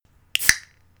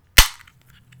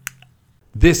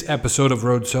This episode of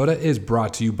Road Soda is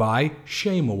brought to you by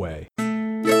Shame Away.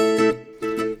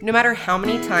 No matter how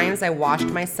many times I washed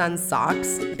my son's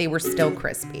socks, they were still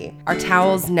crispy. Our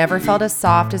towels never felt as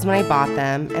soft as when I bought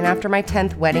them, and after my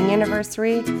 10th wedding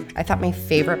anniversary, I thought my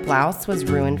favorite blouse was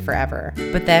ruined forever.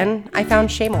 But then I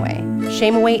found Shame Away.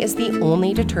 Shame Away is the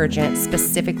only detergent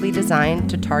specifically designed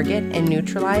to target and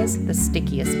neutralize the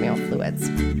stickiest male fluids.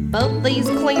 Both these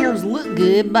cleaners look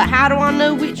good, but how do I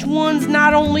know which one's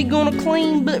not only gonna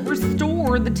clean but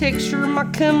restore the texture of my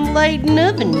cum-laden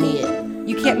oven mitt?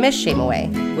 You can't miss Shame Away,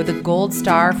 with a gold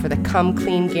star for the Come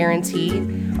Clean guarantee,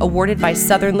 awarded by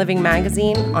Southern Living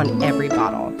Magazine on every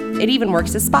bottle. It even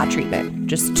works as spot treatment.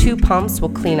 Just 2 pumps will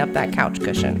clean up that couch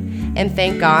cushion. And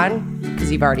thank God,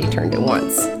 because you've already turned it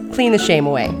once. Clean the shame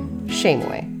away. Shame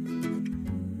Away.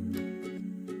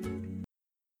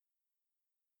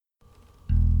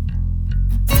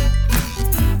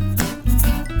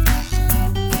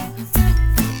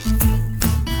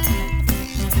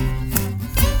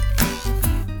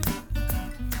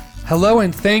 Hello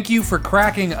and thank you for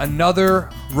cracking another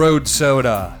Road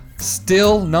Soda.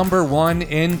 Still number 1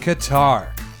 in Qatar.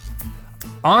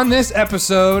 On this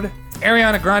episode,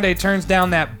 Ariana Grande turns down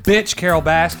that bitch Carole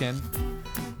Baskin.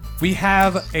 We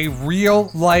have a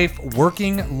real-life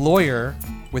working lawyer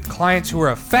with clients who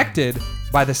are affected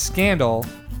by the scandal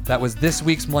that was this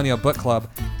week's Millennial Book Club,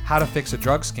 How to Fix a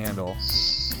Drug Scandal.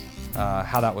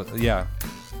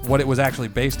 What it was actually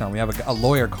based on. We have a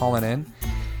lawyer calling in.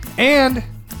 And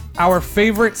our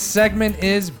favorite segment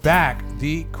is back,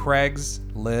 the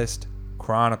Craigslist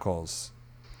Chronicles.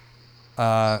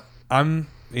 Thank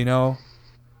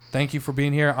you for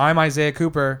being here. I'm Isaiah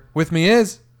Cooper. With me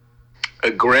is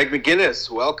Greg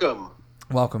McGinnis. Welcome.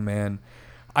 Welcome, man.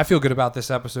 I feel good about this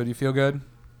episode. You feel good?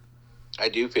 I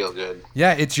do feel good.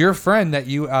 Yeah, it's your friend that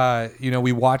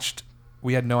we watched.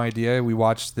 We had no idea. We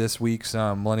watched this week's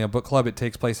Millennial Book Club. It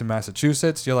takes place in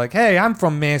Massachusetts. You're like, hey, I'm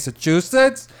from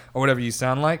Massachusetts, or whatever you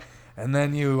sound like. And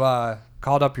then you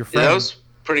called up your friend. Yeah, that was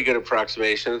pretty good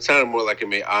approximation. It sounded more like an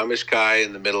Amish guy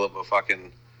in the middle of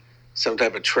some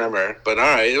type of tremor. But all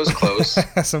right, it was close.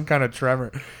 Some kind of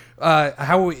tremor.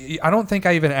 I don't think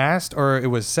I even asked, or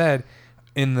it was said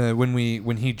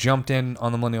when he jumped in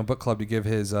on the Millennial Book Club to give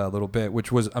his little bit,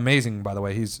 which was amazing, by the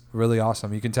way. He's really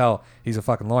awesome. You can tell he's a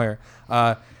fucking lawyer.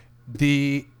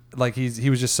 He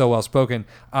was just so well spoken.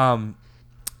 How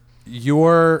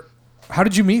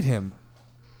did you meet him?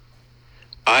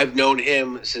 I've known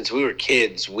him since we were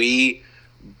kids. We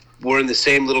were in the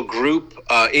same little group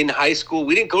in high school.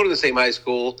 We didn't go to the same high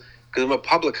school because I'm a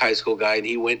public high school guy, and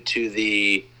he went to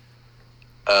the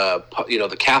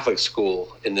the Catholic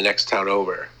school in the next town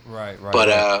over. Right. But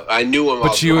I knew him.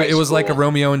 But it was like a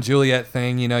Romeo and Juliet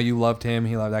thing. You loved him.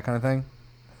 He loved that kind of thing.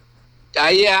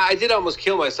 I did almost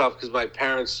kill myself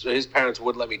because his parents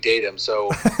wouldn't let me date him. So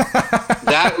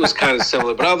that was kind of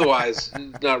similar, but otherwise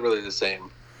not really the same.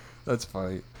 That's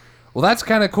funny. Well, that's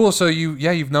kind of cool. So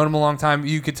you've known him a long time.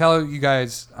 You could tell you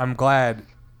guys. I'm glad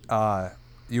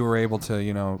you were able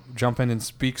to jump in and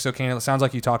speak so candidly. It sounds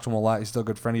like you talked to him a lot. He's still a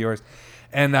good friend of yours.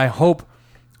 And I hope,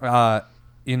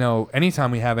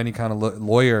 anytime we have any kind of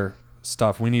lawyer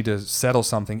stuff, we need to settle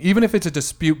something. Even if it's a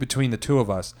dispute between the two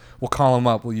of us, we'll call him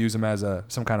up. We'll use him as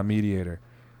some kind of mediator.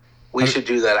 We should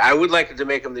do that. I would like to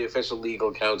make him the official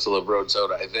legal counsel of Road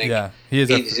Soda, I think. Yeah,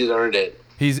 he's earned it.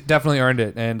 He's definitely earned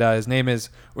it. And his name is,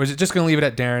 or is it just going to leave it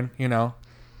at Darren?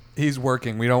 He's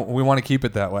working. We want to keep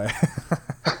it that way.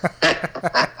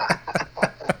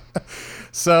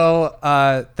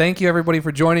 So thank you, everybody,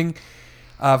 for joining.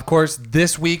 Of course,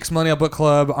 this week's Millennial Book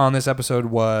Club on this episode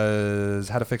was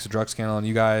How to Fix a Drug Scandal on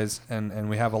you guys, and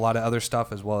we have a lot of other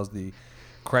stuff as well as the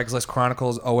Craigslist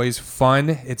Chronicles. Always fun.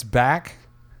 It's back.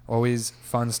 Always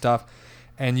fun stuff.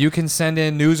 And you can send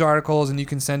in news articles, and you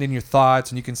can send in your thoughts,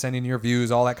 and you can send in your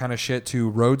views, all that kind of shit to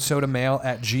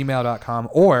roadsodamail@gmail.com,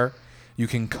 or you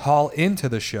can call into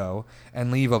the show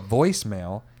and leave a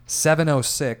voicemail,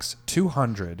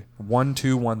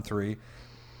 706-200-1213.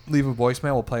 Leave a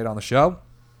voicemail. We'll play it on the show.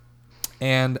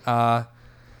 And, why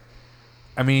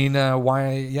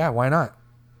not?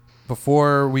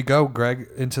 Before we go, Greg,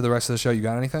 into the rest of the show, you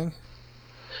got anything?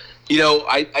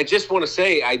 I just want to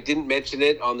say, I didn't mention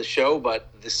it on the show, but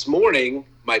this morning,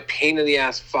 my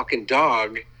pain-in-the-ass fucking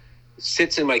dog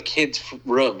sits in my kid's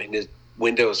room, and his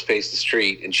windows face the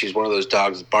street, and she's one of those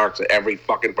dogs that barks at every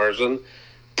fucking person.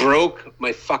 Broke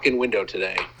my fucking window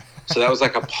today. So that was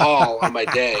like a pall on my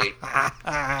day.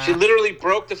 She literally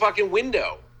broke the fucking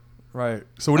window. Right.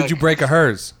 So what did you break of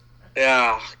hers?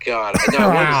 Yeah, God. I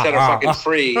wanted to set her fucking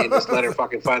free and just let her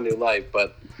fucking find new life,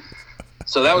 but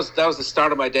So that was the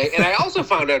start of my day. And I also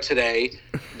found out today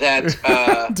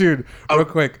that dude, real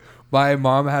quick. My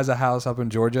mom has a house up in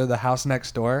Georgia. The house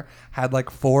next door had like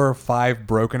 4 or 5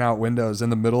 broken out windows in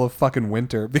the middle of fucking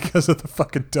winter because of the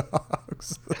fucking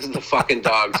dogs. The fucking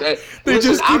dogs. They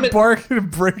just keep barking and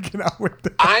breaking out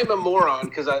windows. I'm a moron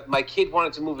because my kid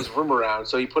wanted to move his room around,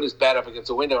 so he put his bed up against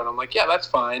the window, and I'm like, yeah, that's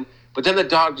fine. But then the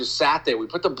dog just sat there. We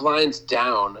put the blinds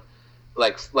down,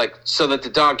 like so that the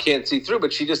dog can't see through,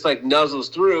 but she just like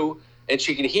nuzzles through. And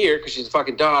she can hear because she's a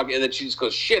fucking dog, and then she just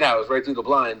goes shithouse right through the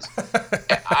blinds.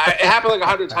 It happened like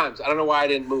 100 times. I don't know why I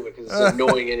didn't move it because it's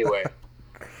annoying anyway.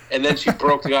 And then she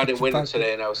broke the goddamn window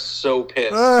today, and I was so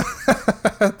pissed.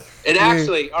 And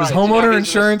actually, does homeowner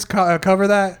insurance cover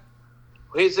that?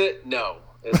 Is it? No.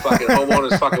 It's fucking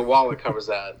homeowner's fucking wallet covers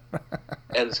that.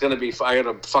 And it's going to be, I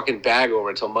got a fucking bag over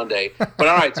until Monday. But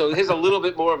all right, so here's a little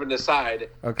bit more of an aside.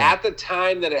 Okay. At the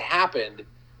time that it happened,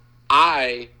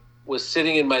 I was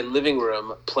sitting in my living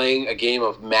room playing a game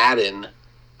of Madden.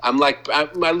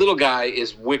 My little guy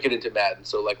is wicked into Madden,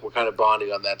 so like we're kind of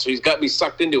bonding on that. So he's got me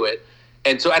sucked into it.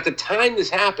 And so at the time this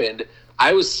happened,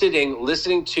 I was sitting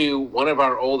listening to one of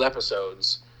our old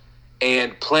episodes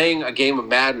and playing a game of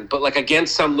Madden, but like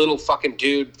against some little fucking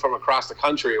dude from across the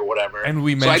country or whatever. And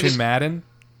we mentioned Madden?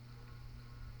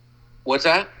 What's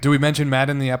that? Do we mention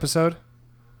Madden in the episode?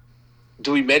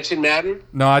 Do we mention Madden?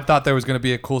 No, I thought there was going to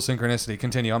be a cool synchronicity.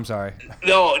 Continue. I'm sorry.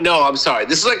 No, I'm sorry.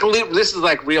 This is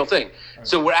like real thing.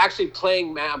 So we're actually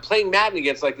playing. I'm playing Madden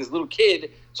against like this little kid.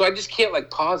 So I just can't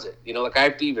like pause it. You know, like I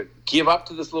have to either give up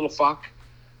to this little fuck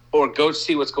or go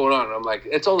see what's going on. And I'm like,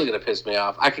 it's only going to piss me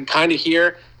off. I can kind of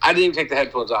hear. I didn't even take the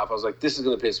headphones off. I was like, this is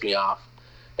going to piss me off.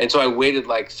 And so I waited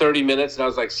like 30 minutes, and I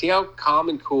was like, see how calm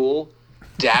and cool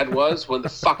Dad was when the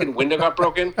fucking window got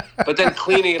broken. But then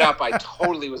cleaning it up, I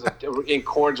totally was an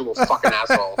incorrigible fucking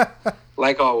asshole,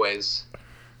 like always.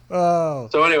 Oh.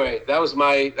 So anyway, that was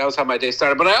how my day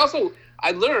started. But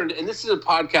I learned, and this is a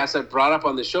podcast I brought up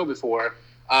on the show before.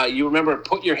 You remember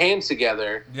Put Your Hands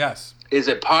Together? Yes. Is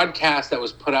a podcast that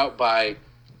was put out by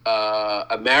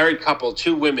a married couple,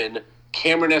 2 women,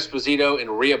 Cameron Esposito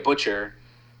and Rhea Butcher,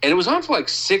 and it was on for like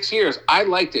 6 years. I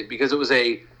liked it because it was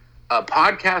a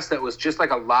podcast that was just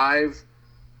like a live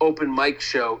open mic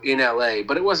show in LA,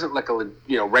 but it wasn't like a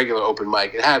regular open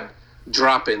mic. It had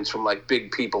drop-ins from like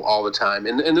big people all the time,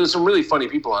 and there was some really funny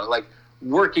people on it. Like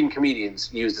working comedians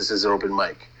used this as an open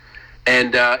mic,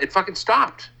 and it fucking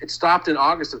stopped. It stopped in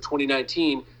August of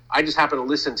 2019. I just happened to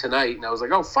listen tonight, and I was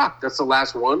like, oh fuck, that's the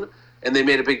last one. And they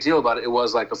made a big deal about it. It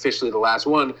was like officially the last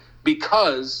one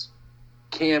because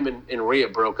Cam and Rhea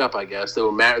broke up. I guess they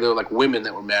were married. They were like women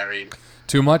that were married.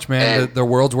 Too much, man. Their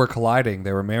worlds were colliding.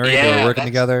 They were married. Yeah, they were working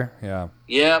together. Yeah.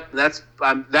 Yeah, that's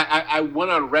I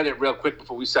went on Reddit real quick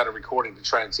before we started recording to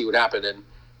try and see what happened, and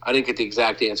I didn't get the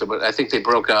exact answer, but I think they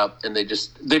broke up, and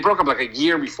they broke up like a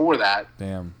year before that.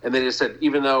 Damn. And they just said,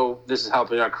 even though this is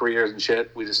helping our careers and shit,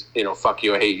 we just fuck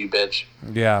you, I hate you, bitch.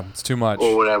 Yeah, it's too much.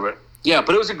 Or whatever. Yeah,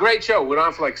 but it was a great show. Went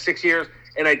on for like 6 years,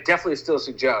 and I definitely still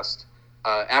suggest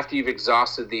after you've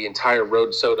exhausted the entire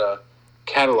Road Soda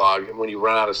catalog, and when you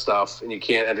run out of stuff and you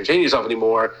can't entertain yourself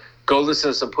anymore, go listen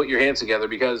to some Put Your Hands Together,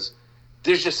 because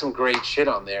there's just some great shit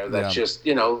on there that's just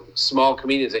small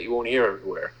comedians that you won't hear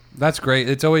everywhere. That's great.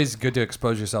 It's always good to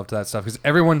expose yourself to that stuff because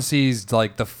everyone sees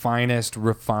like the finest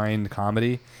refined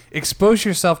comedy. Expose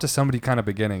yourself to somebody kind of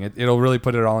beginning. It'll really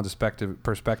put it all into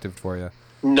perspective for you.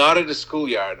 Not at a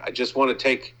schoolyard. I just want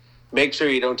to make sure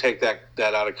you don't take that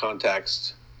out of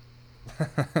context.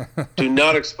 Do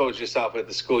not expose yourself at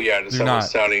the schoolyard to someone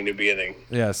starting in the beginning.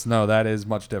 Yes, no, that is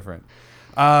much different.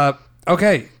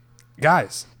 Okay,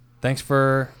 guys, thanks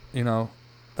for,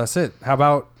 that's it. How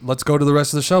about let's go to the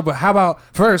rest of the show? But how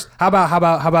about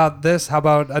this? How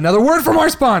about another word from our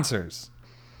sponsors?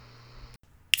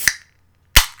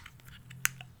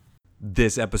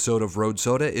 This episode of Road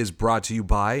Soda is brought to you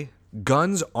by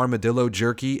Guns, Armadillo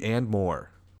Jerky, and more.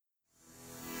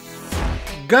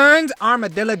 Guns,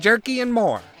 Armadillo Jerky, and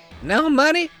more. No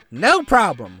money? No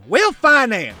problem. We'll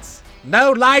finance.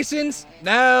 No license?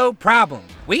 No problem.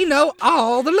 We know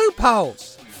all the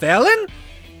loopholes. Felon?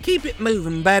 Keep it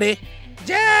moving, buddy.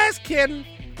 Just kidding.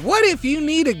 What if you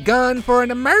need a gun for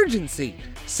an emergency?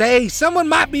 Say someone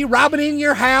might be robbing in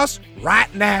your house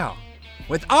right now.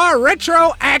 With our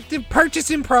retroactive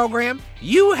purchasing program,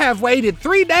 you have waited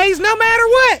 3 days no matter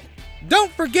what.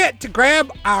 Don't forget to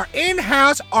grab our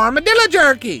in-house Armadillo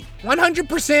Jerky,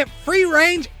 100% free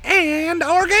range and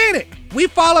organic. We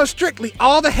follow strictly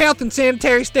all the health and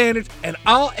sanitary standards and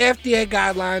all FDA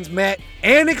guidelines met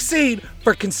and exceed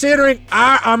for considering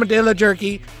our Armadillo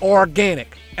Jerky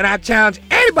organic. And I challenge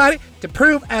anybody to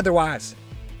prove otherwise.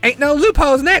 Ain't no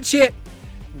loopholes in that shit.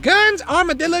 Guns,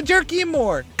 armadillo jerky, and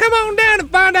more. Come on down and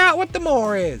find out what the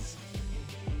more is.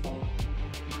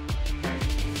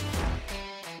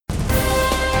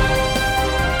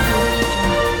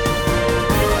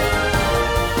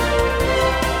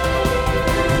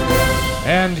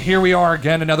 And here we are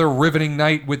again, another riveting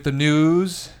night with the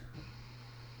news.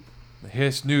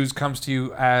 This news comes to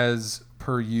you as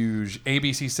per usual.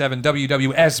 ABC7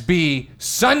 WWSB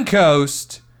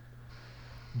Suncoast.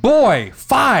 Boy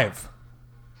 5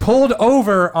 pulled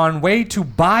over on way to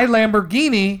buy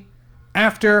Lamborghini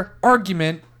after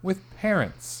argument with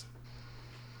parents.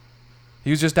 He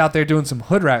was just out there doing some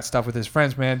hood rat stuff with his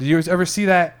friends, man. Did you ever see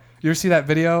that? You ever see that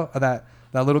video of that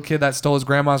little kid that stole his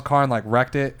grandma's car and like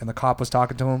wrecked it, and the cop was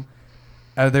talking to him?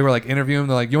 And they were like interviewing him.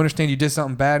 They're like, "You understand you did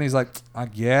something bad?" And he's like,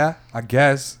 "Yeah, I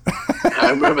guess." I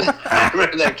remember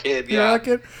that kid. You know Yeah. that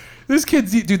kid? This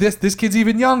kid's this kid's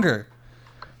even younger.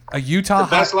 A Utah. The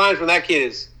best line from that kid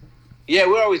is, "Yeah,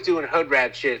 we're always doing hood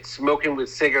rat shit, smoking with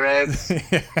cigarettes."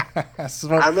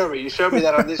 I remember you showed me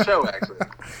that on this show, actually.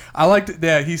 I like to.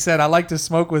 Yeah, he said, "I like to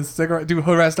smoke with cigarettes. Do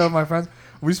hood rat stuff with my friends.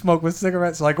 We smoke with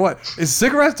cigarettes." Like what? Is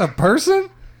cigarettes a person?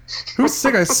 Who's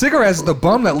cigarettes? Cigarettes is the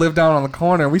bum that lived down on the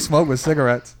corner. We smoke with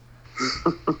cigarettes.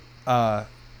 A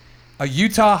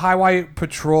Utah Highway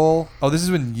Patrol. Oh, this is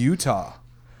in Utah.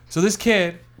 So this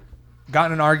kid got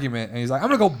in an argument, and he's like, "I'm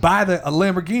gonna go buy a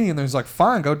Lamborghini," and he's like,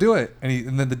 "Fine, go do it."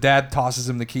 And then the dad tosses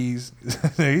him the keys.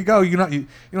 There you go. You know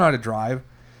how to drive.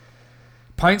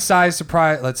 Pint-sized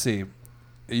surprise. Let's see.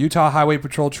 A Utah Highway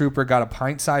Patrol trooper got a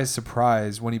pint-sized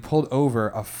surprise when he pulled over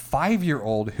a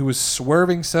 5-year-old who was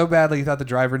swerving so badly he thought the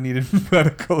driver needed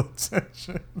medical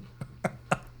attention.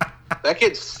 That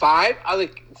kid's 5. I was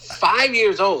like 5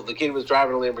 years old. The kid was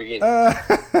driving a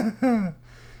Lamborghini.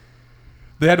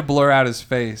 They had to blur out his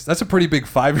face. That's a pretty big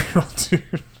 5-year-old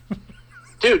dude.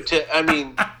 Dude,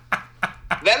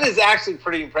 that is actually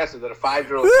pretty impressive that a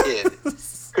 5-year-old kid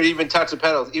could even touch the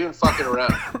pedals, even fucking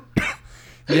around.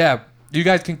 Yeah, you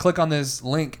guys can click on this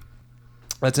link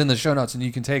that's in the show notes, and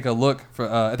you can take a look.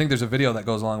 I think there's a video that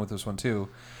goes along with this one, too.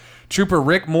 Trooper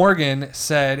Rick Morgan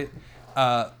said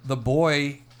the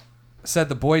boy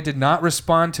did not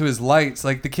respond to his lights.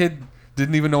 Like, the kid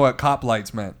didn't even know what cop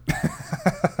lights meant.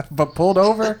 But pulled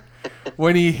over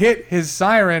when he hit his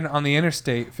siren on the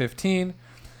Interstate 15.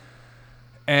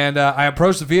 And I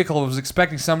approached the vehicle and was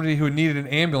expecting somebody who needed an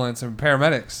ambulance and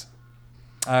paramedics.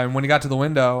 And when he got to the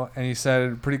window, and he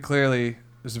said pretty clearly,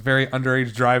 it was a very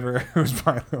underage driver who was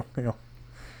behind the wheel.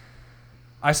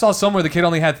 I saw somewhere the kid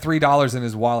only had $3 in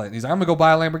his wallet. And he's like, "I'm going to go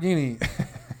buy a Lamborghini."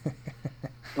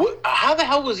 How the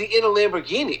hell was he in a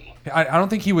Lamborghini? I don't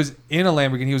think he was in a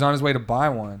Lamborghini. He was on his way to buy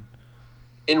one.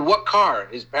 In what car?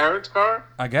 His parents' car?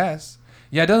 I guess.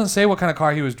 Yeah, it doesn't say what kind of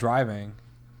car he was driving.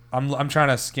 I'm trying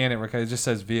to scan it because it just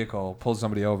says vehicle. Pulled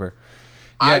somebody over.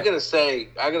 Yeah. I gotta say,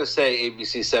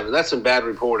 ABC7, that's some bad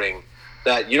reporting.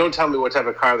 That you don't tell me what type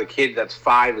of car the kid that's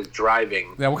 5 is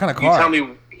driving. Yeah, what kind of car? You tell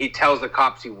me he tells the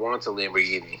cops he wants a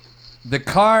Lamborghini. The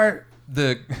car,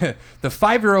 the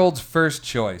 5-year-old's first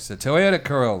choice, a Toyota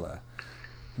Corolla.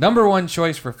 Number 1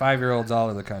 choice for 5-year-olds all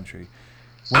over the country.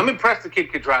 I'm impressed the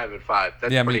kid could drive at 5.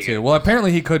 That's Yeah, me pretty too. good. Well,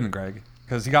 apparently he couldn't, Greg,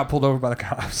 because he got pulled over by the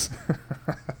cops.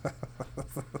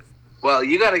 Well,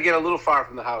 you got to get a little far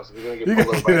from the house if you're going to You get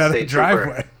pulled gotta over get by a out of the state trooper.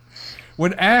 driveway.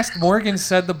 When asked, Morgan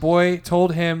said the boy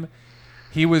told him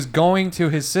he was going to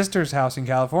his sister's house in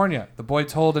California. The boy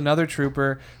told another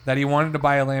trooper that he wanted to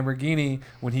buy a Lamborghini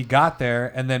when he got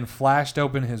there, and then flashed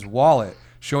open his wallet,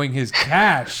 showing his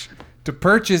cash to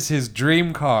purchase his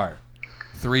dream car.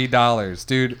 $3.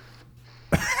 Dude.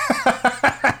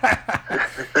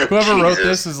 Whoever wrote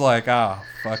this is like, oh,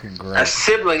 fucking great.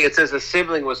 It says a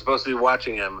sibling was supposed to be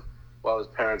watching him while his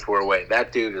parents were away.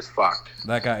 That dude is fucked.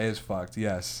 That guy is fucked.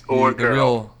 Yes. Or the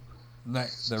girl.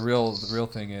 real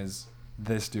thing is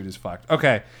this dude is fucked.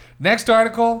 Okay. Next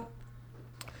article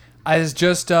is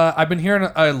just I've been hearing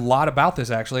a lot about this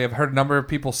actually. I've heard a number of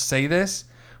people say this,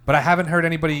 but I haven't heard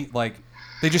anybody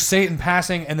they just say it in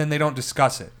passing and then they don't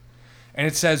discuss it. And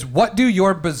it says, "What do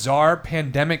your bizarre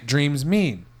pandemic dreams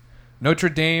mean?" Notre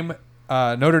Dame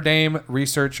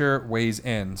researcher weighs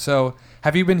in. So,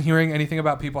 have you been hearing anything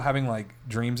about people having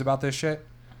dreams about this shit?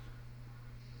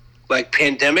 Like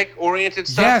pandemic-oriented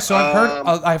stuff? Yeah, so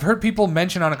I've heard people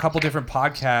mention on a couple different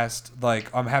podcasts,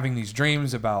 I'm having these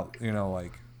dreams about,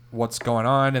 what's going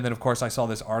on. And then, of course, I saw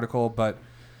this article. But,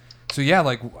 so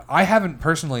yeah, I haven't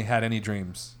personally had any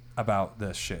dreams about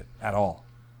this shit at all.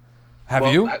 Have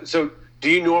you? So, do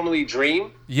you normally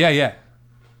dream? Yeah.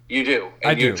 You do.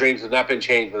 And I your do. dreams have not been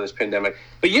changed by this pandemic.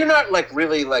 But you're not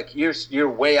really you're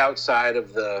way outside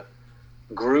of the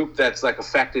group that's like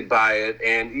affected by it,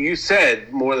 and you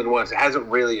said more than once it hasn't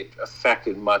really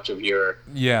affected much of your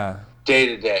day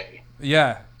to day.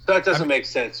 Yeah. So that doesn't make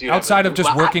sense. Outside of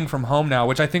just working from home now,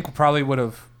 which I think probably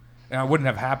wouldn't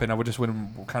have happened. I would have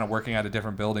kind of working at a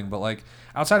different building. But like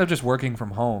outside of just working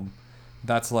from home,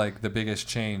 that's like the biggest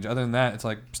change. Other than that, it's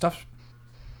like stuff's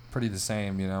pretty the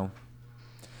same, you know.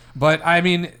 But I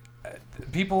mean,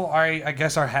 people I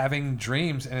guess are having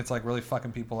dreams, and it's like really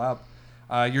fucking people up.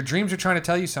 Your dreams are trying to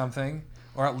tell you something,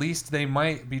 or at least they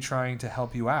might be trying to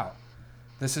help you out.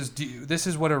 This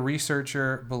is what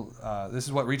researchers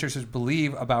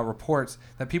believe about reports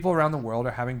that people around the world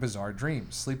are having bizarre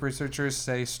dreams. Sleep researchers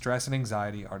say stress and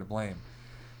anxiety are to blame.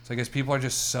 So I guess people are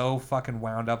just so fucking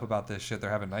wound up about this shit, they're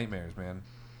having nightmares, man.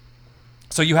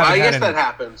 So you haven't had any. That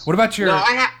happens. What about your... No,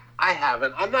 I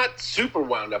haven't. I'm not super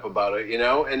wound up about it, you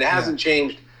know, and it hasn't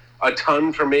changed a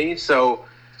ton for me. So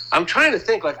I'm trying to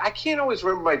think, like, I can't always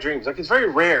remember my dreams. Like, it's very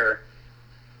rare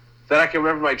that I can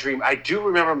remember my dream. I do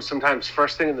remember them sometimes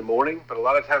first thing in the morning, but a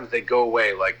lot of times they go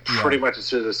away, like, pretty much as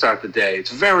soon as I start the day.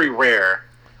 It's very rare.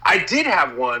 I did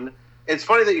have one. It's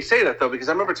funny that you say that, though, because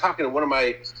I remember talking to one of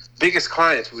my biggest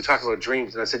clients when we talked about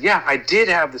dreams, and I said, yeah, I did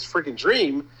have this freaking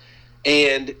dream,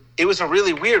 and it was a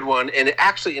really weird one, and it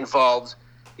actually involved...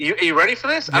 Are you ready for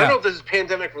this? Yeah. I don't know if this is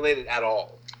pandemic-related at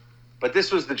all, but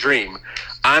this was the dream.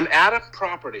 I'm at a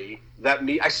property that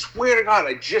I swear to God,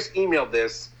 I just emailed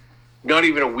this not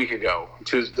even a week ago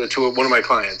to one of my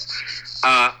clients.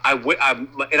 And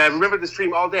I remember this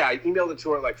dream all day. I emailed it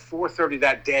to her at like 4:30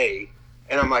 that day,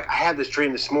 and I'm like, I had this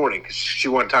dream this morning because she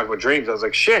wanted to talk about dreams. I was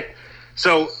like, shit.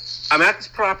 So I'm at this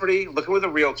property looking with a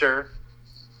realtor.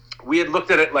 We had looked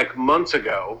at it like months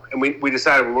ago, and we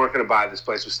decided we weren't going to buy this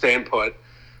place. We're staying put.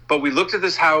 But we looked at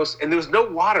this house, and there was no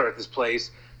water at this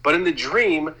place. But in the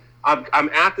dream, I'm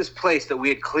at this place that we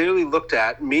had clearly looked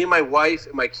at. Me and my wife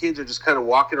and my kids are just kind of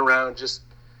walking around, just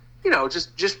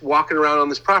walking around on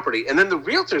this property. And then the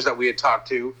realtors that we had talked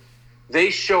to, they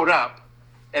showed up,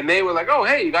 and they were like, oh,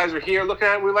 hey, you guys are here looking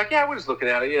at it? We were like, yeah, we're just looking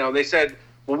at it. You know, and they said,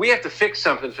 well, we have to fix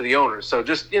something for the owners. So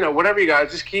just, whatever you guys,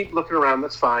 just keep looking around.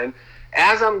 That's fine.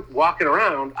 As I'm walking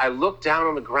around, I look down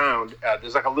on the ground.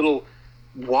 There's like a little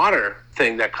water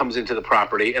thing that comes into the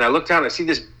property, and I look down and I see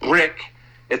this brick.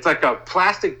 It's like a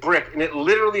plastic brick, and it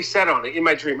literally said on it in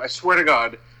my dream, I swear to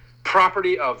God,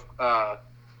 property of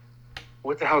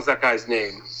what the hell's that guy's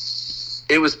name?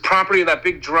 It was property of that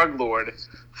big drug lord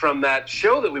from that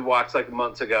show that we watched like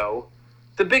months ago,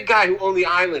 the big guy who owned the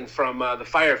island from the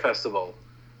Fire Festival.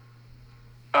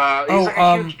 He's like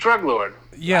a huge drug lord.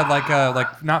 Yeah,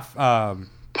 not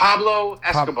Pablo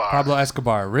Escobar. Pablo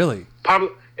Escobar, really?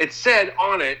 It said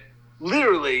on it,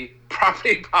 literally,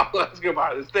 property Pablo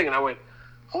Escobar, this thing. And I went,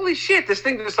 holy shit, this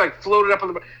thing just like floated up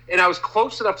on the... And I was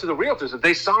close enough to the realtors that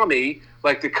they saw me,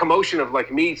 like the commotion of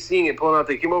like me seeing it, pulling out.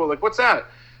 They came over like, what's that?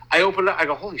 I opened it up. I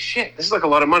go, holy shit, this is like a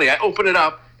lot of money. I open it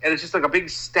up, and it's just like a big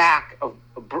stack of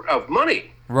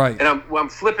money. Right. And I'm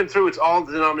flipping through. It's all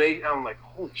denomination. I'm like,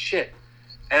 holy shit.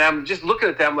 And I'm just looking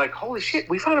at them like, holy shit,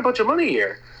 we found a bunch of money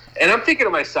here. And I'm thinking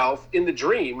to myself in the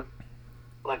dream,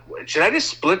 like, should I just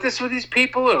split this with these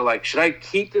people, or like, should I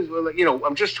keep this?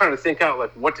 I'm just trying to think out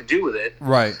like what to do with it.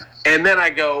 Right. And then I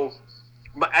go,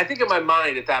 I think in my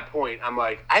mind at that point, I'm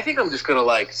like, I think I'm just gonna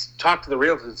like talk to the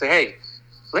realtors and say, hey,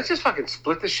 let's just fucking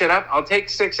split this shit up. I'll take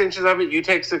 6 inches of it. You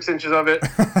take 6 inches of it,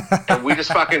 and we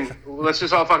just let's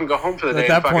just all fucking go home for the day.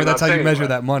 At that point, that's how you measure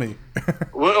that money.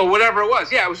 Or whatever it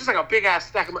was. Yeah, it was just like a big ass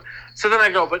stack of money. So then I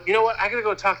go, but you know what? I gotta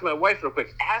go talk to my wife real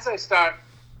quick. As I start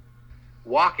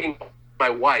walking my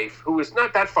wife, who was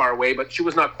not that far away, but she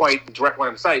was not quite direct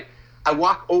line of sight, I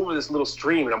walk over this little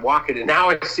stream, and I'm walking, and now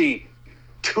I see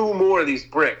 2 more of these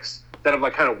bricks that have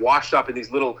like kind of washed up in these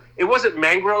little, it wasn't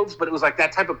mangroves, but it was like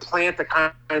that type of plant that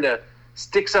kind of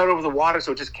sticks out over the water,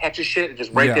 so it just catches shit,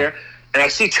 just right there. And I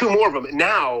see 2 more of them. And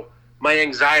now my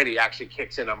anxiety actually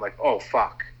kicks in. I'm like, oh,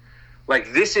 fuck.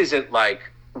 Like, this isn't like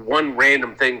one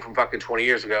random thing from fucking 20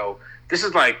 years ago. This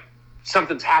is like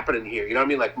something's happening here. You know what I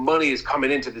mean? Like, money is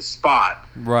coming into this spot.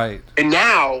 Right. And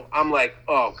now I'm like,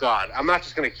 oh, God, I'm not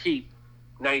just going to keep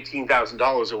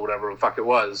 $19,000 or whatever the fuck it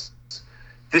was.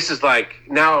 This is like,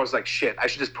 now I was like, shit, I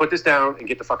should just put this down and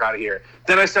get the fuck out of here.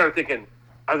 Then I started thinking,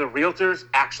 are the realtors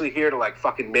actually here to like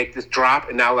fucking make this drop?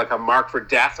 And now like I'm marked for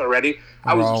death already.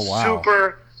 I was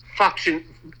super fucking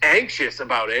anxious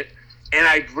about it. And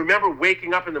I remember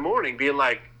waking up in the morning being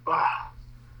like, oh,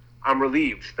 I'm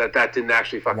relieved that didn't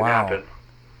actually fucking happen.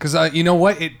 Because you know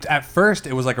what? At first,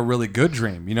 it was like a really good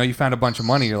dream. You know, you found a bunch of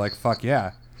money. You're like, fuck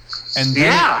yeah. And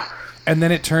then, and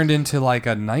then it turned into like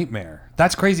a nightmare.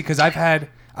 That's crazy because I've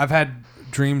had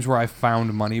dreams where I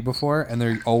found money before, and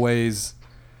they're always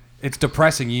it's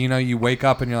depressing. You know, you wake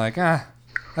up and you're like,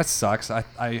 that sucks. I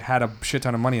had a shit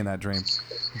ton of money in that dream.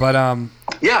 But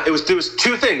yeah, there was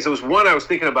two things. There was one I was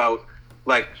thinking about,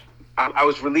 like I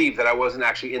was relieved that I wasn't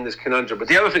actually in this conundrum. But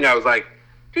the other thing I was like,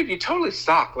 dude, you totally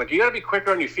suck. Like, you got to be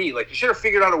quicker on your feet. Like, you should have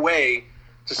figured out a way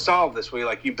to solve this. Where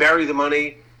like you bury the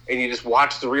money and you just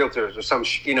watch the realtors or some,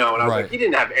 And I was like, you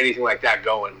didn't have anything like that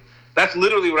going. That's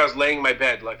literally what I was laying in my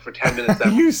bed like for 10 minutes.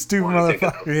 You stupid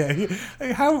motherfucker!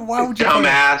 Yeah, why would you?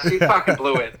 Dumbass! You fucking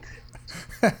blew it.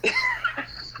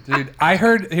 Dude, I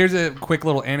heard. Here's a quick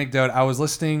little anecdote. I was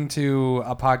listening to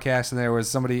a podcast, and there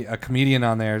was a comedian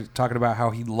on there, talking about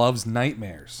how he loves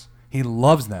nightmares. He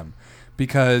loves them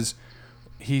because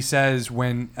he says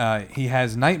when he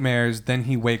has nightmares, then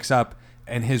he wakes up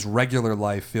and his regular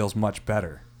life feels much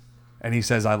better. And he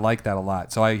says, "I like that a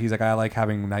lot." So he's like, "I like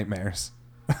having nightmares."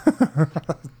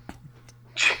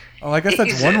 Well, I guess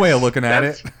that's one way of looking at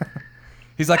it.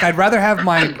 He's like, I'd rather have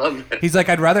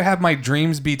my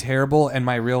dreams be terrible and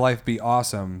my real life be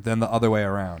awesome than the other way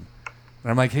around.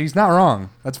 And I'm like, he's not wrong.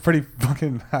 That's pretty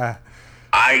fucking.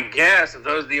 I guess if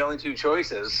those are the only two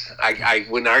choices, I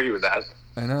wouldn't argue with that.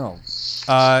 I know.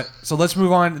 So let's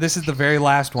move on. This is the very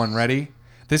last one. Ready?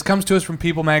 This comes to us from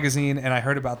People Magazine, and I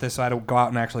heard about this, so I had to go out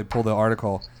and actually pull the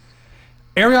article.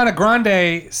 Ariana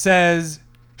Grande says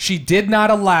she did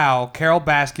not allow Carole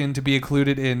Baskin to be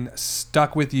included in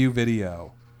Stuck With You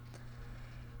video.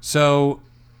 So,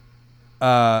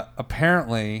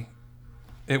 apparently,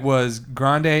 it was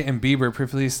Grande and Bieber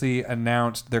previously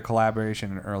announced their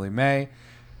collaboration in early May.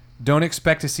 Don't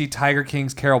expect to see Tiger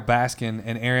King's Carole Baskin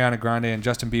and Ariana Grande and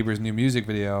Justin Bieber's new music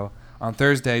video. On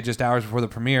Thursday, just hours before the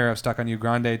premiere of Stuck on You,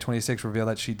 Grande, 26, revealed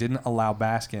that she didn't allow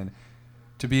Baskin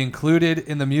to be included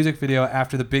in the music video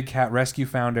after the Big Cat Rescue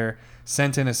founder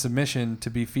sent in a submission to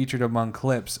be featured among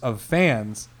clips of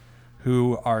fans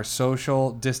who are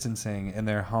social distancing in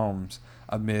their homes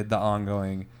amid the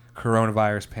ongoing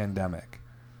coronavirus pandemic.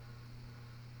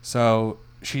 So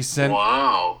she sent...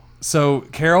 Wow. So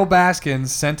Carole Baskin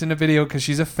sent in a video because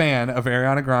she's a fan of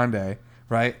Ariana Grande,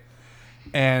 right?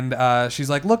 And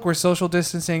she's like, look, we're social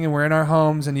distancing and we're in our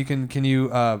homes and can you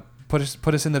put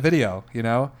us in the video, you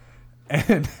know?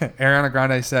 And Ariana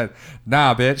Grande said,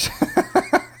 nah, bitch.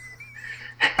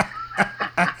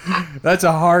 That's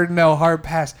a hard no, hard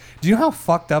pass. Do you know how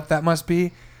fucked up that must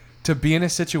be to be in a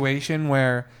situation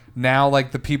where now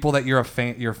like the people that you're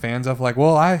fans of, like,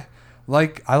 well, I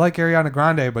like Ariana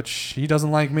Grande, but she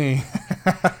doesn't like me.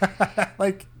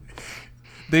 Like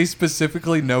they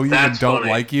specifically know you and don't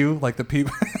like you, like the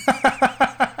people.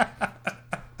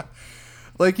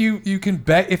 Like you can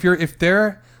bet if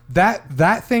they're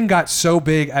that thing got so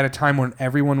big at a time when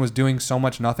everyone was doing so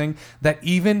much nothing that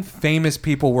even famous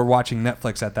people were watching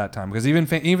Netflix at that time, because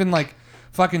even like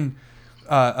fucking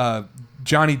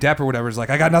Johnny Depp or whatever is like,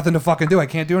 I got nothing to fucking do. I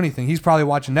can't do anything. He's probably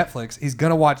watching Netflix. He's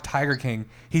gonna watch Tiger King.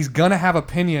 He's gonna have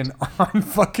opinion on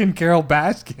fucking Carole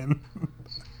Baskin.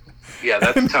 Yeah,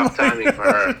 that's tough timing for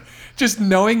her. Just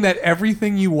knowing that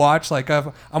everything you watch, like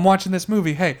I'm watching this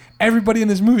movie. Hey, everybody in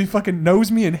this movie fucking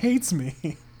knows me and hates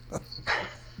me.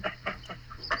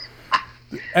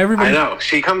 Everybody. I know.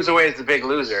 She comes away as the big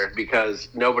loser because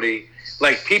nobody,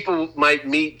 like, people might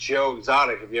meet Joe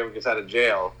Exotic if he ever gets out of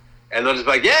jail, and they'll just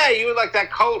be like, yeah, you were like that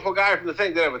colorful guy from the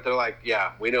thing, but they're like,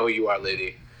 yeah, we know who you are,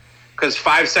 lady. Because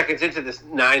 5 seconds into this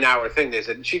 9-hour thing, they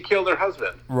said she killed her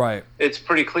husband. Right. It's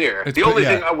pretty clear. The only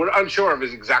thing we're unsure of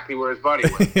is exactly where his body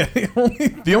went. Yeah,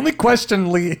 the only question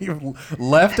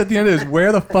left at the end is,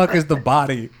 where the fuck is the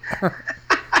body?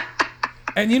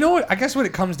 And you know what? I guess what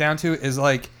it comes down to is,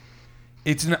 like,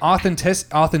 it's an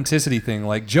authenticity thing.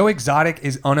 Like, Joe Exotic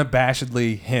is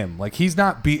unabashedly him. Like, he's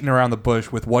not beating around the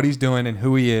bush with what he's doing and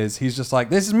who he is. He's just like,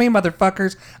 this is me,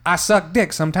 motherfuckers. I suck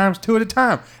dick, sometimes 2 at a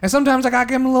time. And sometimes I gotta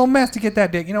give him a little mess to get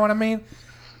that dick. You know what I mean?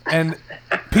 And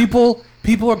people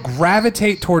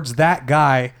gravitate towards that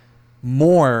guy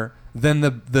more than the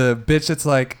bitch that's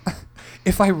like,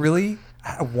 if I really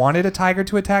wanted a tiger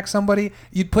to attack somebody,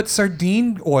 you'd put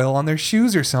sardine oil on their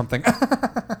shoes or something.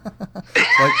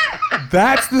 Like,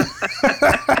 that's the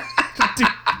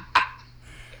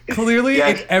clearly,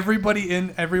 yes.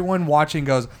 Everyone watching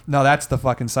goes, no, that's the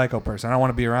fucking psycho person. I don't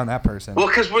want to be around that person. Well,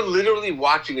 because we're literally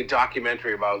watching a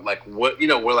documentary about, like, what, you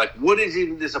know, we're like, what is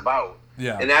even this about?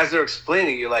 Yeah. And as they're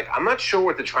explaining, you're like, I'm not sure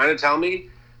what they're trying to tell me,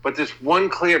 but there's one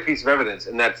clear piece of evidence,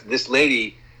 and that's this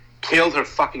lady killed her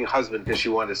fucking husband because she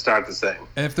wanted to start this thing.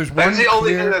 And if there's that's the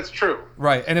only thing that's true.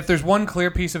 Right. And if there's one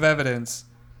clear piece of evidence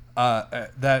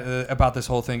that about this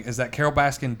whole thing, is that Carole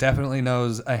Baskin definitely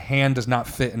knows a hand does not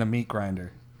fit in a meat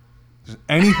grinder.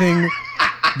 Anything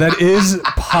that is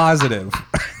positive.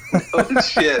 Oh,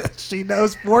 shit. She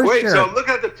knows for Wait, sure. so I'm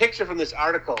looking at the picture from this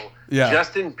article. Yeah.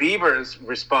 Justin Bieber's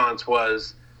response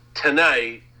was,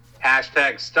 tonight,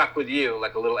 hashtag stuck with you,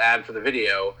 like a little ad for the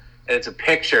video. And it's a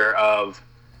picture of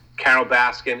Carol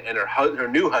Baskin and her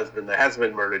new husband that hasn't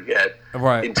been murdered yet,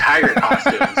 Right. in tiger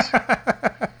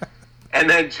costumes. And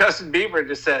then Justin Bieber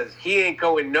just says, he ain't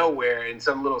going nowhere, in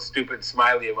some little stupid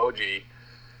smiley emoji.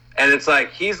 And it's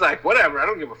like, he's like, whatever, I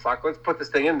don't give a fuck. Let's put this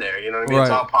thing in there. You know what I mean? Right.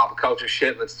 It's all pop culture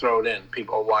shit. Let's throw it in.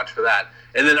 People will watch for that.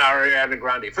 And then Ariana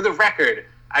Grande. For the record,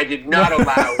 I did not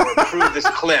allow or approve this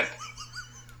clip.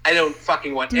 I don't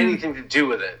fucking want anything to do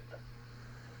with it.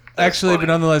 That's Actually, funny.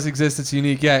 but nonetheless exists. It's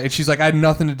unique. Yeah, and she's like, I had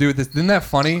nothing to do with this. Isn't that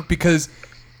funny? Because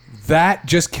that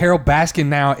just Carol Baskin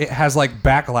now, it has like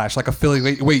backlash, like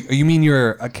affiliate. Wait, you mean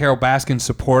you're a Carol Baskin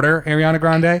supporter, Ariana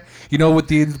Grande? You know what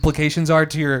the implications are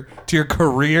to your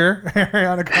career,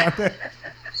 Ariana Grande?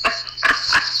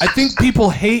 I think people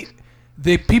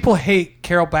hate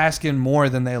Carol Baskin more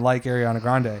than they like Ariana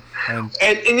Grande. And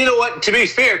you know what? To be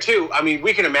fair, too, I mean,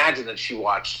 we can imagine that she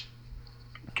watched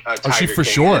Tiger for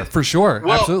King. sure,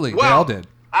 absolutely, they all did.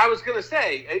 I was going to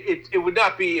say, it would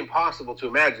not be impossible to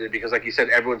imagine it because, like you said,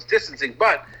 everyone's distancing,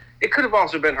 but it could have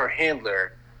also been her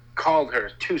handler called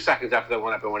her 2 seconds after that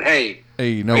went up and went, hey,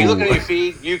 no. are you looking at your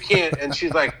feed? You can't. And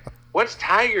she's like, what's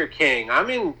Tiger King? I'm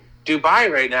in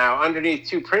Dubai right now underneath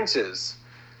 2 princes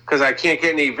because I can't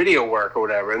get any video work or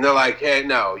whatever. And they're like, hey,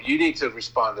 no, you need to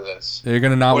respond to this. You're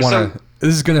going to not Or want to.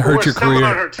 This is going to hurt your someone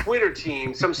on career. her Twitter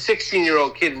team, some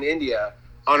 16-year-old kid in India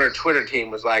on her Twitter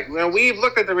team was like, well, we've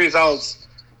looked at the results.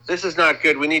 This is not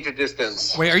good. We need to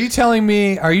distance. Wait, are you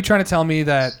trying to tell me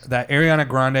that Ariana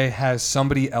Grande has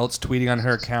somebody else tweeting on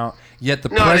her account, yet the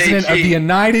Not president of AG. the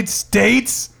United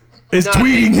States is Not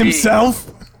tweeting AG.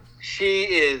 himself? She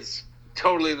is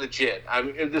totally legit. I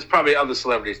mean, there's probably other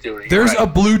celebrities doing it. There's You're a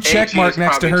right. blue AG check mark is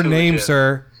next to her probably too name, legit.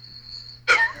 sir.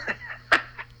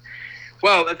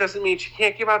 Well, that doesn't mean she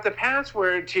can't give out the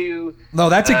password to... No,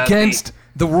 that's against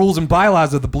the rules and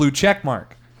bylaws of the blue check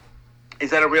mark. Is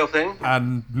that a real thing?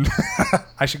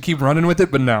 I should keep running with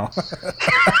it, but no.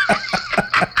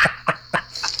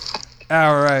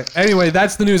 All right. Anyway,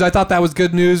 that's the news. I thought that was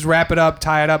good news. Wrap it up,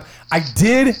 tie it up. I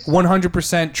did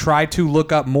 100% try to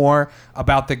look up more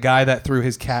about the guy that threw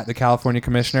his cat, the California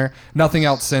commissioner. Nothing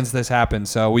else since this happened.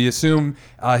 So we assume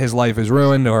his life is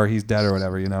ruined or he's dead or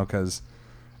whatever, because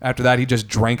after that he just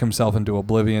drank himself into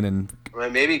oblivion and... Well,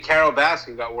 maybe Carol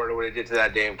Baskin got word of what he did to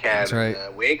that damn cat. That's right.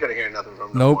 And, we ain't going to hear nothing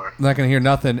from him no Nope, more. not gonna hear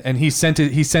nothing. And he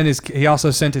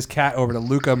also sent his cat over to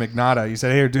Luca Magnotta. He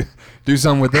said, "Hey, do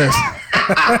something with this."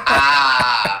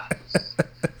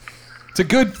 It's a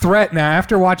good threat. Now,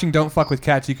 after watching Don't Fuck with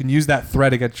Cats, you can use that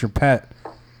threat against your pet.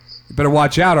 You better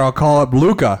watch out, or I'll call up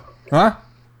Luca. Huh?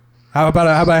 How about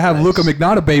I have Luca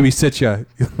Magnotta babysit you?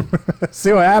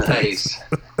 See what happens.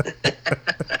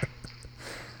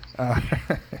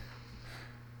 Nice.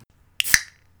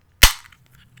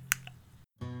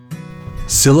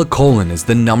 Cilicolin is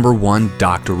the #1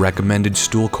 doctor-recommended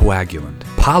stool coagulant.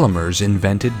 Polymers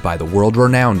invented by the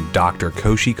world-renowned Dr.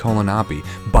 Koshi Kolanapi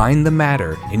bind the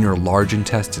matter in your large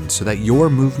intestines so that your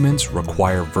movements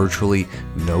require virtually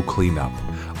no cleanup.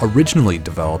 Originally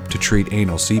developed to treat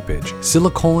anal seepage,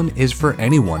 Cilicolin is for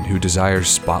anyone who desires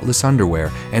spotless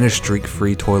underwear and a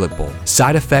streak-free toilet bowl.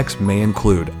 Side effects may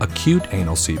include acute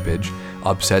anal seepage,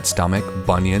 upset stomach,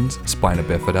 bunions, spina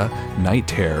bifida, night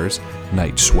terrors,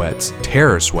 night sweats,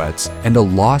 terror sweats, and a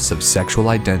loss of sexual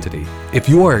identity. If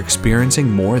you are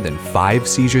experiencing more than 5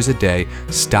 seizures a day,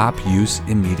 stop use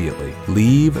immediately.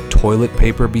 Leave toilet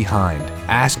paper behind.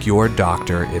 Ask your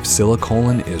doctor if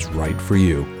Cilicolin is right for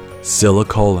you.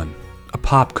 Cilicolin, a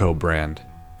Popco brand.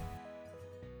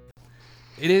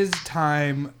 It is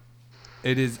time.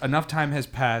 Enough time has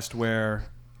passed where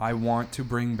I want to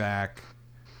bring back.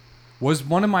 Was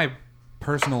one of my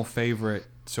personal favorite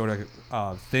sort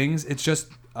of things. It's just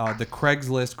the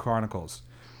Craigslist Chronicles.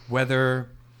 Whether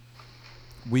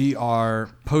we are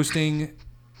posting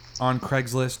on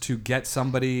Craigslist to get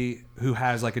somebody who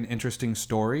has like an interesting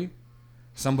story,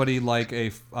 somebody like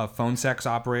a phone sex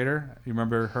operator. You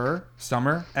remember her?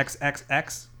 Summer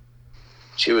XXX.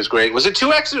 She was great. Was it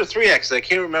 2X or 3X? I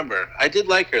can't remember. I did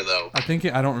like her, though. I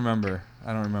don't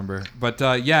remember. But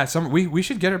yeah, we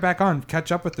should get her back on,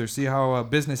 catch up with her, see how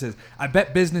business is. I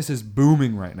bet business is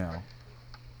booming right now.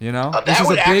 That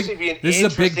would actually be an this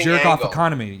is a big interesting jerk off angle.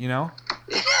 economy.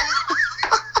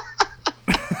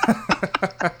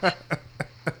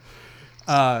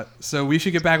 So we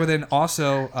should get back with it. And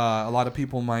also, a lot of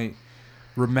people might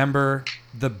remember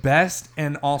the best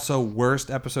and also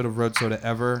worst episode of Road Soda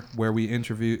ever, where we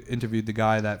interviewed the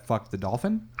guy that fucked the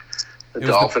dolphin. The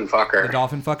dolphin fucker. The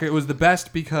dolphin fucker. It was the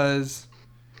best because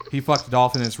he fucked a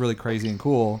dolphin and it's really crazy and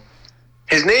cool.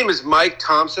 His name is Mike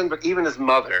Thompson, but even his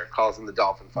mother calls him the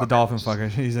dolphin fucker. The dolphin fucker.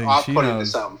 He's like,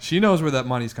 she knows where that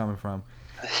money's coming from.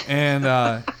 And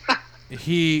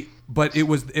but it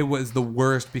was the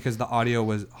worst because the audio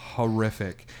was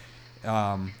horrific.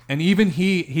 And even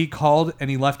he called and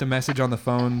he left a message on the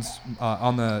phones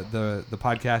on the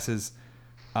podcast's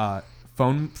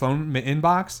phone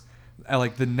inbox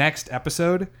like the next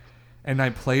episode, and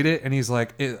I played it and he's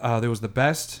like, there was the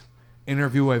best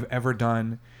interview I've ever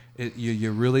done.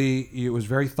 It was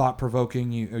very thought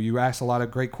provoking. You asked a lot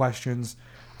of great questions,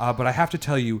 but I have to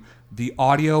tell you, the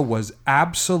audio was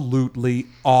absolutely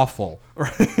awful.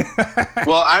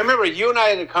 Well, I remember you and I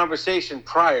had a conversation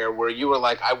prior where you were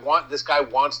like, this guy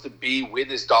wants to be with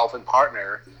his dolphin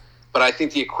partner, but I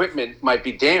think the equipment might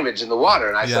be damaged in the water.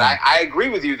 And I said, I agree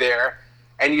with you there.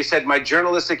 And you said, my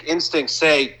journalistic instincts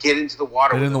say, get into the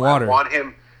water. Get in the water. I want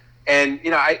him. And,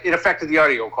 it affected the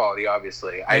audio quality,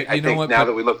 obviously. I think now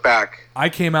that we look back. I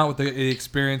came out with the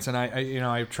experience, and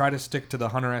I try to stick to the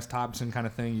Hunter S. Thompson kind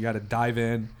of thing. You got to dive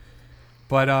in.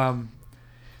 But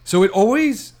so it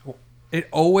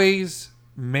always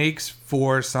makes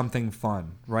for something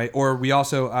fun, right? Or we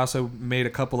also made a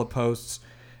couple of posts,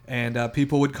 and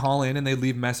people would call in and they'd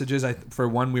leave messages. For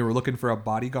one, we were looking for a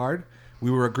bodyguard. We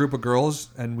were a group of girls,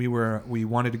 and we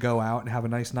wanted to go out and have a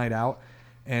nice night out.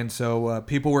 And so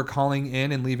people were calling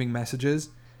in and leaving messages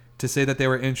to say that they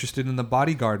were interested in the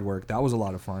bodyguard work. That was a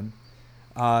lot of fun.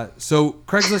 So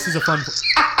Craigslist is a fun.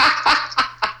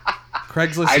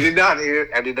 Craigslist. I did not hear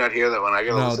that one. I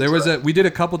gotta listen there was that. We did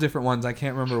a couple different ones. I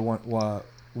can't remember one.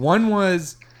 One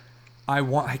was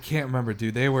I can't remember,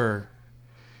 dude.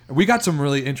 We got some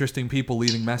really interesting people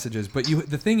leaving messages. But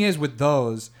the thing is with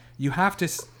those, you have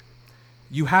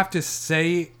to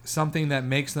say something that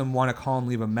makes them want to call and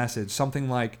leave a message. Something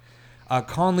like,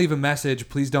 call and leave a message,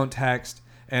 please don't text,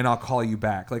 and I'll call you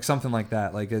back. Like something like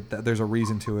that. Like there's a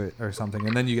reason to it or something.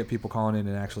 And then you get people calling in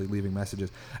and actually leaving messages.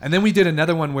 And then we did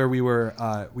another one where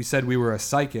we said we were a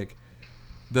psychic.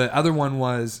 The other one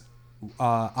was,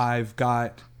 I've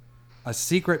got a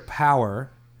secret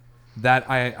power that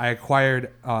I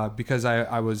acquired because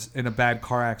I was in a bad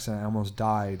car accident. I almost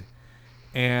died.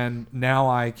 And now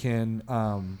I can,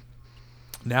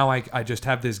 I just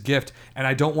have this gift, and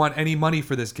I don't want any money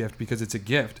for this gift because it's a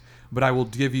gift, but I will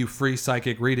give you free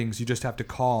psychic readings. You just have to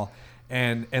call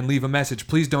and leave a message.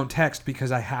 Please don't text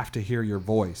because I have to hear your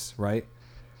voice, right?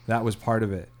 That was part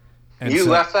of it. And you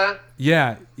left that?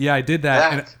 Yeah, I did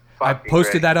that. That's and I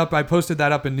posted great. that up. I posted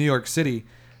that up in New York City,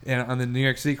 and on the New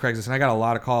York City Craigslist, and I got a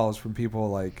lot of calls from people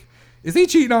like, is he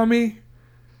cheating on me?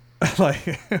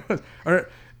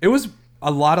 It was a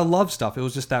lot of love stuff. It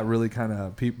was just that really kind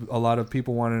of a lot of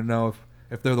people wanted to know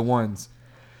if they're the ones.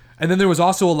 And then there was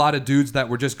also a lot of dudes that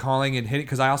were just calling and hitting,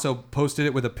 because I also posted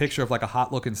it with a picture of like a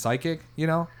hot looking psychic,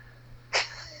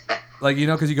 like,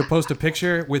 because you could post a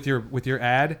picture with your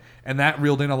ad, and that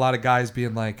reeled in a lot of guys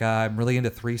being like, I'm really into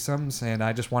threesomes, and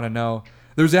I just want to know.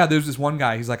 There's this one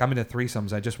guy. He's like, I'm into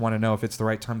threesomes. I just want to know if it's the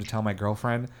right time to tell my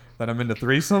girlfriend that I'm into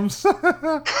threesomes.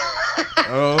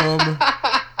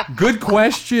 Good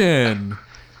question.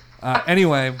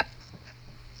 Anyway,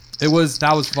 that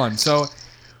was fun. So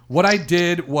what I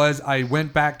did was I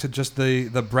went back to just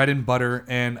the bread and butter,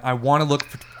 and I want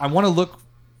to look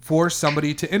for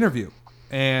somebody to interview.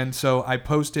 And so I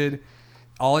posted,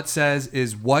 all it says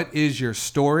is, what is your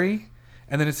story?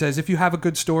 And then it says, if you have a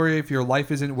good story, if your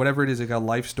life isn't whatever it is, like a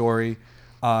life story,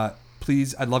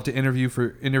 please, I'd love to interview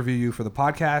you for the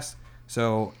podcast.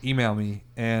 So email me.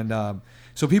 And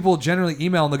so people generally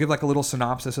email and they'll give like a little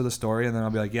synopsis of the story, and then I'll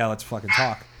be like, yeah, let's fucking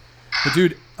talk. But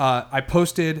dude, I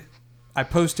posted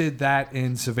that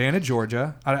in Savannah,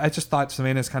 Georgia. I just thought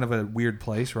Savannah is kind of a weird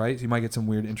place, right? So you might get some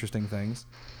weird, interesting things.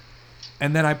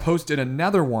 And then I posted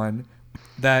another one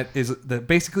that is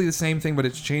basically the same thing, but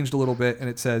it's changed a little bit, and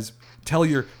it says, tell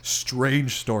your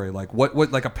strange story, like what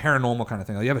like a paranormal kind of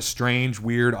thing. Like you have a strange,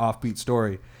 weird, offbeat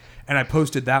story. And I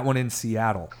posted that one in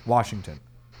Seattle, Washington.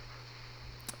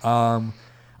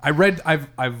 I've read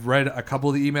a couple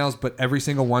of the emails, but every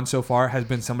single one so far has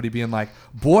been somebody being like,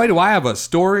 boy, do I have a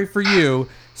story for you.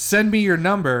 Send me your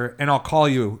number and I'll call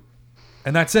you.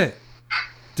 And that's it.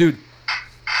 Dude.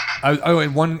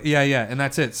 And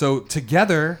that's it. So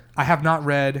together, I have not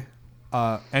read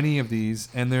any of these,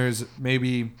 and there's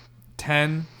maybe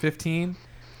 10, 15.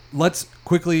 Let's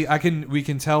quickly, we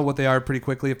can tell what they are pretty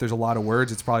quickly. If there's a lot of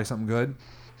words, it's probably something good.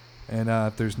 And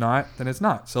if there's not, then it's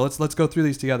not. So let's go through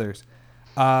these together.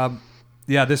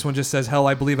 This one just says, hell,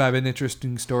 I believe I have an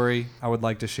interesting story I would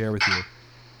like to share with you.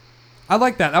 I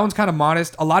like that. That one's kind of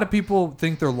modest. A lot of people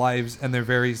think their lives and their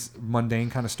very mundane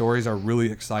kind of stories are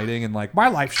really exciting and like, my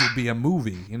life should be a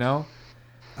movie, you know?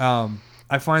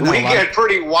 I find that we a lot get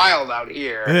pretty wild out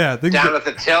here. Yeah, down at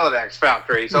the Teledex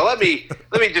factory. So let me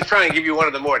just try and give you one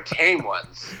of the more tame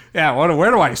ones. Yeah,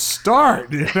 where do I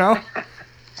start, you know?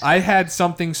 I had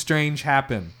something strange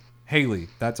happen. Haley,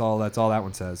 that's all that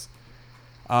one says.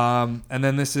 And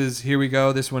then here we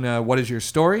go. This one, what is your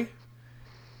story?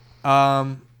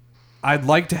 I'd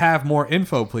like to have more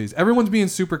info, please. Everyone's being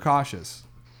super cautious.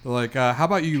 They're like, how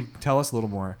about you tell us a little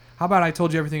more? How about I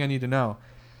told you everything I need to know?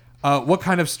 What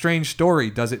kind of strange story?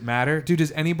 Does it matter? Dude,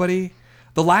 does anybody...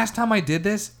 The last time I did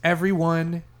this,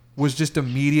 everyone was just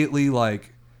immediately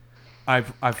like,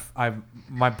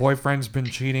 my boyfriend's been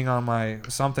cheating on my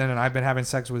something, and I've been having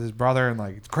sex with his brother, and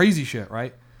like, it's crazy shit,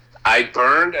 right? I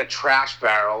burned a trash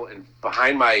barrel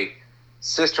behind my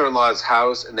sister-in-law's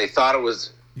house, and they thought it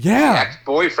was my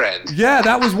ex-boyfriend. Yeah,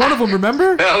 that was one of them,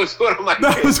 remember? That was one of my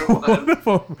favorite ones. One of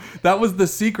them. That was the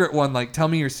secret one, like, tell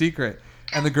me your secret.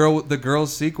 And the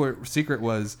girl's secret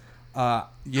was,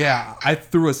 I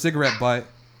threw a cigarette butt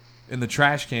in the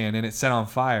trash can, and it set on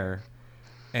fire.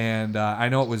 And I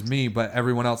know it was me, but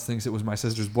everyone else thinks it was my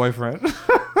sister's boyfriend.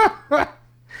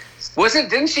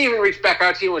 Didn't she even reach back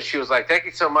out to you when she was like, thank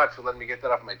you so much for letting me get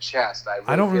that off my chest?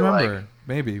 I don't remember.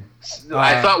 Maybe.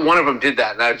 I thought one of them did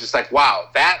that, and I was just like, wow,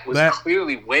 that was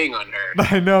clearly weighing on her.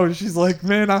 I know. She's like,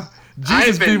 man,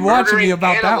 Jesus been watching me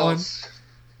about animals. That one.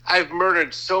 I've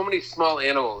murdered so many small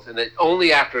animals, and that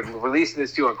only after releasing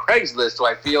this to you on Craigslist do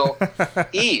I feel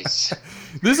ease.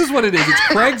 This is what it is. It's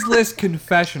Craigslist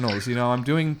confessionals. You know, I'm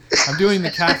doing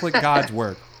the Catholic God's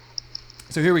work.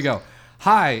 So here we go.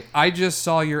 Hi, I just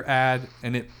saw your ad,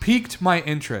 and it piqued my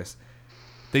interest.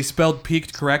 They spelled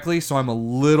peaked correctly, so I'm a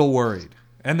little worried.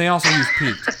 And they also use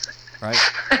peaked, right?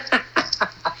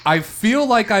 I feel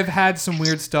like I've had some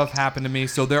weird stuff happen to me,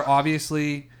 so they're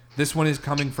obviously, this one is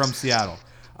coming from Seattle.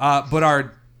 But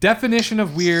our definition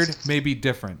of weird may be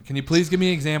different. Can you please give me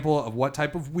an example of what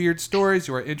type of weird stories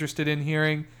you are interested in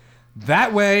hearing?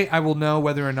 That way, I will know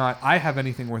whether or not I have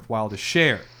anything worthwhile to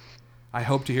share. I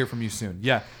hope to hear from you soon.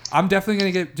 Yeah, I'm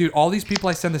definitely going to dude, all these people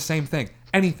I send the same thing.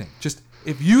 Anything. Just,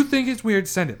 if you think it's weird,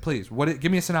 send it, please.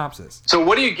 Give me a synopsis. So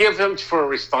what do you give them for a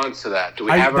response to that? Do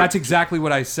we have That's exactly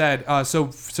what I said.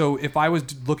 So if I was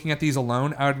looking at these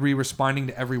alone, I would be responding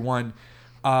to everyone.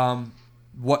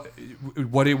 Whatever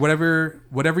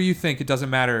you think, it doesn't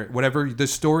matter. Whatever the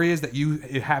story is that you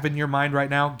have in your mind right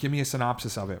now, give me a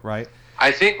synopsis of it, right?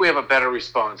 I think we have a better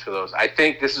response for those. I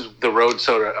think this is the Road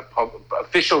Soda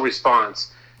official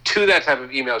response to that type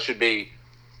of email should be,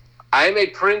 I am a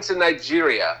prince in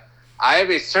Nigeria. I have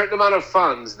a certain amount of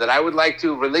funds that I would like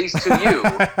to release to you.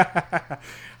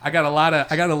 I got a lot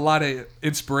of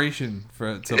inspiration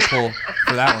to pull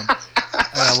for that one.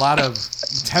 A lot of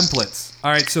templates.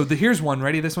 All right, so here's one.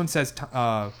 Ready? This one says,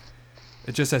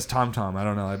 it just says TomTom. I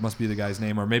don't know. It must be the guy's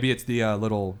name, or maybe it's the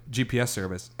little GPS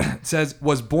service. It says,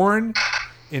 was born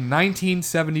in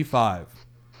 1975.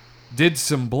 Did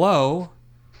some blow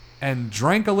and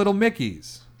drank a little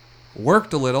Mickey's.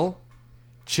 Worked a little.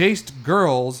 Chased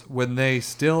girls when they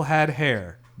still had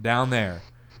hair down there.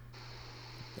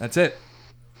 That's it.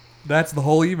 That's the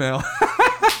whole email.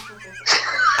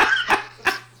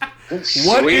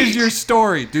 What is your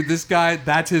story? Dude, this guy,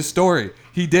 that's his story.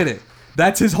 He did it.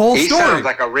 That's his whole story. He sounds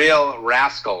like a real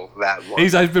rascal, that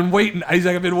one. I've been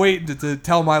waiting to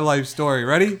tell my life story.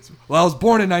 Ready? Well, I was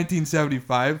born in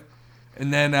 1975,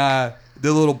 and then did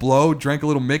a little blow, drank a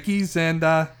little Mickey's, and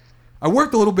I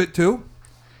worked a little bit too.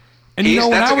 And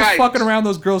when I was fucking around,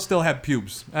 those girls still had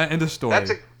pubes. End of story.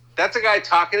 That's a guy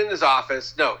talking in his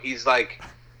office. No, he's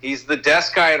the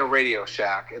desk guy at a Radio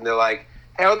Shack, and they're like,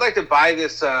 hey, I would like to buy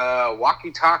this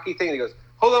walkie-talkie thing. And he goes,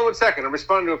 hold on one second. I'm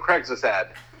responding to a Craigslist ad.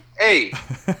 Hey,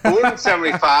 born in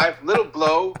 75, little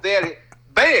blow. They had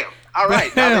bam. All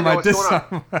right, now they know what's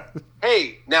going on.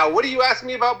 Hey, now what are you asking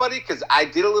me about, buddy? Because I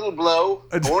did a little blow,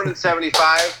 born in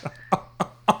 75.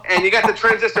 And you got the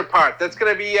transistor part. That's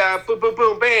going to be boom, boom,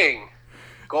 boom, bang.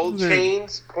 Gold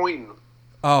chains pointing.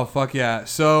 Oh, fuck yeah.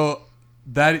 So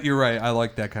that you're right. I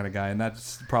like that kind of guy. And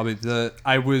that's probably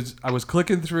I was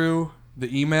clicking through the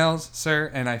emails,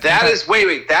 sir, and I think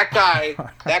wait. That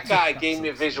guy gave me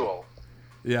a visual.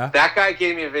 Yeah. That guy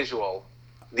gave me a visual.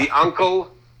 The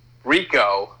Uncle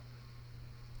Rico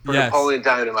for Napoleon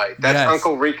Dynamite. That's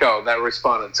Uncle Rico that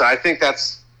responded. So I think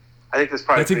that's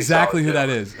probably exactly who that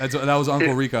is. That was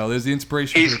Uncle Rico. There's the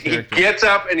inspiration for the character. He gets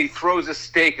up and he throws a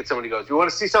steak at someone. He goes, you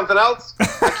want to see something else?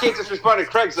 I can't just respond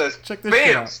to Craigslist. Check this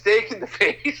shit Bam, out. Steak in the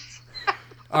face.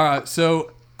 All right,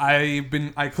 so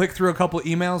I clicked through a couple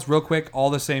emails real quick,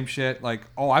 all the same shit. Like,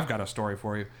 oh, I've got a story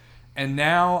for you, and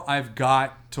now I've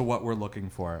got to what we're looking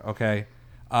for. Okay,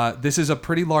 this is a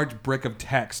pretty large brick of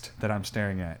text that I'm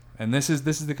staring at, and this is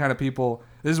the kind of people.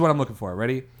 This is what I'm looking for.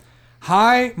 Ready?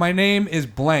 Hi, my name is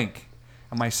blank,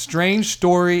 and my strange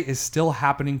story is still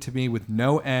happening to me with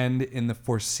no end in the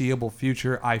foreseeable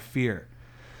future, I fear.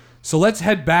 So let's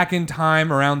head back in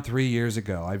time around 3 years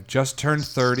ago. I've just turned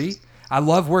 30. I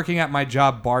love working at my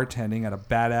job bartending at a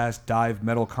badass dive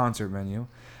metal concert venue.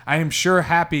 I am sure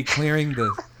happy clearing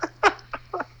the...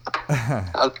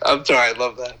 I'm sorry, I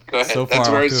love that. Go ahead. So That's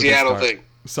a far, very off to a good Seattle start. thing.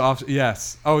 Soft,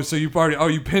 yes. Oh, so you've already... Oh,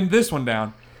 you pinned this one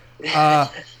down. I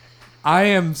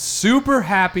am super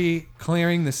happy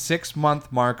clearing the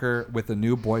 6-month marker with a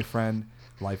new boyfriend.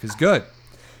 Life is good.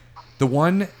 The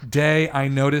one day I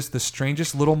noticed the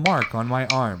strangest little mark on my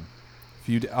arm.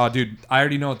 Oh, dude, I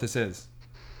already know what this is.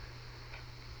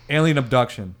 Alien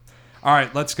abduction. All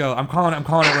right, let's go. I'm calling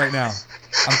it right now.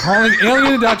 I'm calling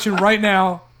alien abduction right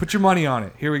now. Put your money on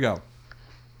it. Here we go.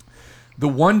 The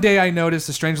one day I noticed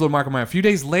the strange little mark on my arm. A few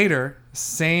days later,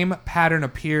 same pattern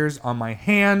appears on my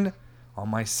hand, on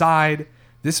my side.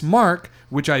 This mark,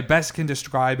 which I best can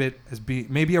describe it as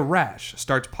maybe a rash,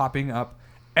 starts popping up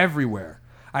everywhere.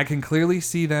 I can clearly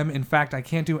see them. In fact, I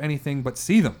can't do anything but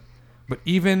see them. But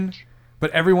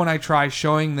everyone I try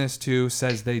showing this to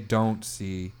says they don't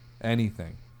see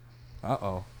anything.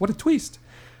 Uh-oh. What a twist.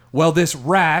 Well, this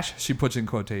rash, she puts in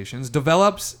quotations,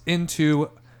 develops into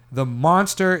the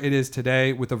monster it is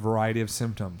today with a variety of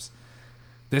symptoms.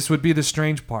 This would be the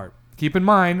strange part. Keep in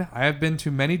mind, I have been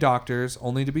to many doctors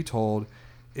only to be told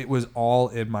it was all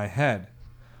in my head.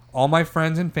 All my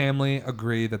friends and family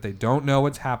agree that they don't know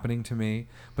what's happening to me,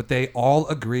 but they all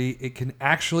agree it can't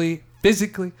actually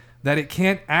physically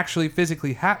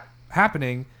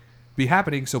be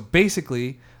happening. So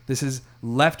basically, this has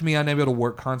left me unable to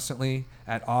work constantly,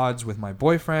 at odds with my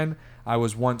boyfriend I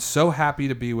was once so happy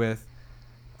to be with,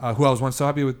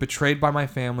 betrayed by my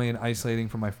family and isolating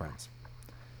from my friends.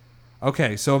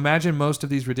 Okay, so imagine most of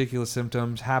these ridiculous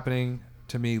symptoms happening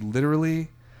to me literally.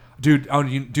 Dude,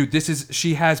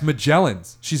 she has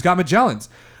Magellan's. She's got Magellan's.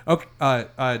 Okay,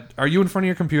 are you in front of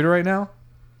your computer right now?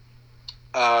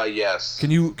 Yes.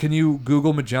 Can you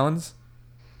Google Magellan's?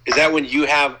 Is that when you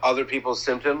have other people's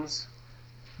symptoms?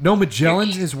 No,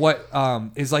 Magellan's is what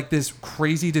is like this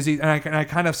crazy disease, and I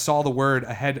kind of saw the word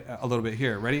ahead a little bit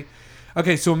here. Ready?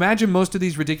 Okay, so imagine most of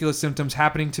these ridiculous symptoms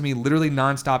happening to me literally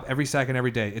nonstop, every second,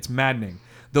 every day. It's maddening.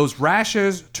 Those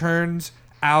rashes, turns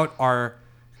out, are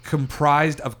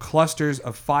comprised of clusters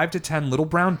of 5 to 10 little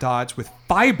brown dots with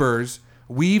fibers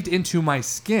weaved into my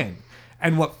skin,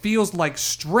 and what feels like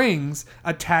strings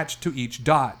attached to each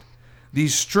dot.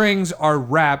 These strings are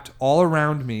wrapped all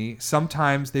around me.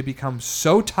 Sometimes they become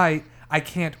so tight I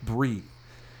can't breathe.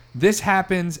 This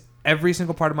happens every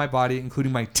single part of my body,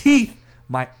 including my teeth,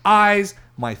 my eyes,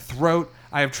 my throat.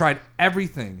 I have tried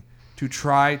everything to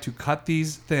try to cut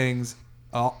these things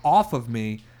off of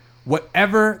me.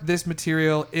 Whatever this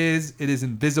material is, it is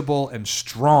invisible and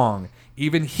strong,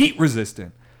 even heat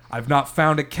resistant. I've not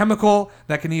found a chemical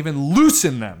that can even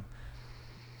loosen them.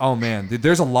 Oh man, dude,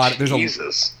 there's a lot.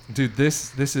 Jesus. Dude,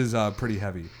 this is pretty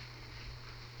heavy.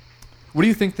 What do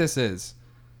you think this is?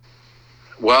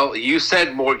 Well, you said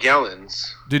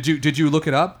Morgellons. Did you look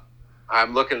it up?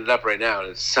 I'm looking it up right now, and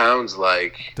it sounds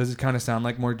like Does it kind of sound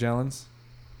like Morgellons?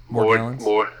 What do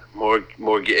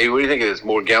you think it is?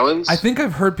 Morgellons? I think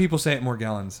I've heard people say it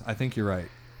Morgellons. I think you're right.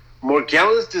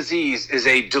 Morgellons disease is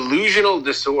a delusional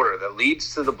disorder that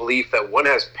leads to the belief that one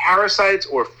has parasites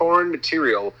or foreign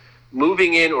material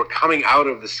moving in or coming out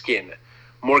of the skin.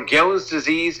 Morgellons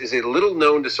disease is a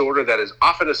little-known disorder that is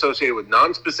often associated with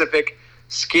nonspecific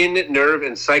skin, nerve,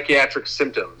 and psychiatric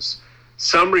symptoms.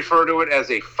 Some refer to it as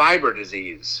a fiber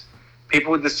disease.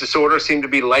 People with this disorder seem to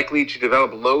be likely to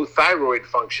develop low thyroid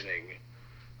functioning,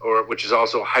 which is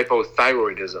also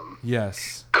hypothyroidism.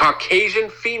 Yes. Caucasian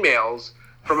females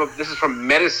this is from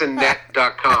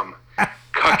medicinenet.com.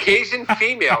 Caucasian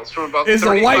females from about It's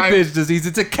 35... a white bitch disease.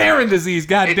 It's a Karen disease,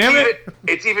 God damn it.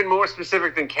 It's even more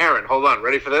specific than Karen. Hold on,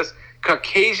 ready for this?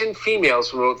 Caucasian females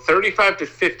from about 35 to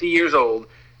 50 years old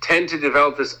tend to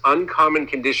develop this uncommon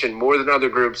condition more than other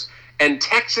groups, and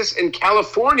Texas and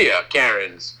California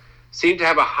Karens seem to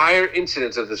have a higher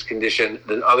incidence of this condition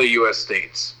than other U.S.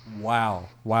 states. Wow.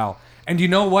 And you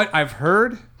know what I've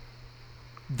heard?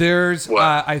 There's,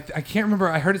 I can't remember,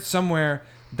 I heard it somewhere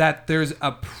that there's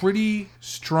a pretty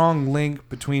strong link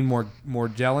between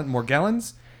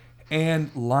Morgellons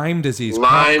and Lyme disease.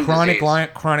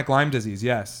 Chronic Lyme disease,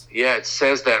 yes. Yeah, it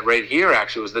says that right here,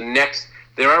 actually.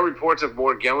 There are reports of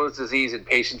Morgellons disease in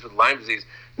patients with Lyme disease.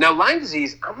 Now, Lyme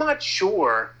disease, I'm not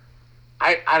sure.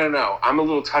 I don't know. I'm a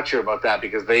little touchier about that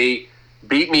because they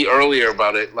beat me earlier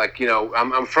about it. Like,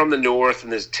 I'm from the north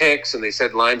and there's ticks, and they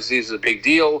said Lyme disease is a big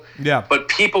deal. Yeah. But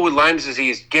people with Lyme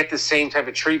disease get the same type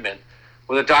of treatment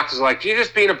where the doctors are like, you're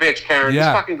just being a bitch, Karen. Yeah.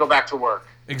 Just fucking go back to work.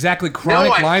 Exactly.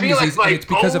 Chronic I Lyme feel disease, like my and it's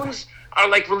because bones are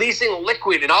like releasing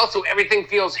liquid, and also everything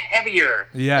feels heavier.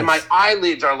 Yes. And my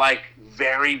eyelids are like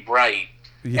very bright.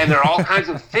 Yeah. And there are all kinds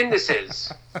of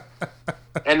thinnnesses.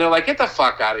 And they're like, get the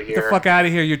fuck out of here. Get the fuck out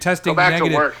of here. You're testing Go back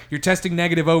negative. to work. You're testing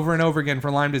negative over and over again for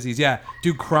Lyme disease. Yeah.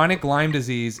 Dude, chronic Lyme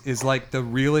disease is like the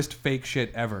realest fake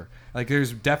shit ever. Like,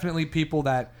 there's definitely people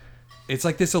that it's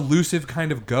like this elusive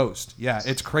kind of ghost. Yeah,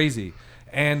 it's crazy.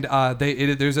 And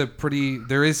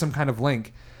there is some kind of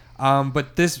link.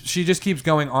 But she just keeps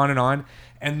going on and on.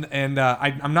 And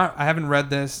I haven't read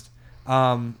this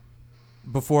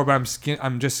before, but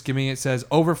I'm just skimming. It says,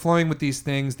 overflowing with these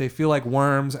things, they feel like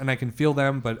worms, and I can feel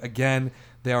them, but again,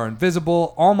 they are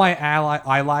invisible. All my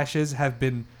eyelashes have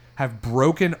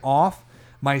broken off.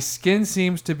 My skin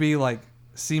seems to be like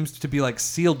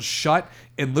sealed shut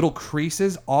in little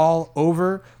creases all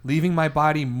over, leaving my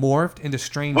body morphed into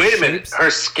strange Wait a shapes. minute. Her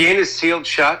skin is sealed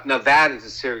shut? Now that is a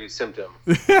serious symptom.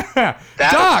 Doc! Is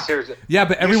a serious. Yeah,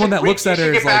 but everyone that looks at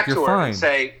her is like, you're fine. And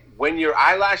say, when your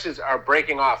eyelashes are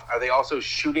breaking off, are they also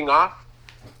shooting off?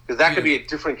 Because that could be a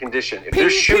different condition. If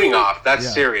they're shooting off,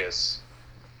 that's serious.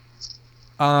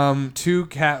 My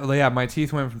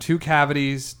teeth went from 2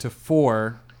 cavities to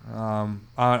 4. I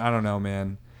don't know,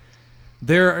 man.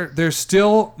 There's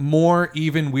still more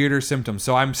even weirder symptoms,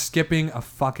 so I'm skipping a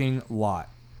fucking lot.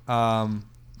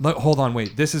 Hold on,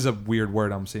 wait. This is a weird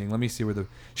word I'm seeing. Let me see where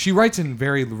she writes in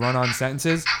very run-on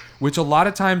sentences, which a lot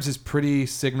of times is pretty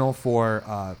signal for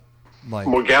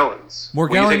Morgellons. Were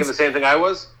you thinking the same thing I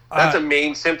was? That's a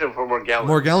main symptom for Morgellons.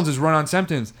 Morgellons is run-on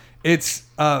symptoms. It's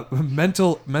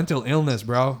mental illness,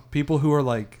 bro. People who are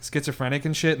like schizophrenic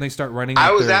and shit, and they start running. I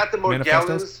was at the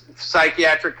Morgellons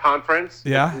psychiatric conference.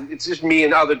 Yeah. It's just me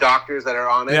and other doctors that are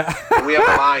on it. Yeah. And we have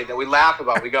a line that we laugh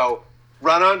about. We go,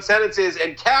 run-on sentences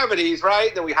and cavities,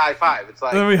 right? Then we high-five. It's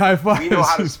like, then we high-five. We know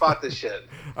how to spot this shit.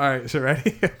 All right, so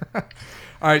ready?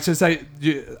 All right, so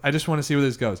I just want to see where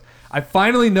this goes. I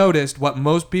finally noticed what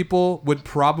most people would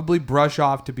probably brush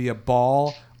off to be a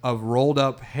ball of rolled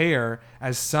up hair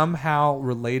as somehow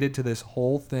related to this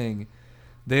whole thing.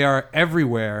 They are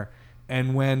everywhere,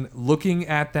 and when looking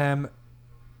at them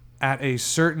at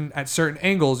certain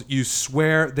angles, you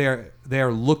swear they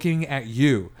are looking at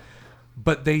you,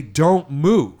 but they don't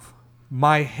move.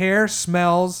 My hair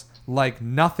smells like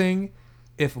nothing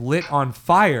if lit on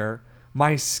fire.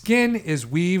 My skin is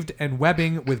weaved and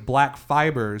webbing with black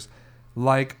fibers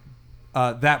like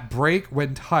that break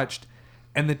when touched,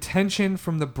 and the tension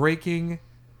from the breaking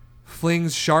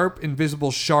flings sharp,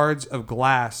 invisible shards of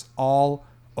glass all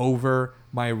over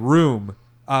my room.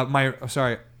 All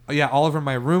over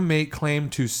my roommate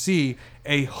claimed to see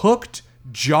a hooked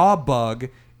jaw bug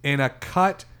in a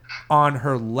cut on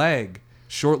her leg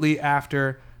shortly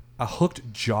after. A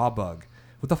hooked jaw bug.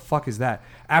 What the fuck is that?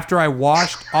 After I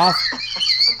washed off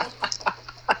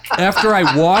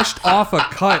a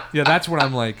cut. Yeah, that's what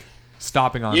I'm like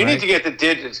stopping on. You right? need to get the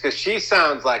digits because she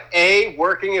sounds like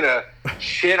working in a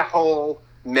shithole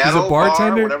metal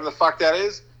bartender? bar, whatever the fuck that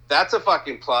is. That's a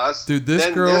fucking plus. Dude, this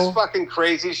fucking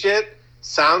crazy shit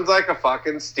sounds like a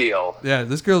fucking steal. Yeah,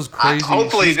 this girl's crazy.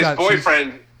 Hopefully, this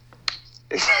boyfriend.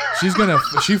 She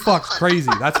fucks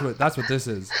crazy. That's what this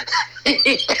is.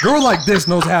 Girl like this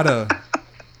knows how to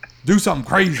do something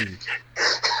crazy.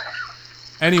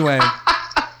 Anyway.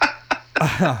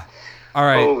 All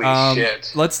right. Holy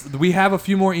shit. We have a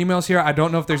few more emails here. I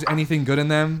don't know if there's anything good in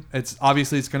them. It's going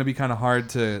to be kind of hard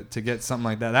to get something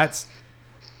like that.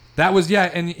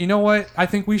 And you know what I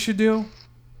think we should do?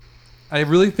 I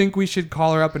really think we should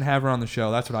call her up and have her on the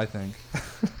show. That's what I think.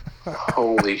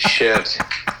 Holy shit.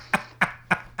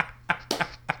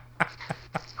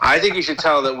 I think you should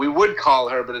tell her that we would call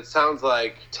her, but it sounds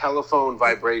like telephone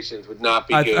vibrations would not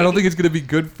be good. I don't think it's going to be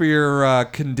good for your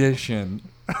condition.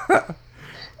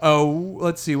 Oh,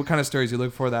 let's see. What kind of stories you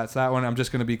look for? That's that one. I'm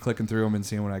just going to be clicking through them and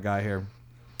seeing what I got here.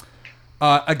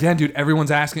 Again, dude,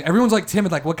 everyone's asking. Everyone's like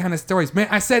timid, like, what kind of stories? Man,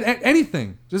 I said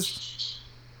anything. Just,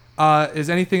 is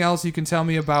anything else you can tell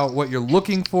me about what you're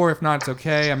looking for? If not, it's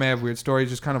okay. I may have weird stories,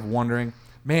 just kind of wondering.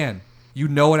 Man, you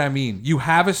know what I mean. You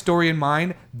have a story in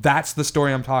mind. That's the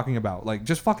story I'm talking about. Like,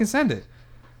 just fucking send it.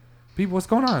 People, what's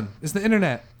going on? It's the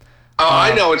internet. Oh,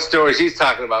 I know what stories he's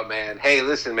talking about, man. Hey,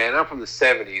 listen, man, I'm from the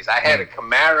 70s. I had a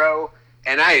Camaro,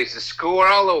 and I used to score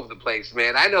all over the place,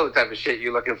 man. I know the type of shit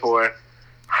you're looking for.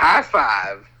 High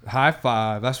five. High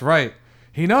five. That's right.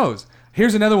 He knows.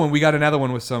 Here's another one. We got another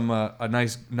one with some a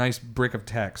nice brick of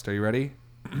text. Are you ready?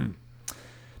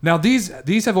 Now these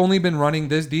have only been running.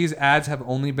 These ads have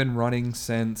only been running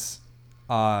since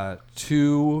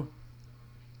Friday,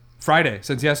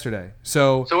 since yesterday.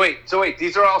 So wait.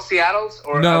 These are all Seattle's,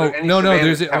 or no. are there any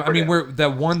There's Savannahs I mean,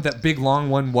 peppered in? that big long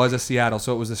one was a Seattle,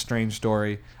 so it was a strange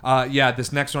story. Yeah,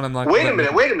 this next one I'm like. Wait a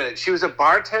minute. She was a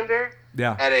bartender.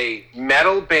 Yeah. At a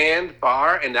metal band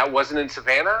bar, and that wasn't in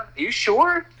Savannah. Are you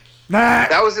sure? Nah.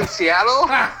 That was in Seattle.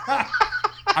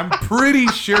 I'm pretty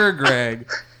sure,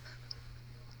 Greg.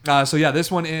 So yeah,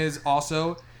 this one is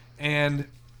also, and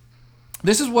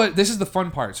this is the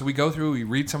fun part. So we go through, we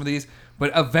read some of these,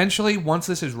 but eventually, once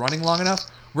this is running long enough,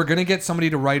 we're gonna get somebody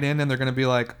to write in, and they're gonna be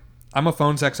like, "I'm a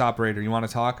phone sex operator. You want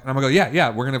to talk?" And I'm gonna go, "Yeah,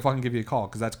 we're gonna fucking give you a call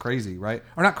because that's crazy, right?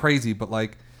 Or not crazy, but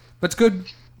it's good,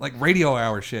 like radio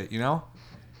hour shit, you know?"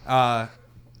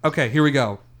 Okay, here we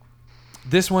go.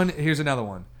 Here's another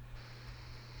one.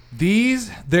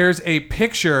 There's a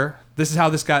picture. This is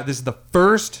the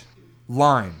first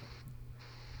line.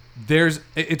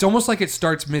 It's almost like it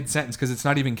starts mid-sentence because it's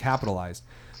not even capitalized.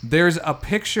 There's a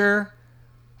picture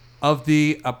of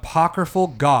the apocryphal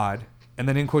god, and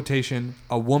then in quotation,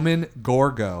 a woman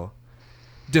Gorgo,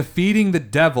 defeating the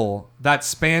devil that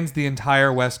spans the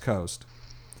entire West Coast.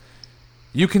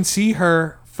 You can see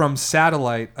her from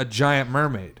satellite, a giant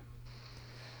mermaid.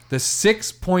 The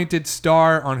 6-pointed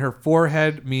star on her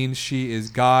forehead means she is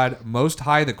God Most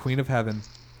High, the Queen of Heaven.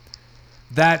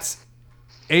 That's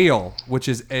Ael, which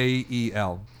is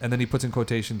A-E-L. And then he puts in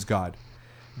quotations, God.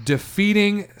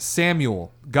 Defeating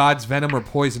Samuel, God's venom or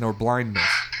poison or blindness.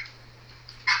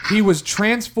 He was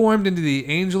transformed into the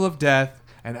angel of death,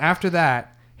 and after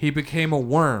that, he became a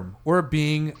worm or a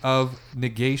being of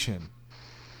negation.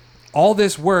 All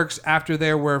this works after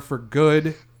there were for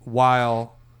good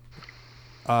while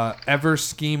ever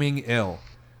scheming ill.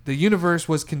 The universe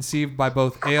was conceived by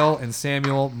both Ale and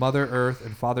Samuel, Mother Earth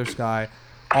and Father Sky.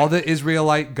 All the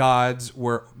Israelite gods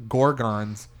were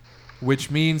Gorgons,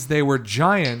 which means they were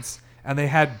giants and they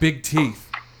had big teeth.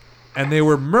 And they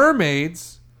were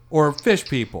mermaids or fish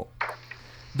people.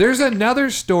 There's another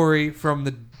story from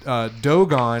the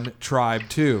Dogon tribe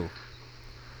too.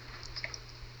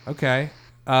 Okay.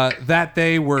 That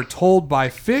they were told by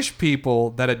fish people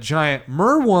that a giant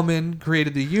merwoman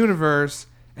created the universe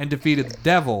and defeated the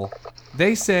devil.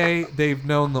 They say they've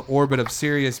known the orbit of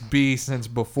Sirius B since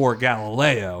before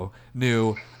Galileo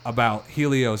knew about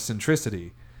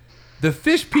heliocentricity. The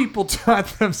fish people taught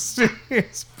them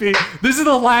Sirius B. This is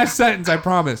the last sentence, I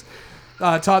promise.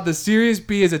 Taught the Sirius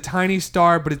B is a tiny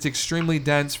star, but it's extremely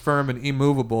dense, firm, and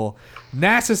immovable.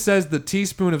 NASA says the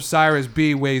teaspoon of Sirius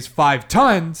B weighs 5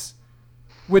 tons,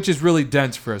 which is really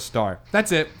dense for a star.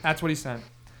 That's it. That's what he sent.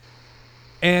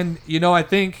 And, you know, I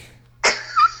think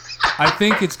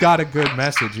it's got a good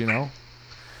message, you know?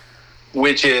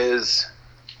 Which is?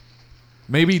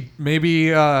 Maybe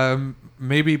people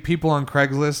on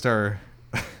Craigslist are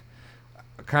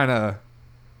kind of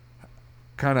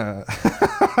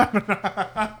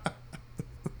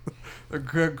they're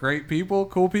good, great people,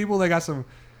 cool people. They got some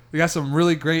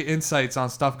really great insights on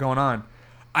stuff going on.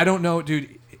 I don't know,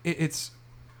 dude. It's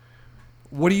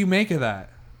what do you make of that?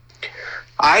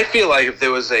 I feel like if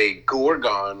there was a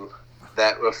Gorgon,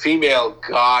 a female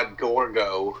god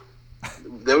Gorgo,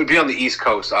 that would be on the East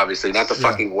Coast, obviously, not the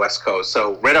fucking West Coast.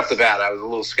 So right off the bat, I was a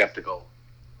little skeptical.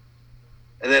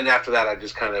 And then after that, I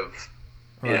just kind of,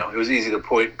 it was easy to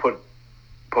poke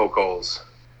holes.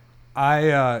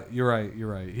 You're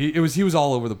right. He was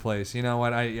all over the place. You know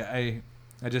what? I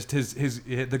just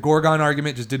the Gorgon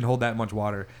argument just didn't hold that much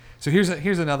water. So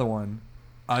here's another one.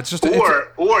 It's just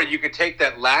or you could take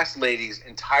that last lady's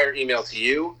entire email to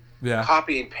you,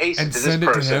 copy and paste it to this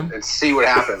person, and see what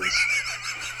happens.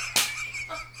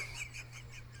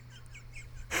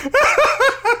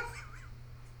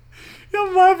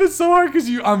 I'm laughing so hard because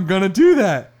I'm gonna do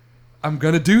that.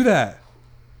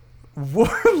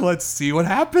 Let's see what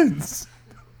happens.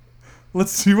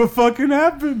 Let's see what fucking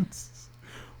happens.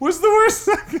 What's the worst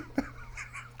second?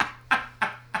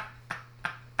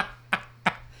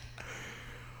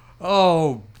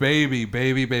 Oh, baby.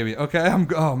 Okay,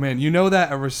 oh man, you know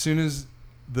that as soon as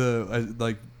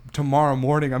tomorrow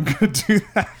morning I'm gonna do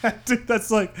that. Dude, that's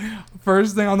like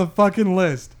first thing on the fucking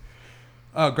list.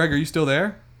 Oh, Greg, are you still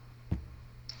there?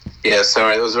 Yeah,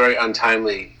 sorry, it was very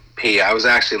untimely. I was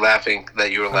actually laughing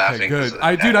that you were laughing. Good.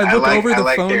 I look over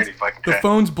the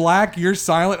phone's black, you're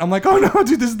silent. I'm like, oh no,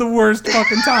 dude, this is the worst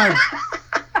fucking time.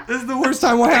 This is the worst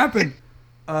time. What happened?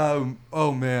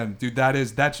 Oh man, dude,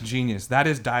 that's genius. That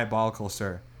is diabolical,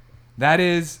 sir. That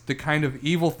is the kind of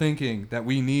evil thinking that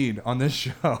we need on this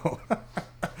show.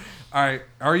 All right,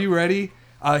 are you ready?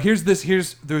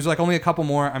 There's like only a couple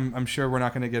more. I'm sure we're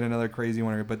not going to get another crazy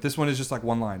one, but this one is just like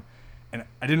one line. And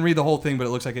I didn't read the whole thing, but it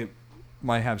looks like it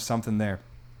might have something there.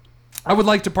 I would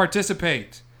like to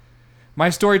participate. My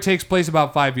story takes place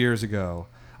about 5 years ago.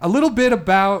 A little bit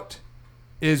about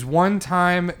is one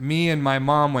time me and my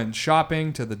mom went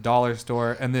shopping to the dollar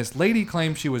store, and this lady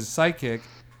claimed she was psychic.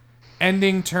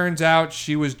 Ending turns out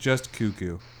she was just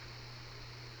cuckoo.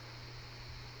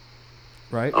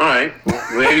 Right? All right.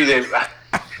 Maybe they...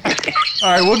 All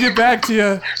right, we'll get back to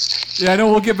you. Yeah, I know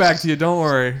we'll get back to you. Don't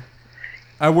worry.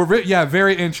 We're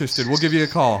very interested. We'll give you a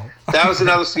call. That was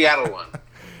another Seattle one.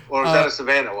 Or was that a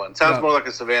Savannah one? Sounds more like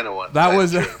a Savannah one.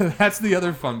 That's the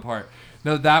other fun part.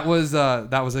 No, that was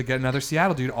again another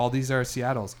Seattle dude. All these are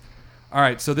Seattles. All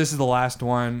right, so this is the last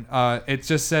one. It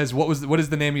just says what is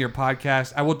the name of your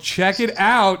podcast? I will check it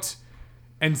out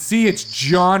and see its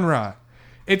genre.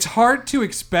 It's hard to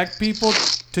expect people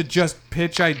to just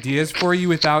pitch ideas for you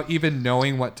without even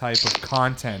knowing what type of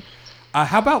content.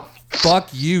 How about fuck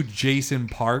you, Jason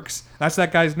Parks? That's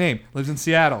that guy's name. Lives in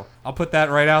Seattle. I'll put that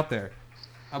right out there.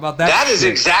 How about that? That is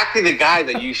exactly the guy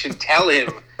that you should tell him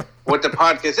what the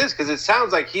podcast is, because it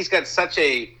sounds like he's got such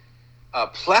a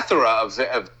plethora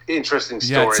of interesting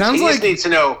stories. It sounds he like, just needs to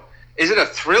know, is it a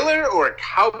thriller or a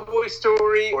cowboy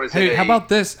story? Or is it how about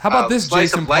this? How about this,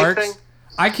 Jason Parks? Thing?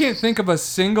 I can't think of a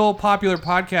single popular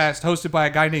podcast hosted by a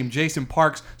guy named Jason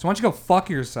Parks, so why don't you go fuck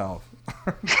yourself?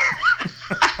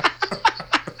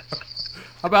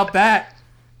 How about that,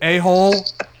 a-hole?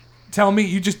 Tell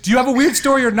me, do you have a weird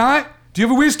story or not? Do you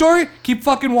have a weird story? Keep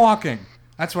fucking walking.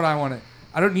 That's what I want to...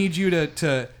 I don't need you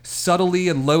to subtly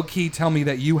and low-key tell me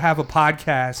that you have a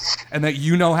podcast and that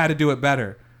you know how to do it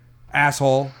better.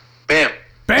 Asshole. Bam.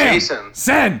 Jason.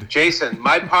 Send. Jason,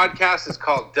 my podcast is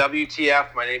called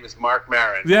WTF. My name is Mark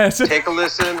Maron. Yes. Take a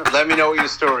listen. Let me know what your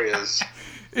story is.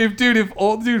 If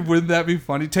old dude, wouldn't that be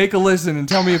funny? Take a listen and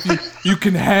tell me if you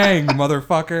can hang,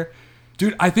 motherfucker.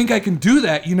 Dude, I think I can do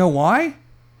that. You know why?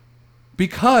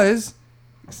 Because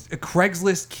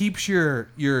Craigslist keeps your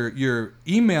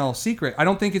email secret. I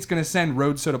don't think it's going to send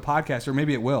Road Soda Podcast, or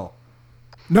maybe it will.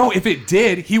 No, if it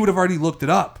did, he would have already looked it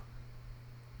up.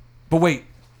 But wait,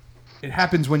 it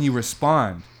happens when you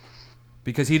respond.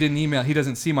 Because he didn't email, he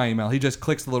doesn't see my email. He just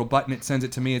clicks the little button, it sends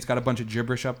it to me. It's got a bunch of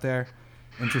gibberish up there.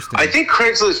 Interesting. I think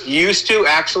Craigslist used to,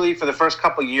 actually, for the first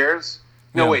couple of years.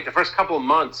 The first couple of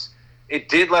months. It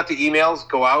did let the emails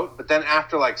go out, but then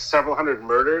after like several hundred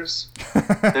murders,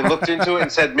 they looked into it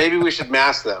and said, maybe we should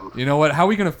mask them. You know what? How are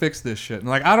we going to fix this shit? And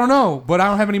like, I don't know, but I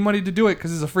don't have any money to do it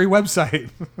because it's a free website.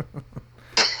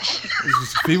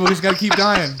 People just got to keep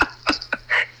dying.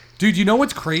 Dude, you know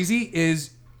what's crazy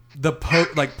is the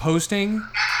posting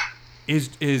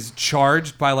is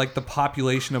charged by like the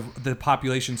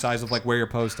population size of like where you're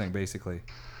posting, basically.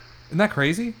 Isn't that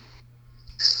crazy?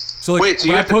 So like, wait, so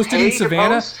when I posted in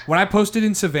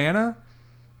Savannah,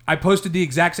 I posted the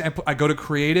exact same. I go to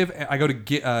creative, I go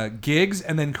to gigs,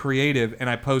 and then creative, and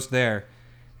I post there,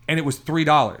 and it was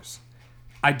 $3.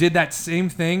 I did that same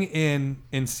thing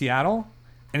in Seattle,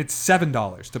 and it's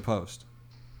 $7 to post,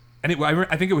 and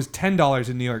I think it was $10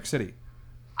 in New York City.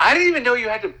 I didn't even know you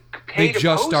had to pay to post. They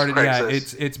just started.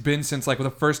 Craigslist. Yeah, it's been since like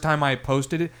the first time I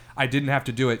posted it, I didn't have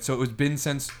to do it. So it was been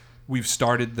since we've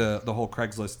started the whole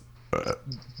Craigslist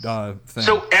thing.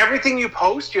 So everything you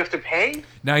post, you have to pay?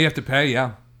 Now you have to pay,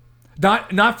 yeah.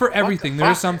 Not for everything. There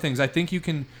are some things. I think you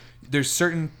can. There's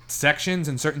certain sections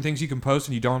and certain things you can post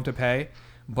and you don't have to pay.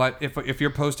 But if you're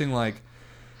posting like,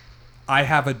 I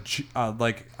have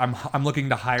I'm looking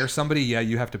to hire somebody, yeah,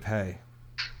 you have to pay.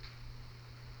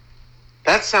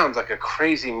 That sounds like a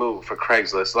crazy move for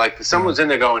Craigslist. Like someone's in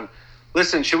there going,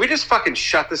 listen, should we just fucking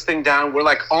shut this thing down? We're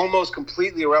like almost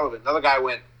completely irrelevant. Another guy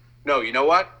went, no, you know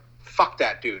what? Fuck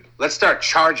that, dude. Let's start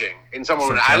charging. And someone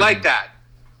went, I like that.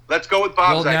 Let's go with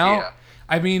Bob's idea.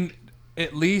 I mean,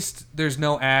 at least there's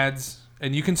no ads,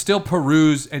 and you can still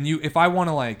peruse. And if I want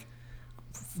to like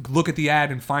look at the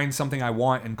ad and find something I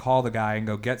want and call the guy and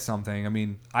go get something, I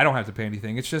mean, I don't have to pay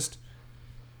anything. It's just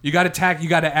you got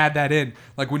to add that in.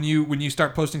 Like when you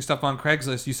start posting stuff on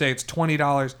Craigslist, you say it's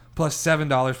 $20 plus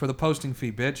 $7 for the posting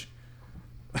fee, bitch.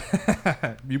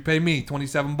 You pay me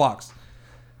 $27.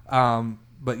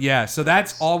 But yeah, so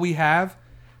that's all we have.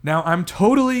 Now I'm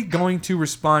totally going to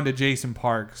respond to Jason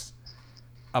Parks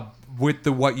with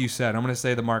what you said. I'm going to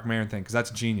say the Mark Maron thing because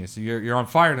that's genius. You're on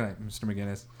fire tonight, Mr.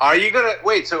 McGinnis. Are you gonna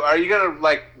wait? So are you gonna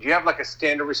like? Do you have like a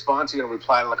standard response? You're gonna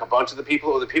reply to like a bunch of the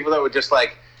people, or the people that would just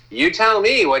like, you tell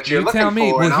me what you're looking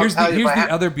for. Well, here's the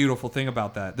other beautiful thing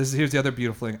about that. Here's the other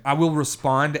beautiful thing. I will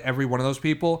respond to every one of those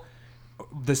people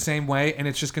the same way, and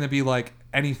it's just going to be like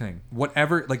anything,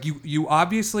 whatever. Like you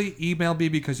obviously email me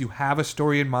because you have a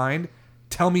story in mind.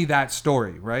 Tell me that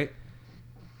story, right?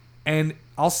 And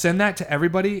I'll send that to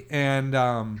everybody, and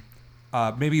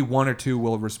maybe one or two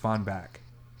will respond back.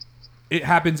 It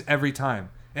happens every time.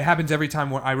 It happens every time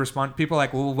when I respond. People are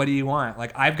like, well, what do you want?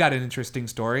 Like, I've got an interesting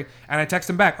story, and I text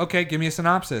them back, okay, give me a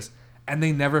synopsis, and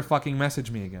they never fucking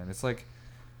message me again. It's like,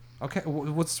 okay,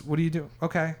 what do you do?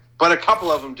 Okay. But a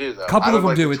couple of them do, though. A couple of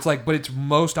them do. It's like, but it's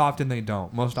most often they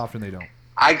don't.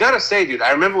 I gotta say, dude,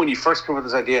 I remember when you first came up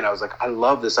with this idea, and I was like, I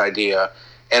love this idea.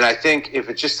 And I think if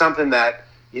it's just something that,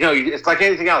 it's like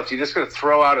anything else. You're just going to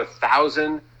throw out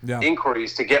 1,000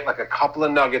 inquiries to get like a couple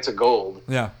of nuggets of gold.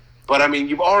 Yeah. But, I mean,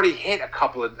 you've already hit a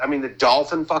couple of... I mean, the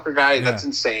dolphin fucker guy, that's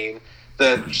insane.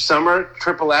 The summer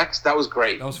XXX, that was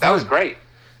great. That was great.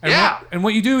 And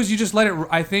what you do is you just let it...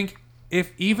 I think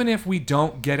even if we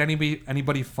don't get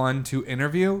anybody fun to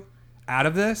interview out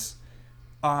of this,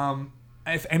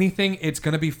 if anything, it's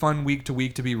going to be fun week to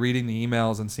week to be reading the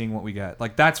emails and seeing what we get.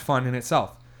 Like, that's fun in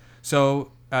itself.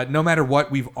 So no matter what,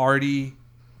 we've already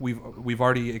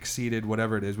exceeded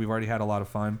whatever it is. We've already had a lot of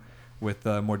fun with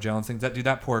Morgellons things.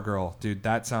 That poor girl, dude.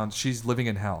 She's living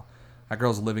in hell. That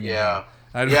girl's living in hell.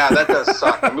 Yeah, that does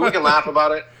suck. I mean, we can laugh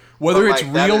about it. Whether it's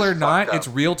real or not, it's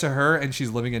real to her, and she's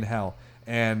living in hell.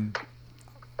 And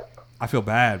I feel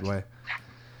bad, boy.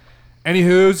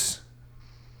 Anywho's,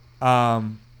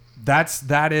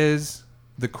 that is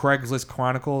the Craigslist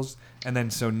Chronicles. And then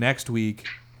so next week,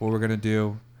 what we're gonna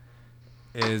do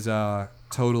is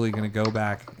totally gonna go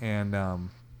back and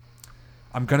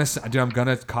I'm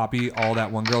gonna copy all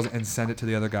that one girl's and send it to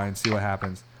the other guy and see what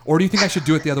happens. Or do you think I should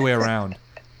do it the other way around?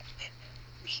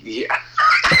 Yeah.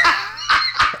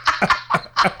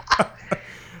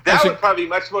 That would probably be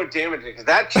much more damaging because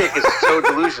that chick is so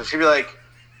delusional. She'd be like,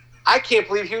 I can't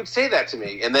believe he would say that to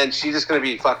me. And then she's just going to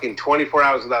be fucking 24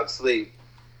 hours without sleep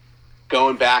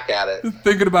going back at it.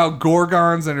 Thinking about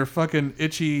Gorgons and her fucking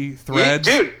itchy threads.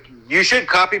 Dude, you should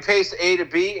copy-paste A to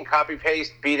B and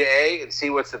copy-paste B to A and see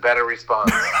what's the better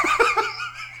response.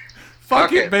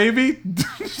 Fuck it, baby.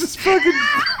 Just fucking...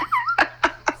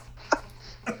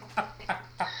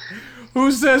 Who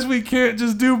says we can't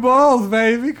just do both,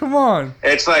 baby? Come on.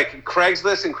 It's like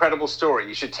Craigslist incredible story.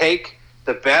 You should take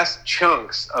the best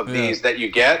chunks of these that you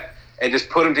get and just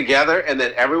put them together, and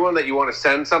then everyone that you want to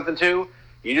send something to,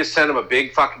 you just send them a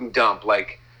big fucking dump,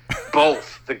 like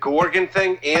both the Gorgon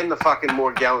thing and the fucking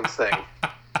Morgellons thing.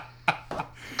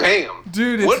 Bam.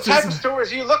 Dude, what type of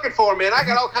stories are you looking for, man? I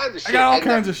got all kinds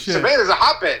of shit. Savannah's a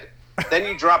hotbed. Then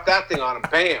you drop that thing on him.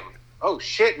 Bam. Oh,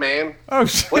 shit, man. Oh,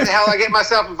 shit. What the hell I get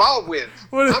myself involved with?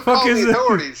 What the I'm fuck calling is the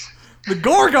authorities. The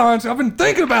Gorgons? I've been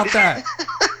thinking about that.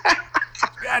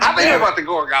 I'm thinking about the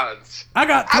Gorgons. I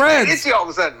got threads. I'm itchy all of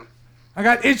a sudden. I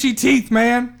got itchy teeth,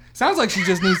 man. Sounds like she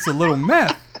just needs a little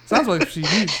meth. Sounds like she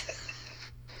needs...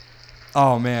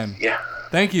 Oh, man. Yeah.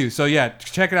 Thank you. So, yeah,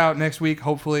 check it out next week.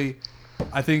 Hopefully,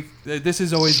 I think this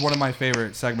is always one of my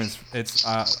favorite segments. It's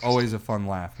always a fun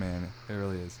laugh, man. It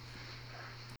really is.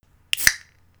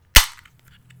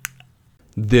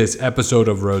 This episode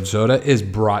of Road Soda is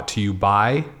brought to you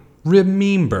by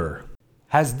Remember.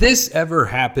 Has this ever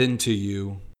happened to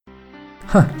you?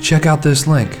 Check out this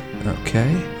link.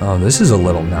 Okay. Oh, this is a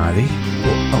little naughty.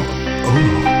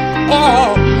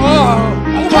 Oh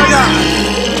my God!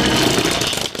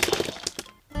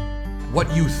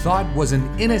 What you thought was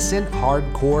an innocent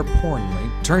hardcore porn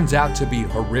link turns out to be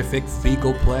horrific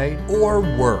fecal play or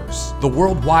worse. The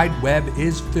World Wide Web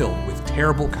is filled with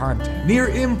terrible content, near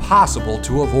impossible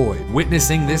to avoid.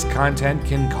 Witnessing this content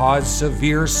can cause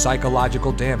severe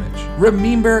psychological damage.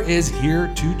 Remember is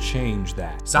here to change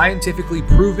that. Scientifically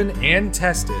proven and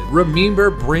tested, Remember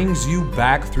brings you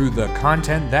back through the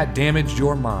content that damaged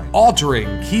your mind,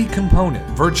 altering key components,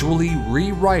 virtually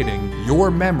rewriting your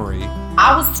memory.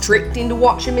 I was tricked into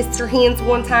watching Mr. Hands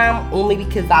one time only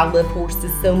because I love horses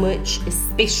so much,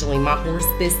 especially my horse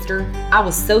Buster. I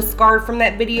was so scarred from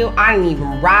that video, I didn't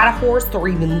even ride a horse or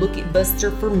even look at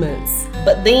Buster for months.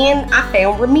 But then I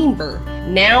found Remember.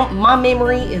 Now my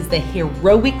memory is the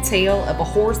heroic tale of a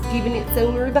horse giving its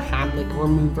owner the Heimlich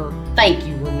remover. Thank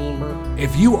you, Remember.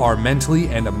 If you are mentally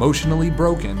and emotionally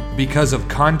broken because of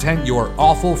content your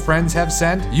awful friends have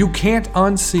sent, you can't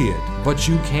unsee it, but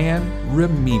you can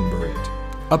remember it.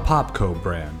 A Popco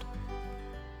brand.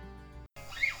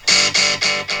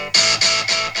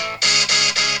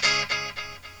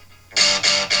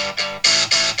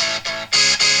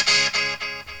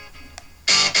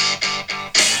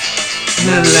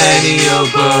 Millennial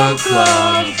Book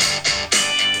Club.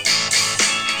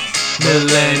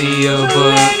 Millennial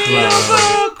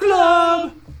Book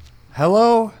Club.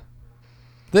 Hello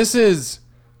This is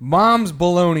Mom's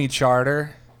Bologna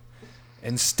Charter.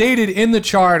 And stated in the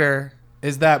charter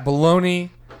is that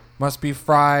bologna must be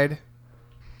fried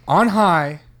on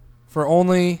high for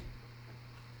only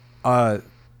 5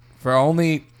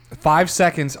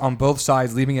 seconds on both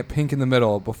sides, leaving it pink in the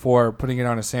middle before putting it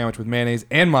on a sandwich with mayonnaise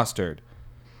and mustard.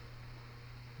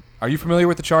 Are you familiar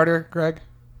with the charter, Greg?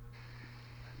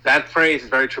 That phrase is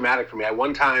very traumatic for me. I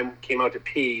one time came out to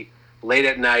pee late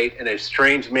at night, and a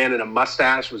strange man in a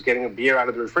mustache was getting a beer out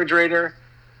of the refrigerator,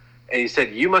 and he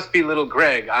said, "You must be little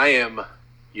Greg. I am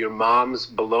your mom's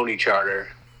bologna charter."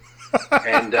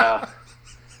 And I'm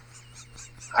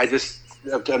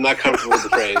not comfortable with the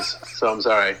phrase, so I'm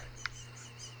sorry.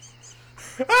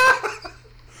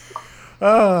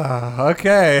 Oh,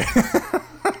 okay.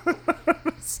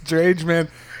 Strange man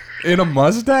in a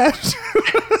mustache?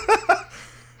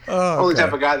 Only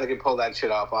type of guy that can pull that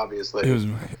shit off, obviously.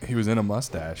 He was in a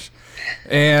mustache.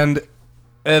 And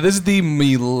this is the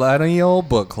Millennial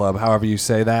Book Club, however you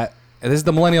say that. And this is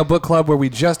the Millennial Book Club where we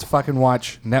just fucking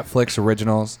watch Netflix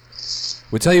originals.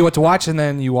 We tell you what to watch, and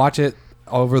then you watch it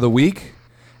over the week,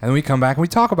 and then we come back and we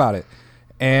talk about it.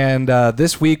 And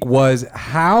this week was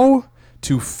How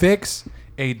to Fix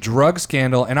a Drug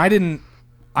Scandal. And I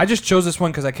just chose this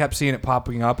one because I kept seeing it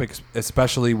popping up,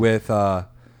 especially with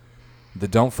the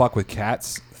Don't Fuck with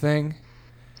Cats thing.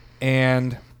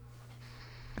 And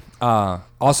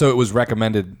also it was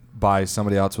recommended by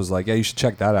somebody else, was like, yeah, you should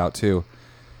check that out too.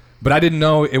 But I didn't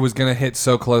know it was going to hit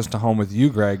so close to home with you,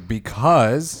 Greg,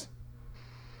 because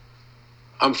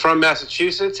I'm from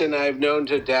Massachusetts, and I've known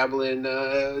to dabble in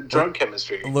drug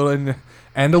chemistry. a little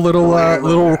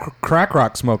crack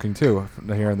rock smoking too,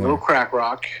 here and there. Little crack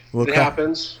rock. It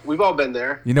happens. We've all been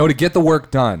there. You know, to get the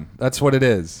work done. That's what it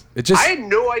is. I had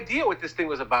no idea what this thing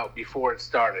was about before it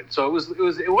started, so it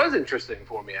was interesting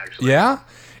for me, actually. Yeah,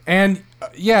 and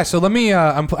so let me.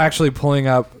 I'm actually pulling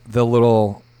up the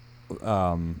little,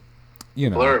 blurb.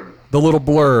 The little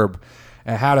blurb,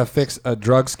 and how to fix a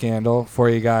drug scandal for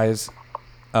you guys.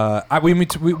 We're going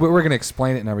to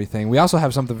explain it and everything. We also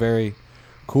have something very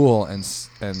cool and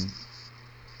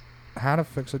how to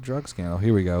fix a drug scandal.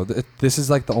 Here we go. This is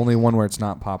like the only one where it's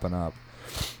not popping up.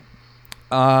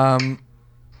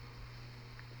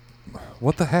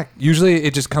 What the heck? Usually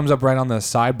it just comes up right on the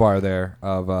sidebar there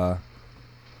of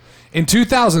in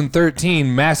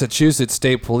 2013, Massachusetts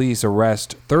State Police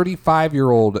arrest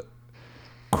 35-year-old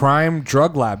crime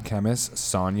drug lab chemist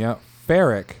Sonia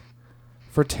Farrick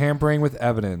for tampering with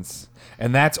evidence.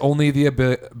 And that's only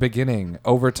the beginning.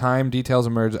 Over time, details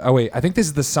emerge. Oh, wait. I think this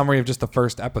is the summary of just the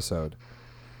first episode.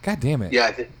 God damn it. Yeah,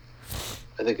 I think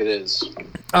it is.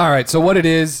 All right. So what it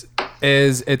is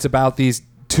it's about these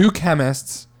two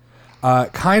chemists,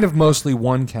 kind of mostly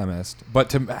one chemist. But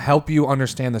to help you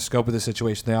understand the scope of the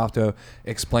situation, they have to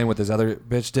explain what this other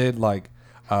bitch did like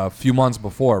a few months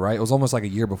before, right? It was almost like a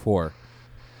year before.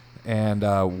 And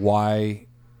why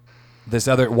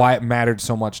it mattered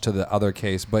so much to the other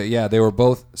case. But yeah, they were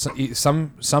both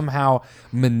somehow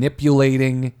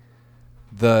manipulating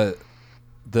the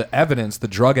evidence, the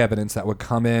drug evidence that would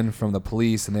come in from the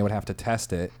police, and they would have to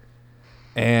test it.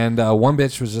 And one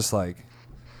bitch was just like,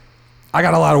 I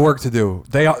got a lot of work to do.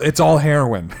 It's all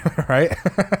heroin, right?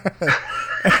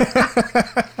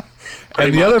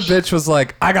 And the other bitch was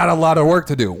like, I got a lot of work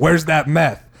to do. Where's that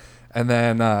meth? And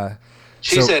then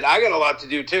she said, I got a lot to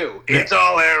do too. It's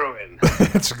all heroin.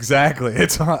 It's exactly.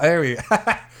 It's all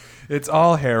it's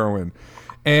all heroin.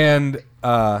 And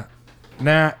but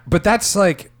that's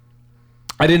like,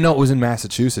 I didn't know it was in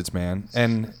Massachusetts, man.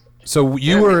 And so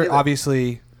you were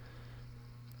obviously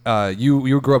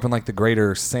you grew up in like the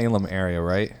greater Salem area,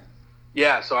 right?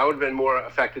 Yeah, so I would have been more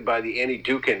affected by the Annie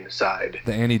Dukin side.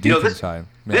 The Annie Dukin side.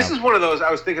 Yeah. This is one of those,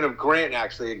 I was thinking of Grant,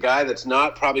 actually, a guy that's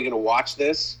not probably going to watch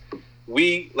this.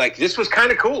 This was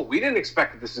kind of cool. We didn't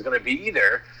expect that this is going to be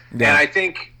either. Yeah. And I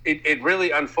think it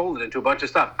really unfolded into a bunch of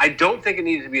stuff. I don't think it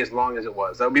needed to be as long as it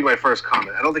was. That would be my first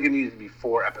comment. I don't think it needed to be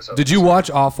 4 episodes. Did you watch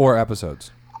all 4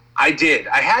 episodes? I did.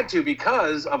 I had to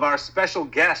because of our special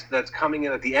guest that's coming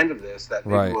in at the end of this that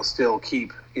maybe we'll still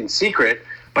keep in secret.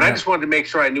 But I just wanted to make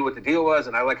sure I knew what the deal was.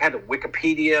 And I had to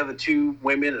Wikipedia the 2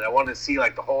 women. And I wanted to see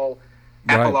the whole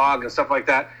epilogue and stuff like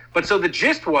that. But so the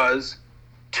gist was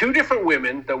 2 different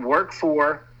women that work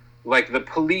for the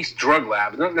police drug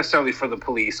lab, not necessarily for the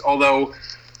police, although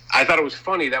I thought it was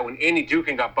funny that when Annie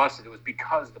Dukin got busted, it was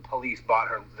because the police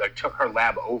took her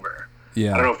lab over.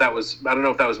 Yeah. I don't know if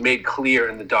that was made clear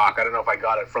in the doc. I don't know if I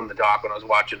got it from the doc when I was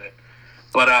watching it.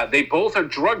 But they both are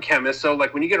drug chemists, so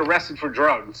when you get arrested for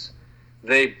drugs,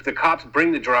 the cops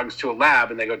bring the drugs to a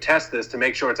lab and they go test this to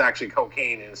make sure it's actually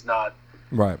cocaine and it's not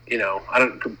Right.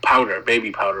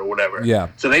 Baby powder or whatever. Yeah.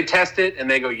 So they test it and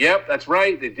they go, yep, that's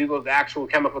right. They do the actual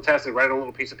chemical test. They write on a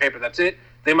little piece of paper. That's it.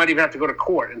 They might even have to go to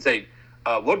court and say,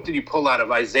 what did you pull out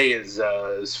of Isaiah's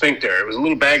sphincter? It was a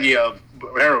little baggie of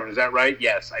heroin. Is that right?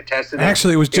 Yes. I tested it.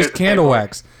 Actually, it was Here's just the candle paperwork.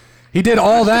 wax. He did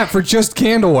all that for just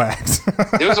candle wax.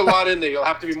 There was a lot in there. You'll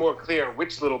have to be more clear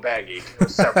which little baggie. There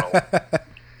was several.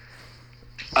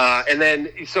 And then,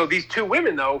 so these two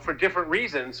women, though, for different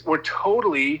reasons, were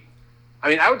totally,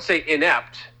 I would say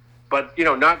inept, but,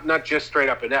 not just straight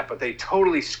up inept, but they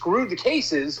totally screwed the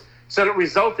cases so that it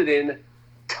resulted in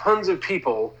tons of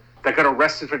people that got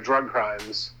arrested for drug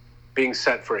crimes being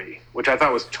set free, which I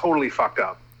thought was totally fucked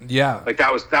up. Yeah. Like,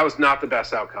 that was not the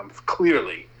best outcome,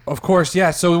 clearly. Of course,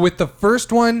 yeah. So with the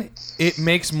first one, it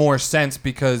makes more sense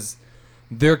because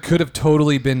there could have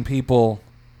totally been people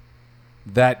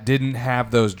that didn't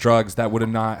have those drugs that would have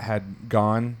not had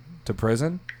gone to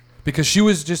prison, because she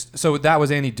was just, so that was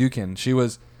Annie Dukin. She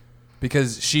was,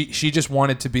 because she just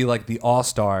wanted to be like the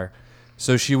all-star,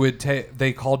 so she would take,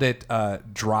 they called it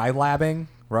dry labbing,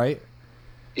 right?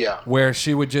 Yeah. Where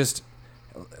she would just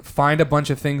find a bunch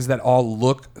of things that all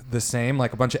look the same,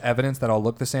 like a bunch of evidence that all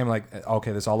look the same, like,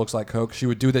 okay, this all looks like coke. She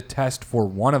would do the test for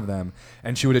one of them,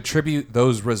 and she would attribute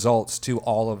those results to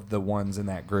all of the ones in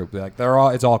that group. Like,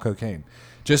 it's all cocaine.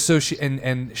 Just so she,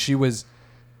 and she was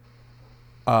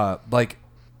like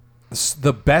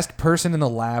the best person in the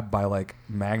lab by like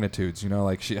magnitudes,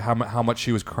 like how much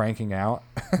she was cranking out.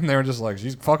 And they were just like,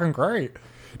 she's fucking great.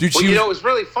 Dude, Well, it was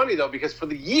really funny, though, because for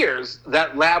the years,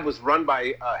 that lab was run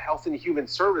by Health and Human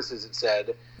Services, it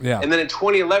said. Yeah. And then in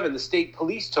 2011, the state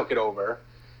police took it over.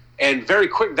 And very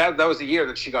quick, that was the year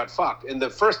that she got fucked. And the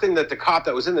first thing that the cop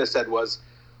that was in there said was,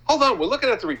 hold on, we're looking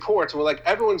at the reports, and we're like,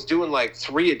 everyone's doing like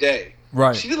 3 a day.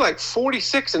 Right. She did like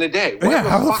 46 in a day. Yeah,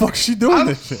 how the fuck is she doing how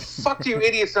this the shit? fuck do you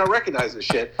idiots not recognize this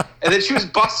shit? And then she was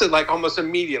busted like almost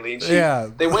immediately.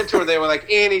 And they went to her, they were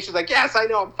like, Annie, she's like, yes, I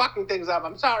know, I'm fucking things up.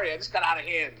 I'm sorry, I just got out of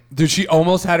hand. Dude, she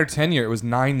almost had her tenure. It was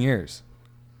 9 years.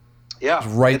 Yeah.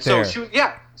 Right and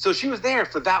there. So she was there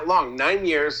for that long, 9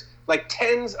 years, like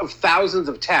tens of thousands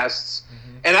of tests.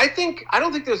 Mm-hmm. And I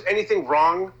don't think there's anything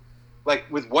wrong, like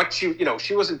with what she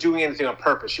wasn't doing anything on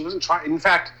purpose. She wasn't trying. In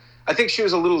fact, I think she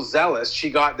was a little zealous.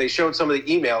 They showed some of the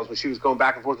emails where she was going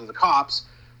back and forth with the cops,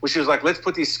 where she was like, let's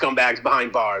put these scumbags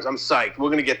behind bars. I'm psyched. We're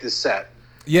going to get this set.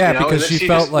 Yeah, because she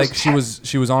felt like she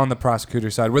was on the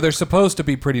prosecutor's side, where they're supposed to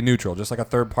be pretty neutral, just like a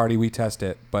third party. We test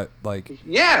it, but like,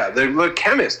 yeah, they're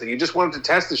chemists that you just want them to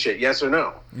test the shit, yes or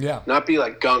no. Yeah, not be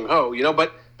like gung ho,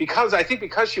 But because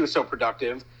she was so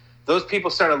productive, those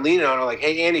people started leaning on her like,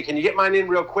 hey, Annie, can you get mine in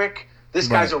real quick? This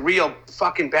guy's a real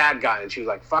fucking bad guy. And she was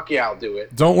like, fuck yeah, I'll do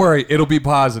it. Don't worry, it'll be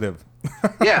positive.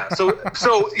 Yeah, so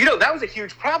that was a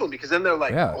huge problem, because then they're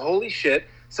like, holy shit.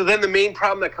 So then the main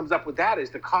problem that comes up with that is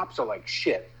the cops are like,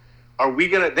 shit,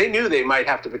 they knew they might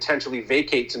have to potentially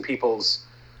vacate some people's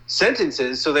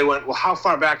sentences, so they went, well, how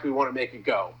far back do we want to make it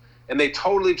go? And they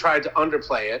totally tried to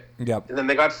underplay it. Yep. And then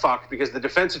they got fucked, because the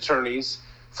defense attorneys,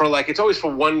 it's always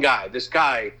for one guy. This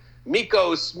guy,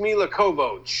 Miko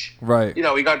Smilakovic. Right.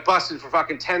 He got busted for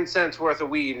fucking 10 cents worth of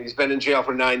weed, and he's been in jail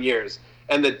for 9 years.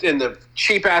 And the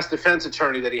cheap-ass defense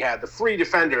attorney that he had, the free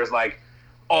defender, is like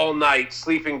all night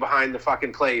sleeping behind the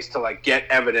fucking place to like get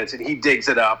evidence, and he digs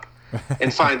it up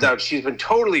and finds out she's been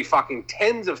totally fucking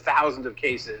tens of thousands of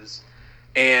cases,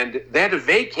 and they had to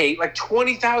vacate like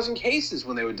 20,000 cases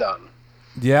when they were done.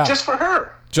 Yeah. Just for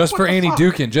her. Just for Annie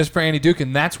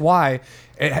Dukin. That's why,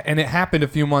 and it happened a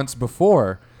few months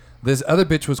before. This other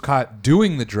bitch was caught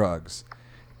doing the drugs.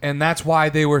 And that's why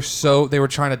they were trying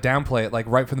to downplay it. Like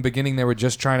right from the beginning, they were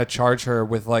just trying to charge her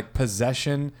with like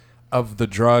possession of the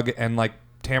drug and like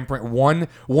tampering,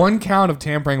 one count of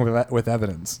tampering with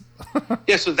evidence.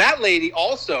 Yeah, so that lady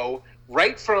also,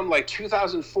 right from like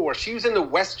 2004, she was in the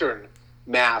Western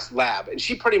Mass lab, and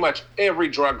she pretty much every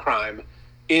drug crime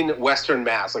in Western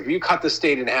Mass. Like if you cut the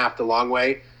state in half the long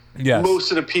way, yes,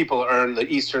 most of the people are on the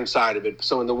eastern side of it.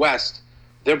 So in the West,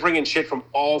 they're bringing shit from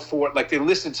all four. Like they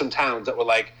listed some towns that were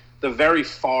like the very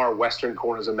far western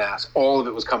corners of Mass. All of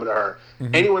it was coming to her.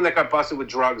 Mm-hmm. Anyone that got busted with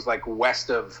drugs like west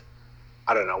of,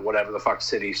 I don't know, whatever the fuck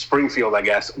city, Springfield, I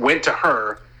guess, went to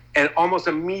her. And almost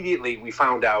immediately we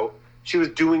found out she was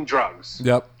doing drugs.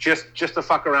 Yep. Just to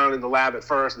fuck around in the lab at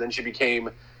first. And then she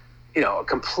became, a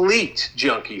complete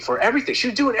junkie for everything. She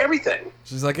was doing everything.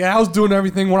 She's like, yeah, I was doing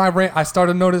everything. When I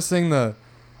started noticing the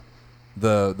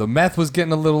meth was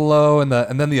getting a little low, and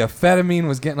then the amphetamine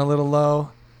was getting a little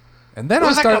low, and then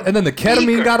and then the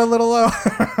ketamine got a little low.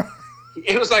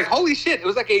 It was like, holy shit! It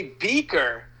was like a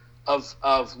beaker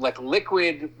of like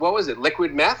liquid. What was it?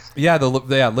 Liquid meth. Yeah,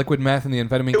 liquid meth and the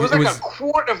amphetamine. It was like a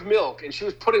quart of milk, and she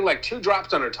was putting like 2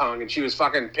 drops on her tongue, and she was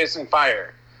fucking pissing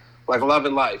fire, like Love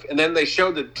and Life. And then they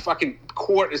showed the fucking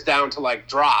quart is down to like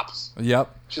drops.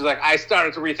 Yep. She's like, I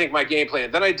started to rethink my game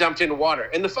plan. Then I dumped in water,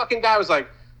 and the fucking guy was like,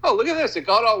 "Oh, look at this! It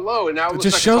got all low, and now it looks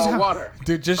just like shows it's all how, water."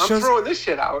 Dude, just I'm shows. throwing this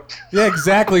shit out. Yeah,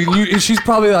 exactly. She's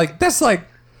probably like, that's like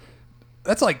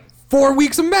 4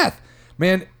 weeks of meth,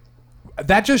 man.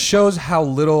 That just shows how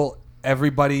little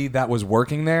everybody that was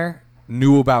working there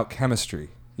knew about chemistry.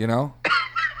 You know,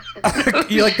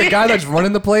 like the guy that's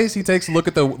running the place, he takes a look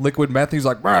at the liquid meth. He's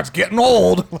like, "Bro, it's getting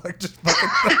old." Like, just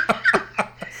fucking.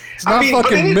 It's not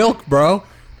fucking milk, bro.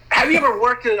 Have you ever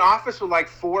worked in an office with like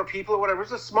 4 people or whatever?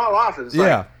 It's a small office. It's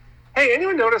Yeah. Like, hey,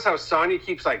 anyone notice how Sonya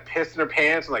keeps like pissing her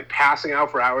pants and like passing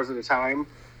out for hours at a time?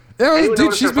 Yeah, Anyone dude,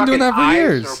 notice she's her been doing that fucking for eyes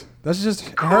years. are That's just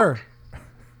her.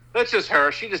 That's just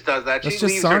her. She just does that. That's She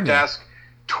just leaves her Sonya. desk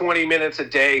 20 minutes a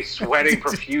day, sweating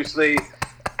profusely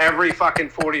every fucking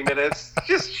 40 minutes.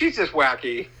 She's just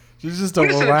wacky. She's just a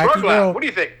Put us in a wacky drug lab. girl. What do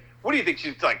you think? What do you think?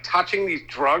 She's like touching these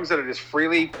drugs that are just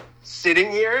freely sitting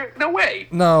here? No way.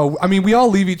 No, I mean we all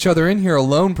leave each other in here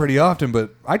alone pretty often,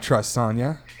 but I trust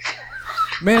Sonya.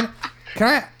 Man, can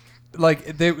I?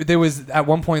 Like there was at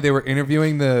one point they were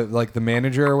interviewing the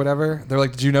manager or whatever. They're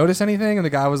like, "Did you notice anything?" And the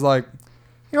guy was like,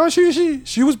 "You know,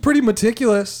 she was pretty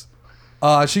meticulous.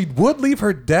 She would leave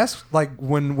her desk like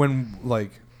when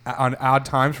like on odd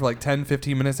times for like 10,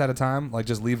 15 minutes at a time, like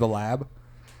just leave the lab."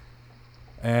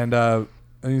 And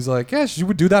he's like, "Yeah, she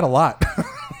would do that a lot."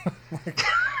 Like,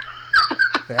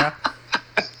 yeah,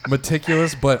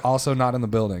 meticulous, but also not in the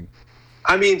building.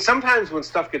 I mean, sometimes when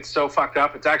stuff gets so fucked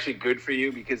up, it's actually good for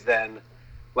you because then,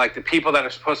 like, the people that are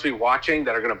supposed to be watching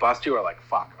that are going to bust you are like,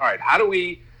 fuck, all right, how do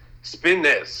we spin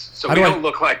this so we don't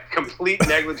look like complete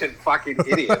negligent fucking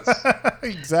idiots?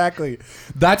 Exactly.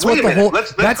 That's Wait what a the minute. whole.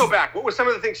 Let's that's, go back. What were some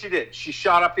of the things she did? She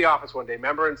shot up the office one day,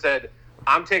 remember, and said,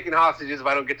 "I'm taking hostages if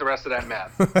I don't get the rest of that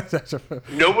meth."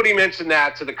 Nobody mentioned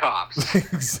that to the cops.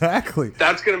 Exactly.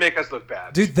 That's going to make us look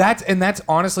bad. Dude, that's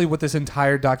honestly what this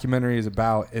entire documentary is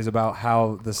about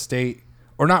how the state,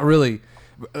 or not really,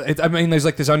 I mean, there's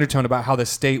like this undertone about how the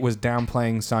state was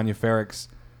downplaying Sonya Farrick's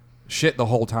shit the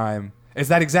whole time. It's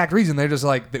that exact reason. They're just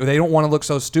like, they don't want to look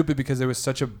so stupid because there was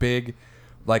such a big,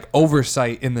 like,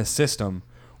 oversight in the system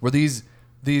where these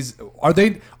are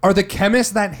the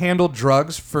chemists that handle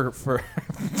drugs for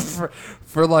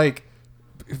like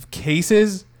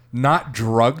cases not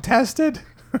drug tested?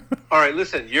 All right,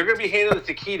 listen, you're going to be handling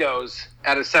the taquitos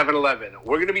at a 7-Eleven.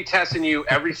 We're going to be testing you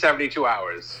every 72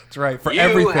 hours. That's right. For you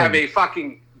everything. have a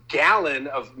fucking gallon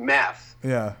of meth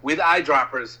with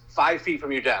eyedroppers 5 feet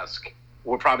from your desk.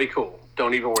 We're probably cool.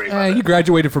 Don't even worry about it. You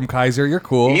graduated from Kaiser. You're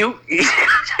cool.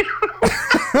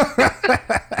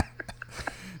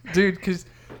 Dude, because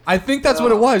I think that's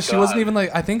what it was. She wasn't even like,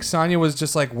 I think Sonya was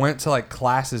just like, went to like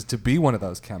classes to be one of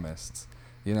those chemists,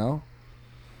 you know?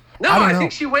 No, I I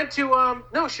think she went to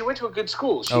she went to a good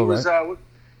school. She was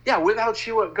without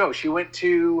she would go. She went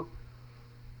to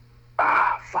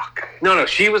No,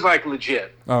 she was like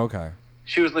legit. Oh, okay.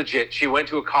 She was legit. She went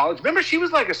to a college. Remember, she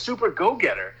was like a super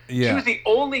go-getter. Yeah. She was the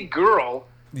only girl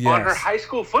on her Yes. high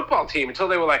school football team until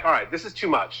they were like, all right, this is too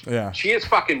much. Yeah. She is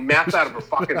fucking meth out of her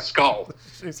fucking skull.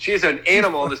 She is an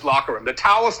animal in this locker room. The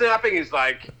towel snapping is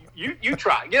like, you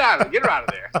try. Get her out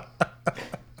of there.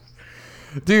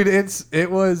 Dude,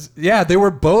 they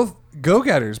were both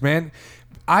go-getters, man.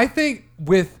 I think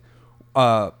with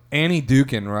Annie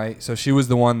Dukin, right? So she was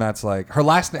the one that's like,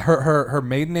 her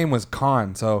maiden name was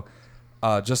Khan, so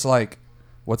just like,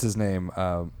 what's his name?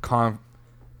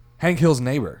 Hank Hill's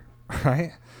neighbor,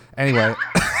 right? Anyway.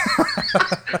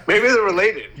 Maybe they're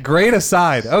related. Great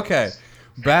aside. Okay.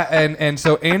 And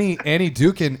so Annie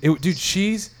Dukin,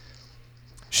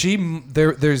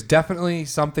 there's definitely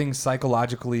something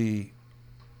psychologically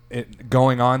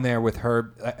going on there with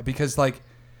her because like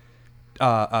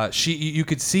you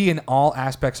could see in all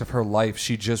aspects of her life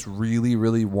she just really,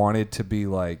 really wanted to be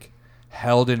like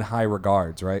held in high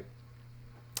regards, right?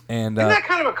 And Isn't that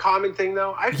kind of a common thing,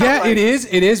 though? I felt like it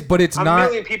is, but it's not. A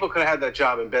million people could have had that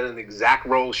job and been in the exact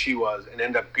role she was and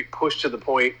end up get pushed to the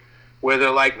point where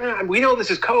they're like, nah, we know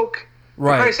this is coke.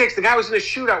 Right. For Christ's sakes, the guy was in a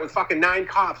shootout with fucking 9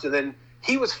 cops, and then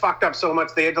he was fucked up so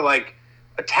much they had to, like,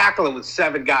 tackle him with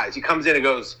 7 guys. He comes in and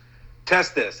goes,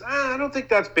 test this. I don't think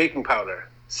that's baking powder.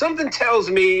 Something tells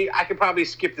me I could probably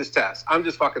skip this test. I'm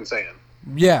just fucking saying.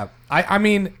 Yeah. I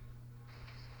mean...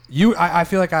 I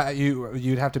feel like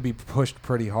you'd have to be pushed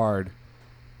pretty hard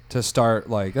to start,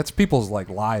 like, that's people's like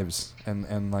lives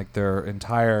and like their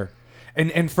entire,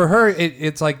 And for her,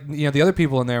 it's like, you know, the other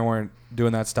people in there weren't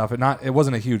doing that stuff. It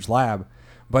wasn't a huge lab,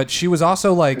 but she was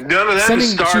also like None of them sending,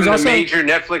 starred in a major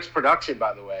Netflix production,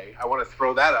 by the way. I want to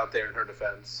throw that out there in her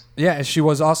defense. Yeah, and she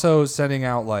was also sending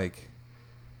out like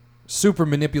super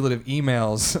manipulative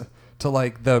emails to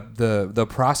like the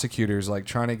prosecutors, like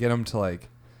trying to get them to like,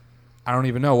 I don't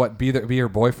even know what, be her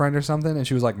boyfriend or something. And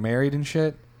she was like married and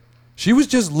shit. She was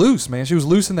just loose, man. She was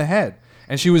loose in the head,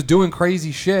 and she was doing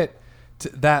crazy shit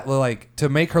to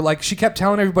make her like. She kept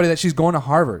telling everybody that she's going to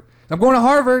Harvard. I'm going to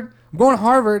Harvard. I'm going to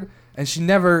Harvard, and she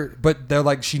never. But they're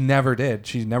like, she never did.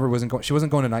 She wasn't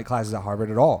going to night classes at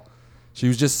Harvard at all. She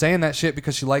was just saying that shit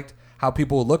because she liked how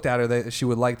people looked at her. She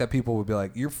would like that people would be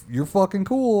like, you're fucking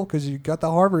cool because you got the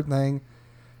Harvard thing,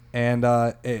 and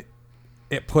it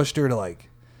pushed her to like.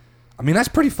 I mean, that's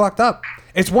pretty fucked up.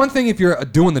 It's one thing if you're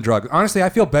doing the drugs. Honestly, I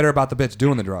feel better about the bitch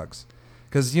doing the drugs,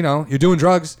 because you know you're doing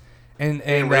drugs and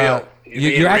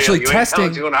you're actually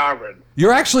testing.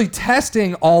 You're actually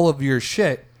testing all of your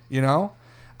shit, you know.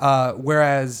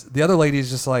 Whereas the other lady is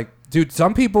just like, dude,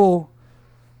 some people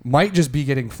might just be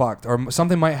getting fucked, or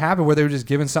something might happen where they were just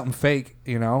giving something fake,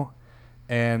 you know,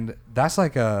 and that's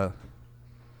like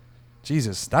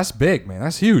Jesus, that's big, man.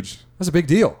 That's huge. That's a big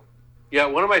deal. Yeah,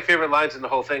 one of my favorite lines in the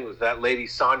whole thing was that lady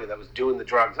Sonia that was doing the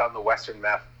drugs out in the Western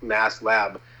Mass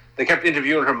lab. They kept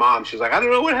interviewing her mom. She was like, I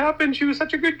don't know what happened. She was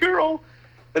such a good girl.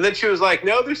 And then she was like,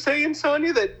 no, they're saying,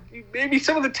 Sonia, that maybe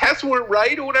some of the tests weren't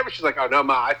right or whatever. She's like, oh, no,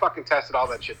 Ma, I fucking tested all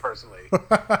that shit personally.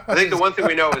 I think the one thing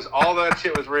we know is all that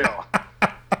shit was real.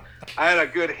 I had a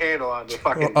good handle on the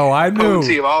fucking I knew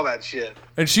potency of all that shit.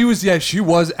 And she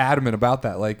was adamant about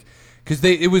that. Like, because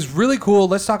it was really cool.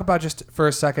 Let's talk about just for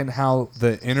a second how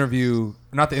the interview,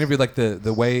 not the interview, like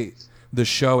the way the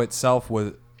show itself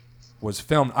was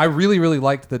filmed. I really, really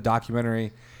liked the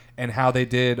documentary and how they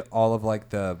did all of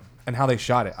like and how they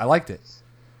shot it. I liked it.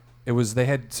 They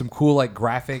had some cool like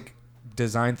graphic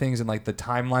design things, and like the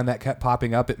timeline that kept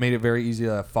popping up. It made it very easy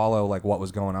to follow like what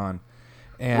was going on.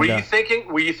 And were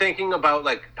you thinking about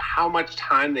like how much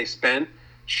time they spent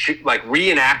like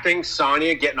reenacting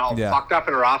Sonia getting all fucked up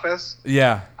in her office?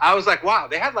 Yeah. I was like, wow,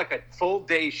 they had like a full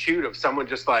day shoot of someone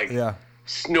just like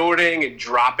snorting and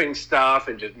dropping stuff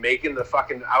and just making the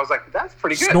fucking. I was like, that's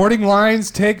pretty good. Snorting lines,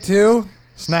 take 2,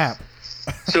 snap.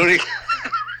 Here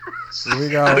we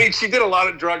go. I mean, she did a lot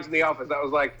of drugs in the office. That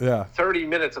was like 30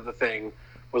 minutes of the thing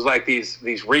was like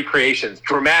these recreations,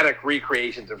 dramatic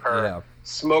recreations of her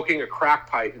smoking a crack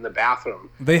pipe in the bathroom.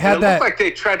 They had it looked like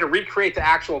they tried to recreate the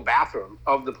actual bathroom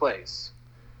of the place.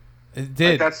 It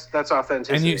did. Like that's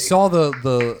authenticity. And you saw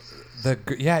the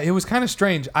it was kind of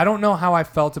strange. I don't know how I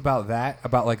felt about that,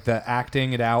 about like the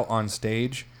acting it out on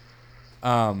stage.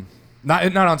 Not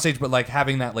on stage, but like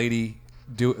having that lady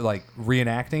do like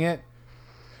reenacting it.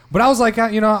 But I was like,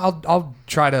 you know, I'll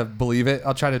try to believe it.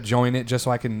 I'll try to join it just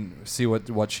so I can see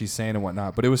what she's saying and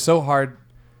whatnot. But it was so hard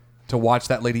to watch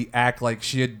that lady act like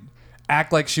she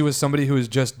was somebody who was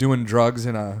just doing drugs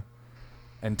and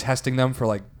testing them for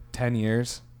like 10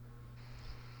 years.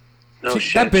 No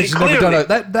shit. That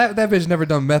bitch never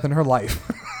done meth in her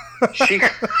life.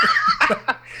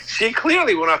 She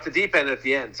clearly went off the deep end at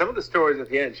the end. Some of the stories at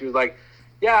the end, she was like,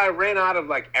 yeah, I ran out of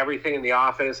like everything in the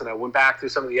office, and I went back through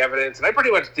some of the evidence, and I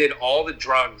pretty much did all the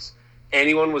drugs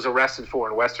anyone was arrested for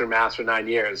in Western Mass for 9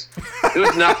 years. There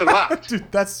was nothing left. Dude,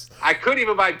 I couldn't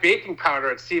even buy baking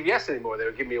powder at CVS anymore. They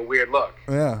would give me a weird look.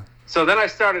 Yeah. So then I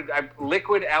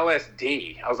liquid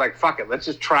LSD. I was like, fuck it, let's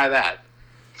just try that.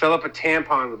 Fill up a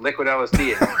tampon with liquid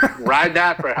LSD and ride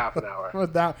that for half an hour.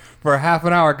 For half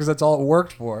an hour, because that's all it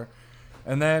worked for.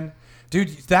 And then, dude,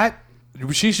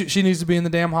 she needs to be in the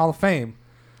damn Hall of Fame.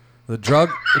 The drug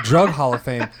Hall of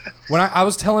Fame. When I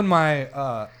was telling my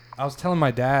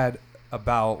dad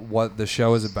about what the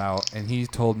show is about, and he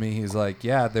told me, he's like,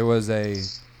 yeah, there was a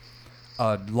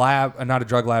lab, not a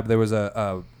drug lab, there was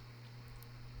a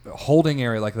holding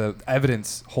area, like the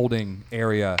evidence holding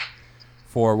area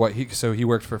for he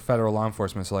worked for federal law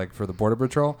enforcement, so like for the Border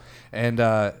Patrol,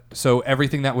 and so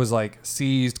everything that was like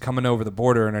seized coming over the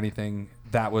border and anything,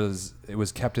 it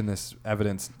was kept in this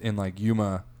evidence in like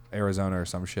Yuma, Arizona or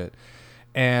some shit.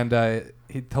 And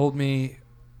he told me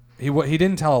he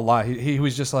didn't tell a lie. He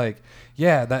was just like,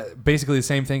 yeah, that basically the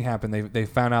same thing happened. They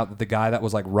found out that the guy that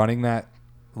was like running that,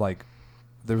 like,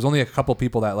 there was only a couple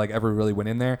people that like ever really went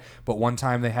in there, but one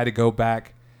time they had to go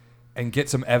back and get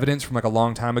some evidence from like a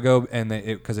long time ago, and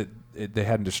they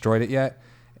hadn't destroyed it yet,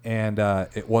 and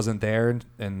it wasn't there,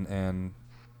 and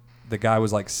the guy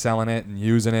was like selling it and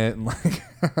using it and like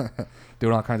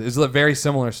doing all kinds of. It's a very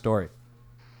similar story.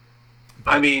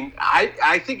 I mean,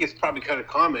 I think it's probably kind of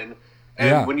common.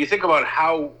 And when you think about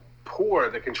how poor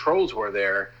the controls were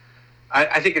there,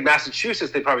 I think in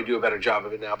Massachusetts they probably do a better job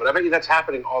of it now, but I bet you that's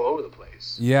happening all over the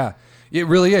place. Yeah, it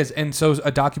really is. And so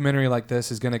a documentary like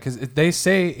this is going to, because they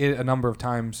say it a number of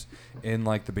times in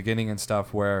like the beginning and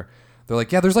stuff where they're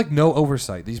like, yeah, there's like no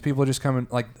oversight. These people just come in,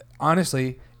 like,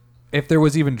 honestly, if there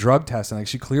was even drug testing, like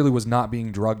she clearly was not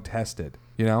being drug tested,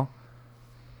 you know?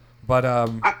 But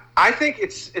I think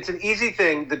it's an easy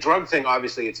thing. The drug thing,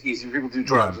 obviously, it's easy. People do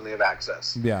drugs when they have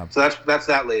access. Yeah. So that's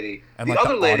that lady. And the like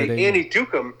other the lady, auditing. Annie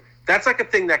Dukem, that's like a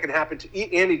thing that can happen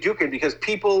to Annie Dukem because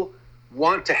people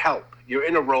want to help. You're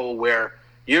in a role where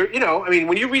you're, you know, I mean,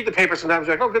 when you read the paper sometimes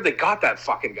you're like, oh, good, they got that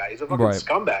fucking guy. He's a fucking Right.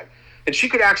 scumbag. And she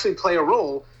could actually play a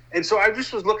role. And so I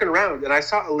just was looking around and I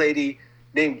saw a lady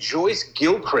named Joyce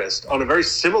Gilchrist on a very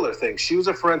similar thing. She was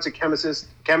a forensic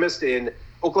chemist in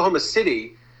Oklahoma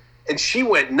City, and she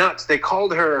went nuts. They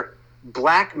called her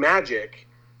Black Magic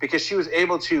because she was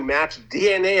able to match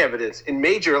DNA evidence in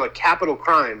major, like, capital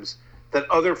crimes that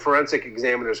other forensic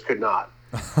examiners could not.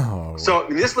 oh, So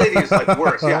this lady is like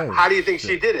worse. Yeah. Oh, How do you think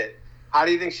she did it?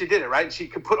 Right? And she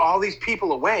could put all these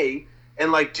people away,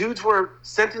 and like dudes were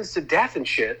sentenced to death and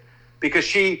shit because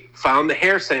she found the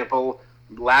hair sample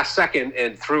last second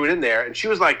and threw it in there. And she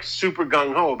was like super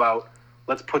gung ho about,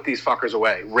 let's put these fuckers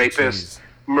away. Rapists,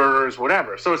 murderers,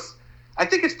 whatever. So I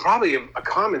think it's probably a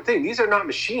common thing. These are not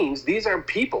machines. These are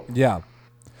people. yeah.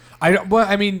 Well,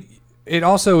 I mean, it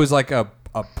also is like a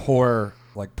poor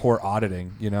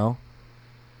auditing, you know?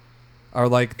 Or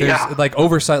like there's like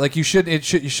oversight, like you should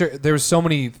there's so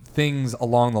many things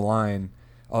along the line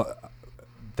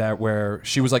that where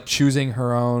she was like choosing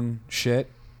her own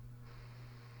shit.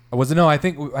 Was it? No, I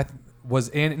think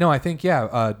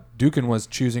Dukin was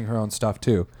choosing her own stuff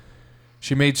too.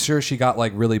 She made sure she got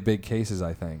like really big cases,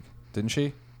 I think. Didn't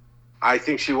she? I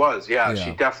think she was. Yeah.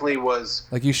 She definitely was.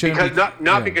 Like you shouldn't because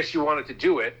not because she wanted to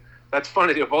do it. That's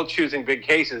funny. They're both choosing big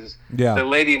cases. Yeah. The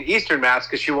lady in Eastern Mass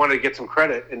because she wanted to get some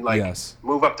credit and like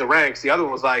move up the ranks. The other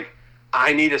one was like,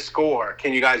 I need a score.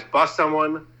 Can you guys bust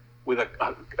someone with a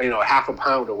half a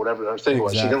pound or whatever her thing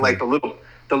was? She didn't like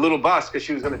the little bust because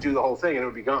she was going to do the whole thing and it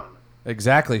would be gone.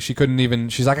 Exactly. She couldn't even.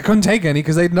 She's like, I couldn't take any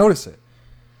because they'd notice it.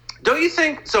 Don't you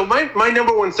think? So my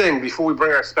number one thing before we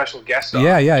bring our special guest on,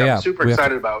 which I'm super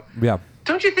excited about. Yeah.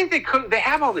 Don't you think they couldn't? They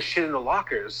have all this shit in the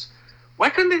lockers. Why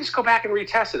couldn't they just go back and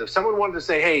retest it? If someone wanted to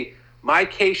say, hey, my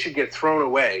case should get thrown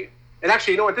away. And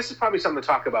actually, you know what? This is probably something to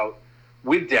talk about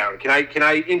with Darren. Can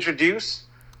I introduce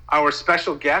our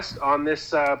special guest on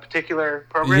this particular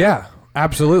program? Yeah,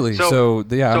 absolutely. So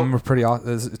I'm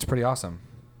it's pretty awesome.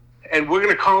 And we're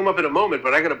going to call him up in a moment,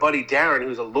 but I got a buddy, Darren,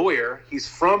 who's a lawyer. He's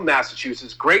from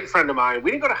Massachusetts, great friend of mine. We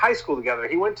didn't go to high school together.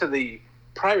 He went to the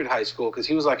private high school because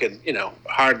he was like a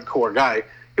hardcore guy.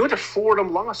 He went to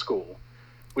Fordham Law School,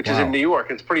 which is in New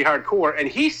York. It's pretty hardcore. And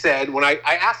he said, when I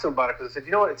asked him about it, because I said,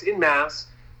 you know what, it's in Mass.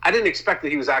 I didn't expect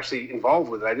that he was actually involved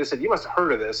with it. I just said, you must have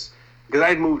heard of this, because I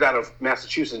had moved out of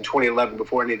Massachusetts in 2011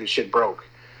 before any of this shit broke.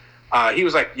 He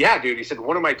was like, yeah, dude. He said,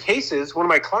 one of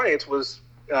my clients was,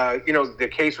 the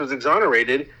case was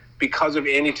exonerated because of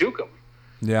Annie Dukem.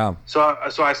 Yeah. So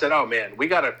I said, oh man, we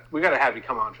gotta have you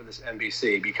come on for this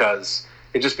NBC because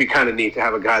it'd just be kind of neat to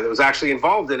have a guy that was actually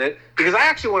involved in it, because I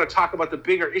actually want to talk about the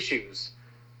bigger issues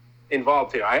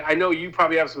involved here. I know you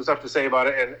probably have some stuff to say about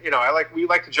it, and we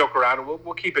like to joke around, and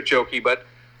we'll keep it jokey, but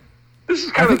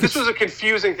this was a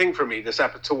confusing thing for me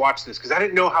to watch this, because I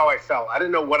didn't know how I felt. I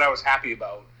didn't know what I was happy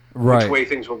about, which way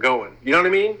things were going. You know what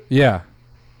I mean? Yeah,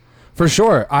 for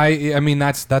sure. I mean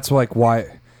that's like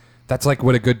why. That's like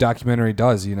what a good documentary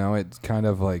does, It's kind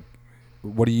of like,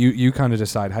 what do you kind of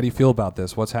decide? How do you feel about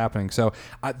this? What's happening? So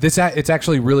it's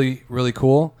actually really, really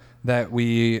cool that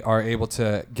we are able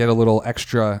to get a little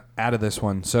extra out of this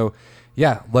one. So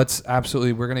yeah,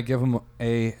 we're going to give him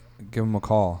a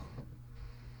call.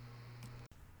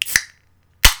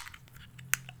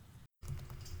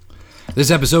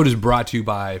 This episode is brought to you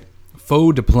by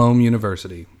Faux Diplome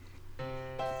University.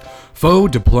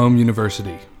 Faux Diplome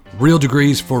University. Real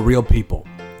degrees for real people.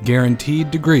 Guaranteed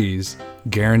degrees,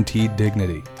 guaranteed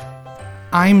dignity.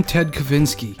 I'm Ted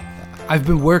Kavinsky. I've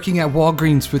been working at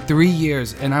Walgreens for 3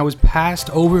 years, and I was passed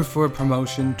over for a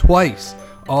promotion twice,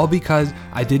 all because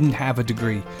I didn't have a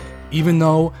degree, even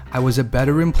though I was a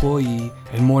better employee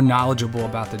and more knowledgeable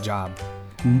about the job.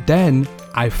 And then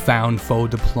I found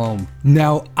Faux Diplome.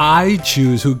 Now I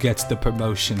choose who gets the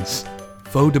promotions.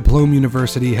 Faux Diplome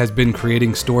University has been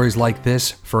creating stories like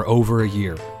this for over a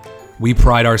year. We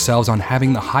pride ourselves on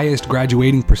having the highest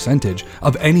graduating percentage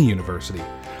of any university.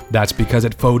 That's because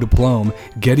at Faux Diplome,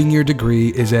 getting your degree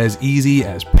is as easy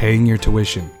as paying your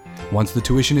tuition. Once the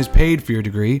tuition is paid for your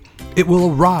degree, it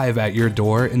will arrive at your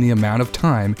door in the amount of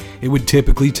time it would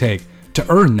typically take to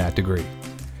earn that degree.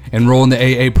 Enroll in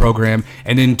the AA program,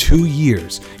 and in 2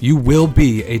 years, you will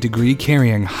be a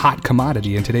degree-carrying hot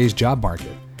commodity in today's job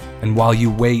market. And while you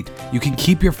wait, you can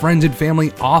keep your friends and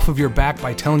family off of your back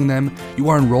by telling them you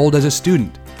are enrolled as a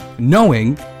student,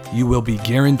 knowing you will be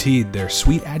guaranteed their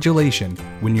sweet adulation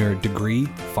when your degree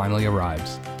finally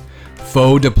arrives.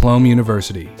 Faux Diplome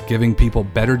University, giving people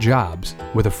better jobs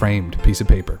with a framed piece of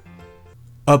paper.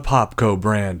 A Popco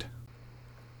brand.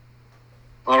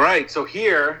 All right, so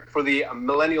here for the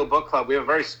Millennial Book Club, we have a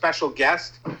very special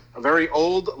guest, a very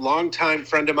old, longtime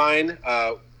friend of mine,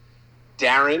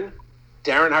 Darren.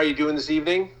 Darren, how are you doing this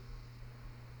evening?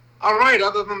 All right,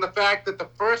 other than the fact that the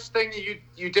first thing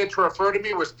you did to refer to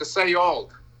me was to say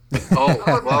old. Oh,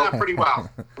 well, that pretty well.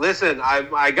 Listen,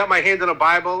 I got my hand on a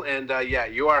Bible, and yeah,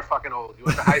 you are fucking old. You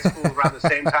went to high school around the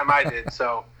same time I did,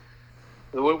 so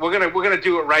we're gonna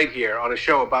do it right here on a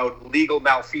show about legal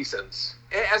malfeasance.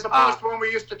 As opposed to when we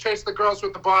used to chase the girls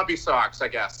with the Bobby socks, I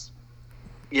guess.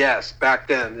 Yes, back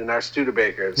then in our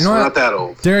Studebakers. You know what? Not that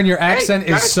old. Darren, your accent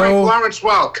Hey, is so... Lawrence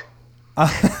Welk.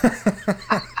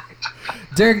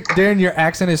 Darren, your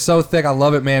accent is so thick. I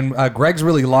love it, man. Greg's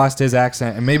really lost his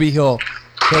accent, and maybe he'll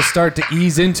start to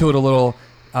ease into it a little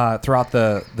throughout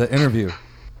the interview.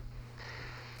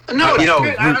 No, You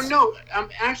know, I'm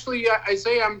actually,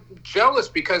 Isaiah, I'm jealous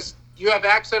because you have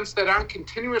accents that aren't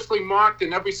continuously mocked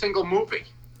in every single movie.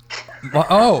 Well,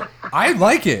 oh, I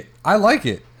like it. I like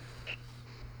it.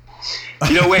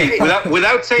 You know, wait,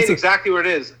 without saying exactly what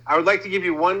it is, I would like to give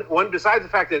you one besides the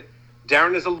fact that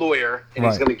Darren is a lawyer and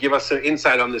he's Right. going to give us some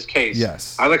insight on this case.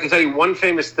 Yes. I'd like to tell you one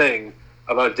famous thing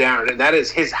about Darren, and that is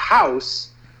his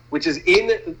house, which is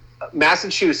in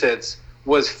Massachusetts,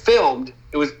 was filmed.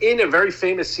 It was in a very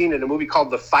famous scene in a movie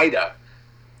called The Fighter.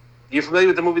 You familiar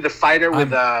with the movie The Fighter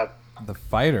with The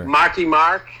Fighter. Marky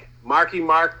Mark? Marky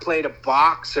Mark played a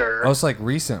boxer. Oh, it's like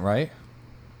recent, right?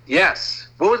 Yes.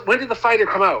 When did The Fighter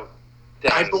come out?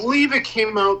 I believe it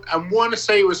came out, I want to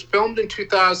say it was filmed in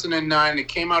 2009. It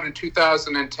came out in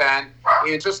 2010.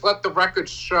 And just let the record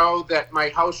show that my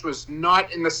house was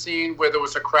not in the scene where there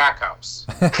was a crack house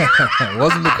It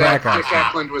wasn't the that crack Dick house.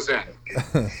 Eklund was in.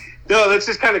 No, that's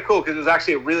just kind of cool because it was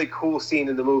actually a really cool scene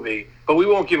in the movie. But we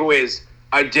won't give away his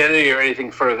identity or anything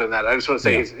further than that. I just want to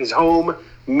say his home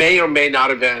may or may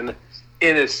not have been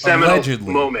in a seminal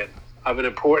Allegedly. moment of an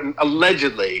important,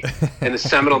 allegedly, in a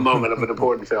seminal moment of an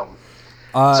important film.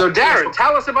 So, Darren,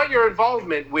 tell us about your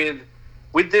involvement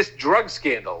with this drug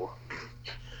scandal.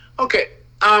 Okay.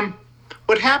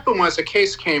 What happened was a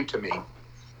case came to me.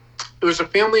 It was a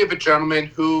family of a gentleman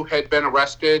who had been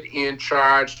arrested and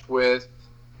charged with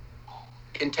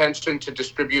intention to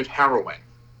distribute heroin.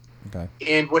 Okay.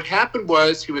 And what happened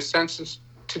was he was sentenced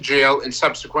to jail and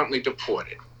subsequently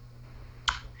deported.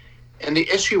 And the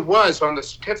issue was on the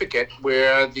certificate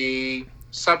where the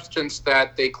substance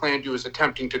that they claimed he was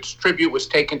attempting to distribute was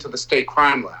taken to the state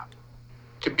crime lab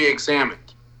to be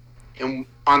examined. And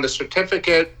on the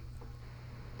certificate,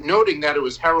 noting that it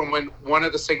was heroin, one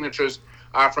of the signatures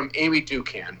are from Amy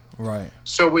Ducan. Right.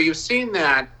 So where you've seen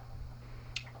that,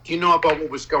 you know about what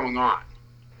was going on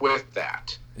with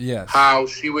that. Yes. How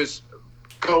she was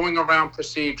going around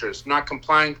procedures, not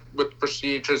complying with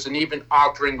procedures, and even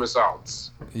altering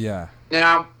results. Yeah.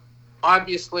 Now,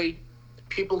 obviously,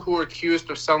 people who are accused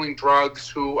of selling drugs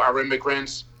who are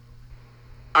immigrants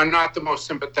are not the most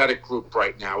sympathetic group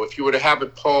right now. If you were to have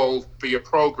it polled for your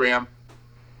program,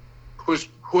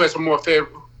 who has a more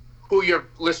who your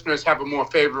listeners have a more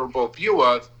favorable view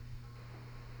of,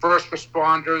 first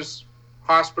responders,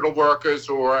 hospital workers,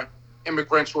 or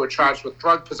immigrants who are charged with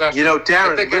drug possession. You know, I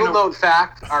Darren, think I little know- known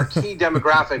fact, our key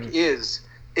demographic is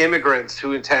immigrants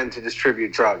who intend to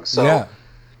distribute drugs. So, yeah.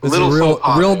 It's a little real faux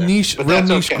pas there, niche but that's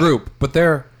okay. group, but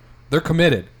they're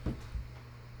committed.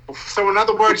 So in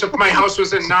other words, if my house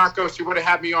was in Narcos, you would have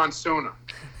had me on sooner.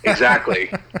 Exactly.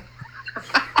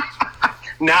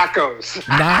 Narcos.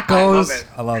 Narcos.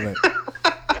 I love it.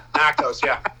 Narcos,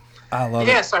 yeah. I love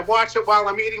Yes, I watch it while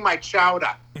I'm eating my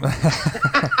chowder.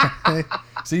 it.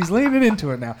 So he's leaning into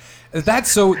it now.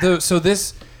 That's so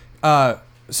the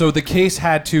case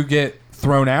had to get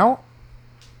thrown out.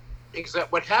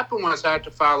 Except what happened was I had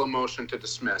to file a motion to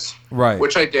dismiss. Right.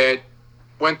 Which I did.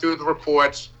 Went through the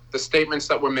reports, the statements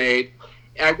that were made.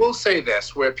 And I will say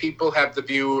this, where people have the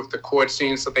view of the court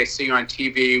scenes that they see on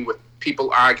TV with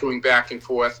people arguing back and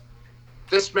forth.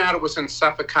 This matter was in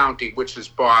Suffolk County, which is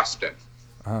Boston.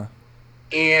 Uh-huh.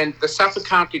 And the Suffolk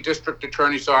County District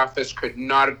Attorney's Office could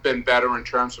not have been better in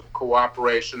terms of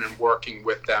cooperation and working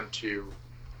with them to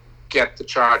get the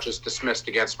charges dismissed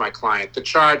against my client. The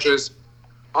charges,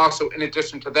 also, in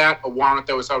addition to that, a warrant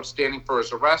that was outstanding for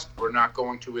his arrest. We're not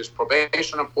going to his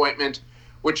probation appointment.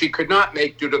 which he could not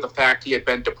make due to the fact he had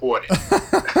been deported.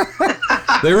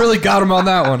 They really got him on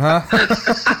that one, huh?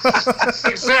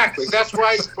 Exactly. That's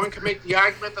why one can make the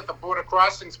argument that the border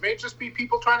crossings may just be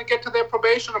people trying to get to their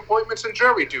probation appointments and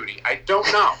jury duty. I don't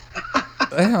know.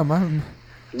 Damn,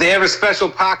 They have a special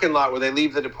parking lot where they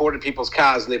leave the deported people's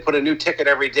cars, and they put a new ticket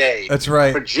every day. That's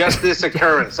right. For just this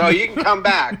occurrence. Oh, you can come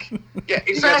back. Yeah,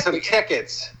 You got some exactly.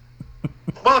 tickets.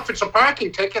 Well, if it's a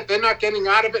parking ticket, they're not getting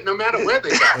out of it no matter where they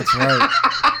go. That's right.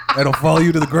 It'll follow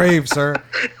you to the grave, sir.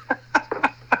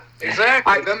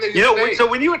 Exactly. Then they stay. So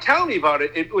when you were telling me about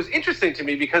it, it was interesting to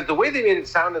me because the way they made it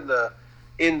sound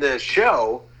in the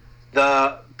show,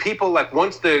 the people like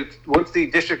once the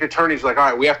district attorneys were like, all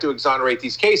right, we have to exonerate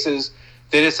these cases,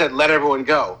 they just said let everyone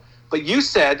go. But you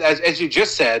said, as you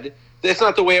just said, that's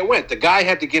not the way it went. The guy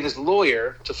had to get his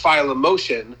lawyer to file a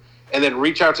motion and then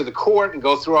reach out to the court and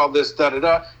go through all this and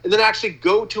then actually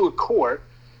go to a court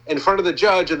in front of the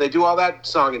judge, and they do all that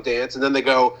song and dance, and then they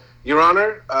go, Your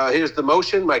Honor, here's the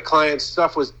motion. My client's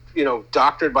stuff was,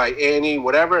 doctored by Annie,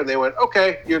 whatever. And they went,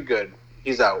 okay, you're good.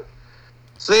 He's out.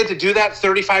 So they had to do that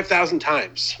 35,000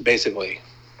 times, basically.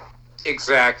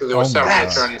 Exactly. There were Oh my several God.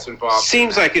 attorneys involved.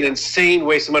 Seems like an insane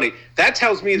waste of money. That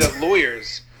tells me that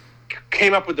lawyers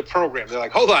came up with the program. They're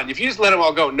like, hold on, if you just let them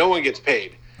all go, no one gets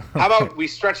paid. How about we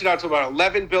stretch it out to about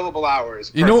 11 billable hours?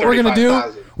 You know what we're going to do?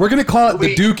 35,000? We're going to call it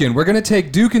the Dukin. We're going to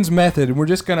take Dukin's method, and we're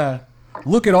just going to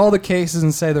look at all the cases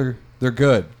and say they're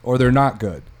good or they're not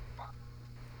good.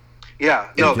 Yeah,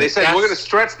 no, they said, That's- we're going to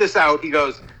stretch this out. He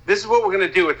goes, this is what we're going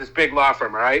to do with this big law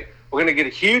firm, all right? We're going to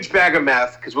get a huge bag of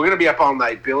meth because we're going to be up all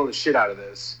night billing the shit out of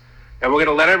this. And we're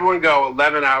going to let everyone go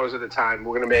 11 hours at a time.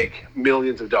 We're going to make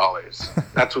millions of dollars.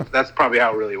 That's probably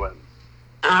how it really went.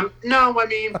 No, I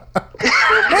mean,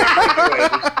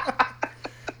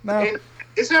 No.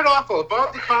 isn't it awful?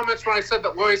 About the comments when I said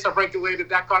that lawyers are regulated,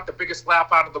 that got the biggest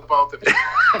laugh out of the both of you.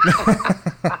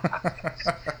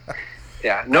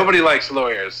 Yeah, nobody likes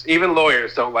lawyers. Even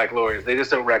lawyers don't like lawyers. They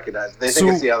just don't recognize it. They think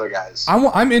So- it's the other guys.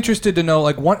 I'm interested to know,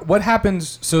 like, what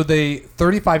happens. So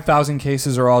 35,000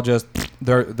 cases are all just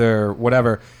they're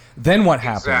whatever. Then what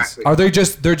happens? Exactly. Are they're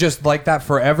just like that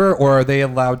forever, or are they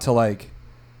allowed to, like,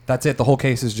 that's it? The whole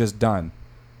case is just done.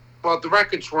 Well, the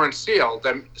records weren't sealed,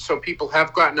 and so people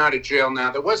have gotten out of jail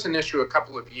now. There was an issue a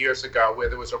couple of years ago where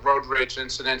there was a road rage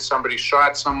incident. Somebody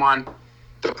shot someone.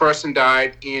 The person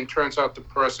died, and turns out the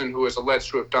person who was alleged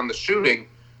to have done the shooting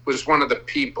was one of the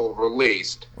people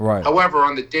released. Right. However,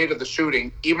 on the date of the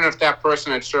shooting, even if that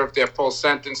person had served their full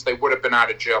sentence, they would have been out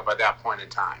of jail by that point in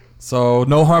time. So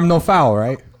no harm, no foul,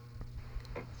 right?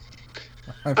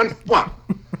 Well,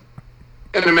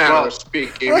 in a manner of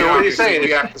speaking, what are you obviously saying?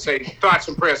 we have to say thoughts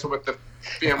and prayers with the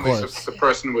families course. of the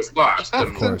person who was lost.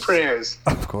 Of course. prayers.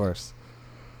 Of course.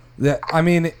 Yeah, I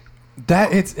mean,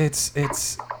 that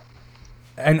it's.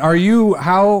 And are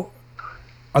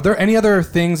there any other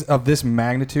things of this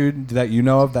magnitude that you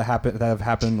know of that have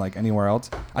happened like anywhere else?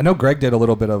 I know Greg did a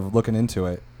little bit of looking into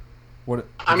it. What?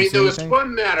 I did mean, you see there was anything?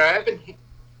 one matter.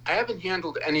 I haven't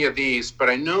handled any of these, but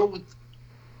I know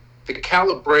the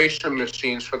calibration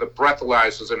machines for the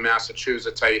breathalyzers in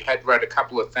Massachusetts. I had read a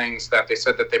couple of things that they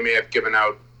said that they may have given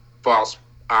out false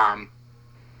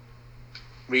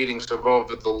readings of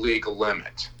over the legal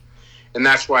limit. And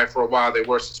that's why for a while they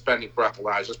were suspending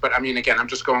breathalyzers. But I mean, again, I'm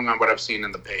just going on what I've seen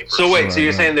in the papers. So wait, so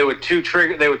you're saying they were too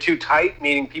tight,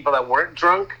 meaning people that weren't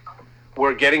drunk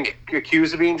were getting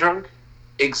accused of being drunk?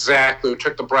 Exactly. We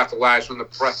took the breathalyzer, and the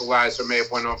breathalyzer may have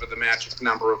went over the magic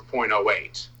number of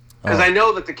 0.08. Because I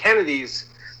know that the Kennedys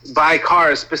buy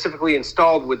cars specifically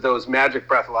installed with those magic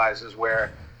breathalyzers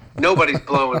where nobody's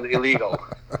blowing illegal.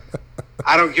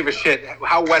 I don't give a shit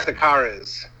how wet the car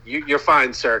is. You're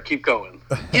fine, sir. Keep going.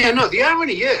 Yeah, no, the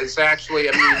irony is actually,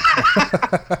 I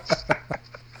mean,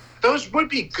 those would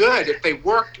be good if they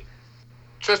worked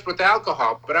just with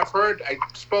alcohol. But I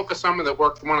spoke with someone that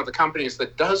worked for one of the companies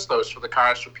that does those for the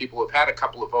cars for people who've had a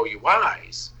couple of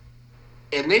OUIs.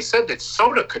 And they said that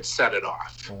soda could set it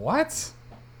off. What?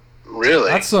 Really?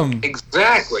 That's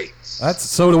Exactly. That's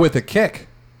soda with a kick.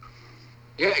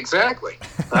 Yeah, exactly.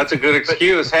 That's a good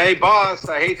excuse. Hey, boss,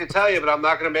 I hate to tell you, but I'm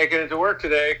not going to make it into work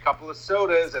today. A couple of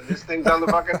sodas, and this thing's on the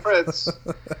fucking fritz.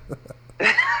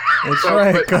 That's So,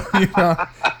 right. but-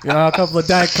 you know, a couple of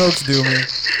Diet Cokes do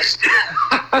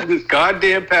me. This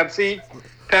goddamn Pepsi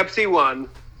One.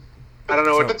 I don't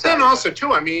know what to But tell then you. also,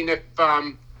 too, I mean, if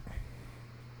a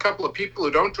couple of people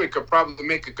who don't drink could probably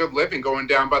make a good living going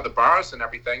down by the bars and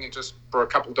everything and just for a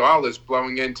couple dollars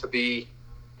blowing into the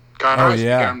cars Oh,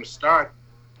 yeah. to get them to start.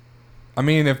 I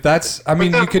mean, if that's, I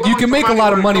mean, then you can blowing make a some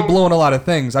lot of money money would- blowing a lot of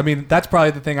things. I mean, that's probably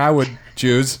the thing I would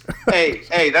choose.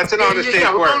 Hey, that's an honest day's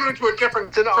we're work. going into a different.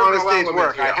 It's an honest day's element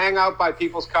work. here. I hang out by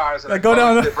people's cars and I I go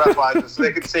down- the breathalyzers so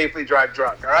they can safely drive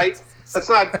drunk. All right, let's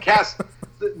not cast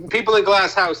people in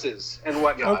glass houses and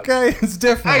whatnot. Okay, it's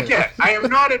different. I am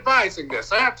not advising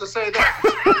this. I have to say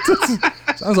that.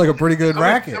 Sounds like a pretty good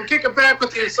racket. I'm kicking back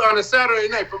with you on a Saturday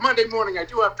night, but Monday morning I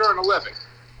do have to earn a living.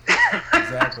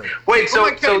 Exactly. Wait,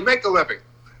 So so make a living.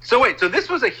 So this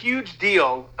was a huge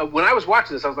deal. When I was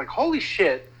watching this, I was like, holy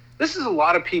shit, this is a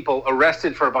lot of people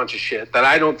arrested for a bunch of shit that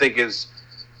I don't think is,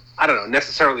 I don't know,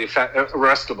 necessarily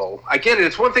arrestable. I get it.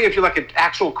 It's one thing if you're like an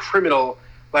actual criminal,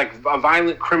 like a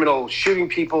violent criminal shooting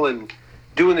people and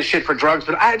doing the shit for drugs,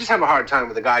 but I just have a hard time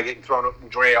with a guy getting thrown up in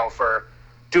jail for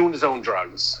doing his own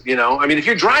drugs, you know? I mean, if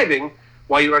you're driving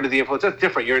while you're under the influence, that's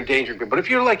different. You're endangering people. But if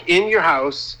you're like in your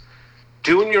house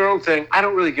doing your own thing, I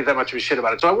don't really give that much of a shit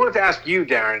about it. So I wanted to ask you,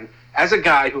 Darren, as a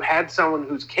guy who had someone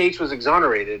whose case was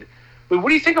exonerated, what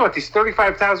do you think about these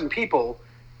 35,000 people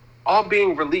all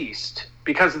being released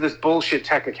because of this bullshit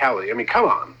technicality? I mean, come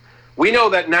on. We know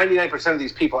that 99% of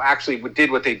these people actually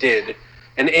did what they did,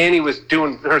 and Annie was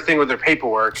doing her thing with her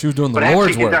paperwork. She was doing the but had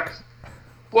Lord's she work.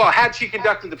 Well, had she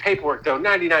conducted the paperwork, though,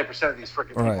 99% of these freaking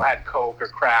people Right. had coke or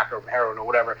crack or heroin or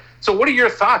whatever. So what are your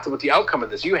thoughts about the outcome of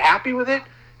this? Are you happy with it?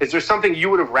 Is there something you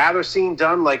would have rather seen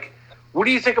done? Like, what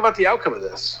do you think about the outcome of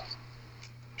this?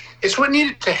 It's what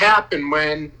needed to happen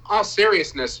when, all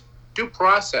seriousness, due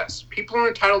process. People are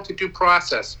entitled to due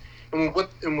process. And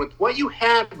with what you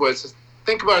had was,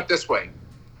 think about it this way.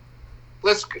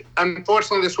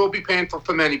 Unfortunately, this will be painful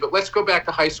for many, but let's go back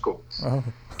to high school. Oh.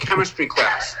 Chemistry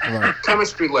class, Right.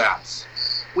 chemistry labs.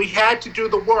 We had to do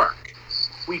the work.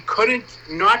 We couldn't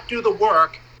not do the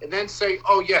work and then say,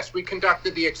 oh, yes, we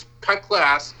conducted the cut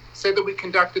class, say that we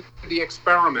conducted the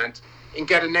experiment, and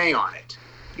get an A on it.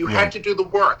 You had to do the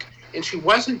work, and she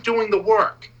wasn't doing the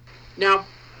work. Now,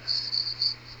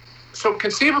 so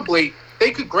conceivably,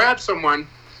 they could grab someone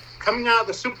coming out of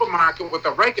the supermarket with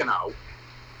oregano,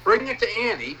 bring it to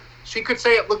Annie. She could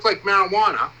say it looked like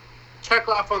marijuana, check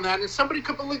off on that, and somebody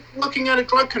could be looking at a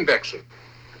drug conviction.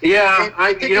 Yeah, And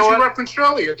I think, you know as you what? referenced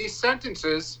earlier, these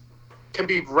sentences can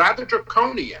be rather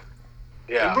draconian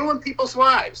and ruin people's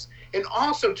lives. And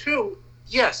also, too,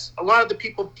 yes, a lot of the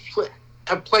people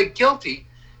have pled guilty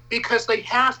because they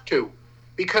have to,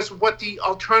 because of what the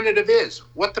alternative is,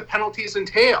 what the penalties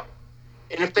entail.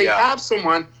 And if they have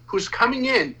someone who's coming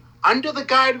in under the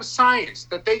guide of science,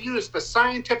 that they use the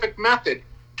scientific method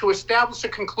to establish a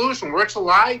conclusion where it's a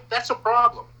lie, that's a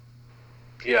problem.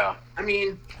 Yeah. I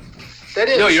mean, that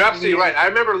is. No, you're absolutely right. I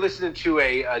remember listening to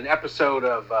an episode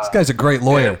of. This guy's a great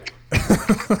lawyer.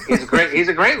 He's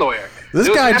a great lawyer. This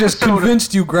There was guy an just episode of-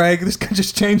 convinced you, Greg. This guy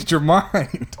just changed your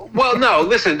mind. Well, no,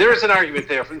 listen, there's an argument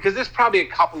there because there's probably a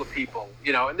couple of people,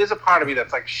 you know, and there's a part of me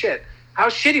that's like, shit, how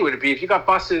shitty would it be if you got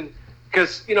busted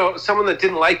because, you know, someone that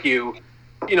didn't like you,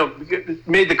 you know,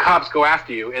 made the cops go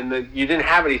after you and you didn't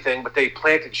have anything, but they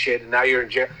planted shit and now you're in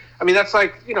jail. I mean, that's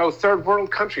like, you know, third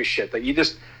world country shit that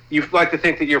you like to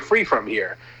think that you're free from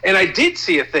here. And I did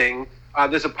see a thing,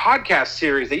 there's a podcast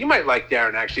series that you might like,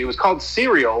 Darren, actually. It was called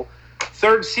Serial.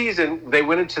 Third season, they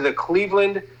went into the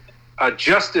Cleveland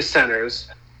Justice Centers,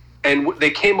 and they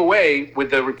came away with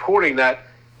the reporting that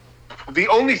the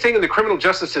only thing in the criminal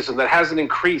justice system that hasn't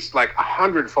increased like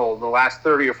 100-fold in the last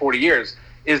 30 or 40 years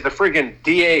is the friggin'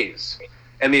 DAs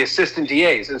and the assistant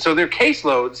DAs. And so their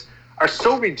caseloads are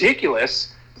so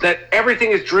ridiculous that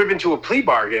everything is driven to a plea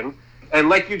bargain. And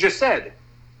like you just said,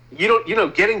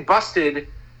 getting busted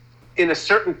in a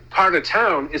certain part of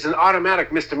town is an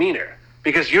automatic misdemeanor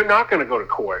because you're not going to go to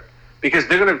court because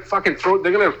they're going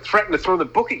to threaten to throw the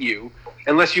book at you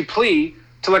unless you plea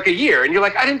to like a year. And you're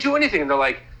like, I didn't do anything. And they're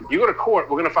like, you go to court,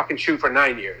 we're going to fucking shoot for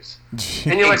 9 years.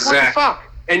 And you're like, what the fuck?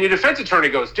 And your defense attorney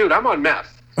goes, dude, I'm on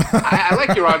meth. I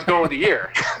like your odds going with a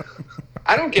year.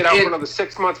 I don't get out for another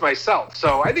 6 months myself.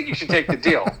 So I think you should take the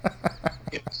deal.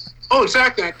 Oh,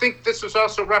 exactly. I think this was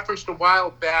also referenced a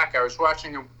while back. I was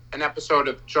watching an episode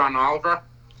of John Oliver,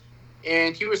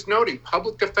 and he was noting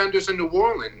public defenders in New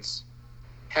Orleans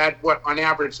had, on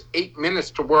average, 8 minutes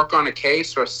to work on a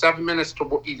case or 7 minutes to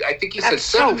work. I think he said That's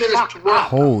 7 so minutes fucked to work. up.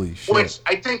 Holy shit. Which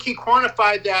I think he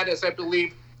quantified that as, I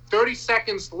believe, 30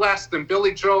 seconds less than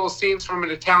Billy Joel's scenes from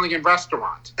an Italian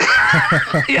restaurant.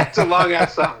 Yeah, it's a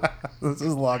long-ass song. This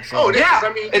is a long shot. Oh, it is. Yeah,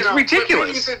 I mean, it's but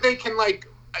ridiculous. maybe they can,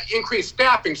 increase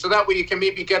staffing so that way you can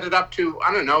maybe get it up to,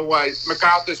 I don't know,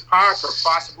 MacArthur's Park or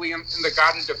possibly in the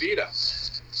Garden de Vida.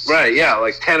 Right, yeah,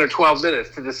 like 10 or 12 minutes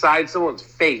to decide someone's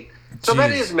fate. So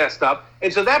that Jeez. is messed up.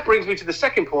 And so that brings me to the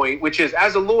second point, which is,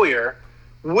 as a lawyer,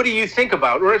 what do you think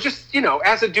about, or just,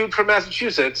 as a dude from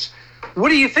Massachusetts, what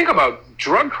do you think about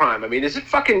drug crime? I mean, is it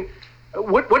fucking,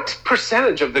 what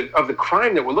percentage of the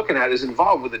crime that we're looking at is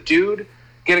involved with a dude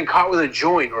getting caught with a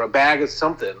joint or a bag of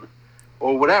something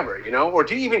or whatever, or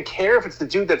do you even care if it's the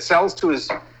dude that sells to his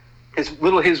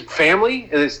family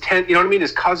and his 10,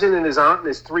 his cousin and his aunt and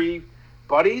his 3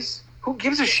 buddies? Who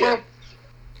gives a shit?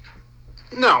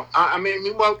 No, I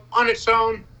mean, well, on its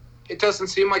own, it doesn't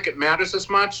seem like it matters as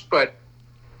much, but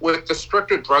with the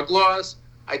stricter drug laws,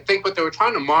 I think what they were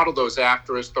trying to model those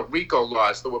after is the RICO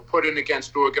laws that were put in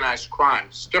against organized crime.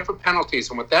 Different penalties,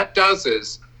 and what that does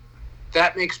is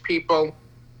that makes people,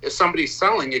 if somebody's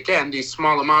selling, again, these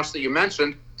small amounts that you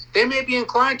mentioned, they may be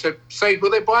inclined to say who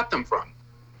they bought them from,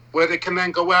 where they can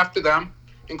then go after them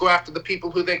and go after the people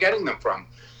who they're getting them from.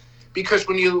 Because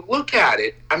when you look at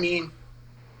it, I mean,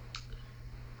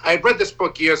 I had read this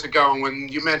book years ago, and when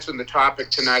you mentioned the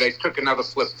topic tonight, I took another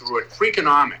flip through it.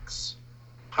 Freakonomics.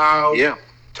 How,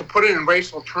 to put it in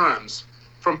racial terms,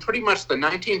 from pretty much the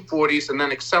 1940s and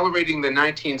then accelerating the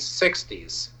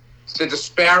 1960s, the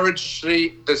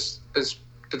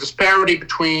disparity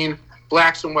between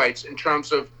blacks and whites in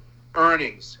terms of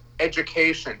earnings,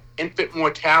 education, infant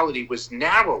mortality was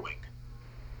narrowing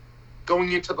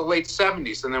going into the late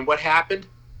 70s. And then what happened?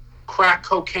 Crack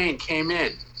cocaine came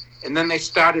in, and then they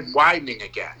started widening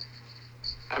again.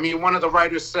 I mean, one of the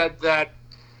writers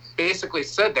basically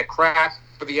said that crack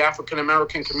for the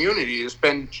African-American community has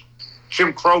been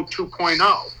Jim Crow 2.0.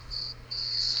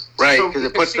 Right, because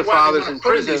it puts the fathers in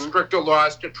prison. These stricter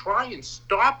laws to try and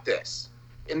stop this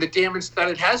and the damage that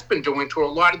it has been doing to a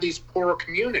lot of these poorer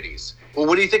communities. Well,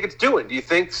 what do you think it's doing? Do you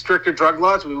think stricter drug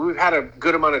laws? We've had a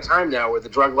good amount of time now where the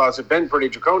drug laws have been pretty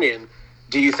draconian.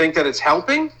 Do you think that it's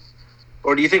helping?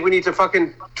 Or do you think we need to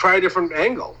fucking try a different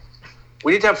angle?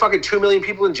 We need to have fucking 2 million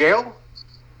people in jail?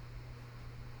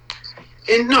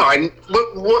 And no, and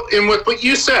with what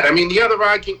you said, I mean, the other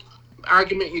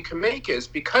argument you can make is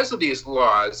because of these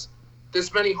laws,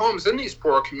 there's many homes in these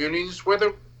poor communities where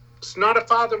there's not a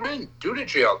father in due to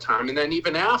jail time, and then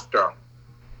even after,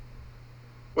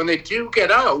 when they do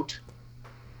get out,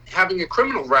 having a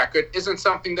criminal record isn't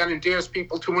something that endears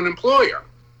people to an employer.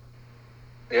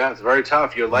 Yeah, it's very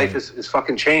tough. Your life is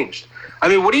fucking changed. I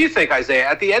mean, what do you think, Isaiah?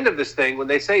 At the end of this thing, when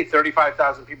they say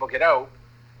 35,000 people get out,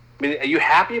 I mean, are you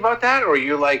happy about that? Or are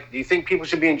you like, do you think people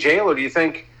should be in jail? Or do you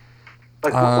think,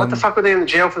 like, what the fuck were they in the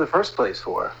jail for the first place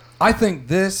for? I think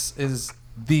this is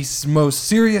the most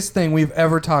serious thing we've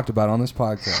ever talked about on this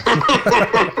podcast.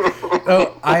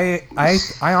 No, I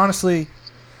honestly,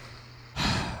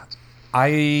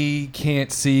 I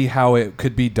can't see how it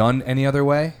could be done any other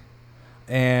way.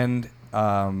 And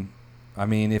I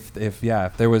mean, if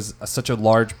there was such a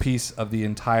large piece of the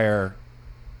entire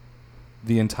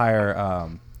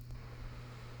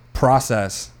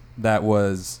process that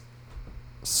was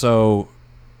so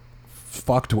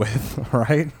fucked with,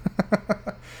 right?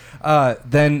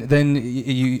 Then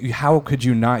you how could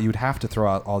you not? You'd have to throw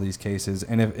out all these cases.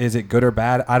 And is it good or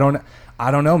bad? I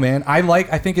don't know, man.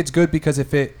 I think it's good because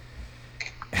if it,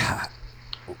 I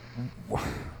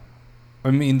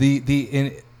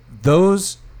mean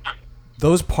those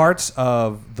parts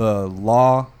of the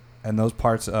law and those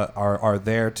parts are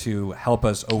there to help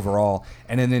us overall.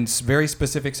 And then in very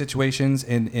specific situations,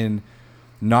 in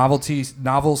novel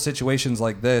situations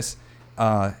like this,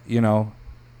 we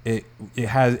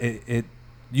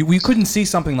couldn't see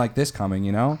something like this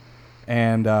coming,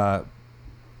 and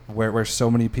where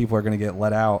so many people are going to get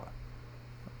let out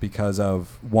because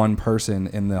of one person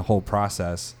in the whole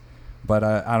process. But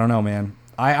I don't know, man.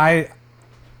 I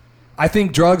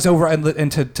think drugs over,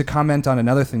 and to comment on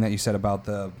another thing that you said about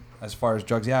as far as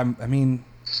drugs, I mean,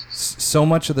 so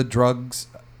much of the drugs,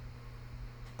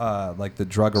 like the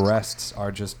drug arrests,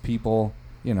 are just people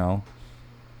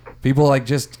like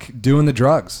just doing the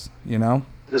drugs,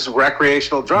 This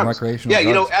recreational drugs. Drugs.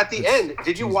 At the end,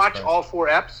 did you watch all 4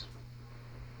 eps?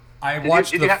 I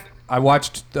watched I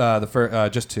watched the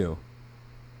first, just 2.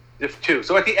 Just 2.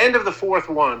 So at the end of the 4th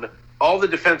one, all the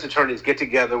defense attorneys get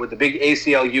together with the big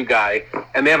ACLU guy,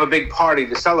 and they have a big party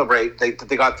to celebrate that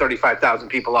they got 35,000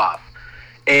 people off.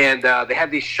 And they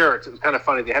had these shirts. It was kind of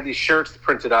funny. They had these shirts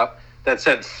printed up that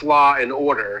said "Flaw and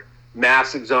Order,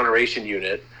 Mass Exoneration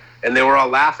Unit," and they were all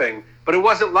laughing. But it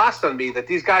wasn't lost on me that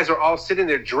these guys are all sitting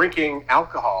there drinking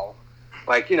alcohol,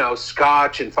 like,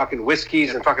 scotch and fucking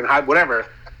whiskeys and fucking whatever.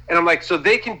 And I'm like, so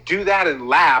they can do that and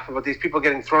laugh about these people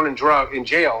getting thrown in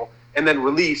jail and then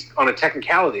released on a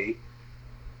technicality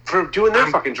for doing their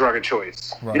fucking drug of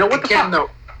choice. Right. What the fuck? Though,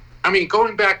 I mean,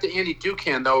 going back to Andy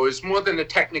Dukan, though, is more than a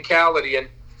technicality. And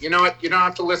you know what? You don't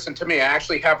have to listen to me. I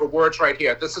actually have her words right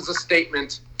here. This is a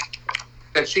statement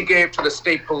that she gave to the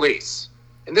state police.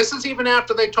 And this is even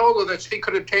after they told her that she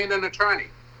could obtain an attorney.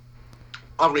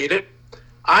 I'll read it.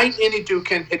 I, Annie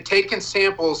Dukin, had taken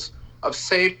samples of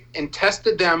safe and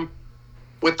tested them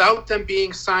without them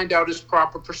being signed out as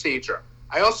proper procedure.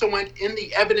 I also went in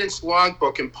the evidence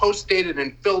logbook and post-dated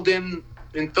and filled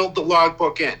the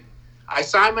logbook in. I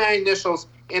signed my initials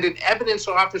and an evidence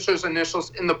officer's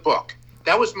initials in the book.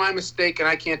 That was my mistake, and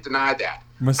I can't deny that.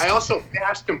 I also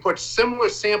passed and put similar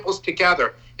samples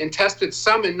together and tested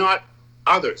some and not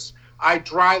others. I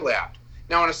dry labbed.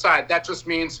 Now, on a side, that just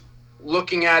means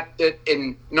looking at it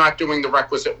and not doing the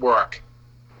requisite work.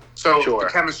 So Sure. the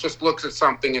chemist just looks at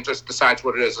something and just decides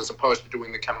what it is as opposed to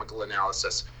doing the chemical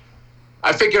analysis.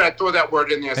 I figured I'd throw that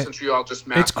word in there since you all just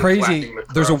mapped It's crazy. flattening the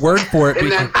There's a curve. word for it.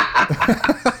 And then,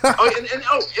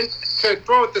 because- and to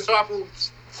throw it this awful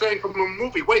saying from a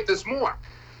movie, wait, there's more.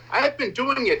 I have been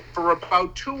doing it for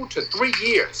about 2 to 3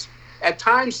 years. At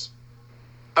times,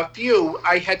 a few,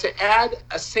 I had to add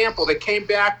a sample that came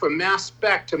back from mass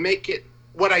spec to make it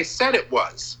what I said it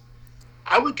was.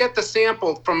 I would get the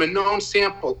sample from a known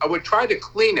sample. I would try to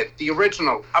clean it, the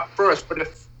original, up first. But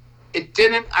if it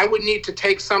didn't, I would need to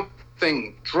take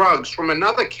something, drugs, from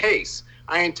another case.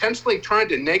 I intentionally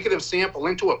turned a negative sample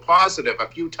into a positive a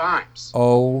few times.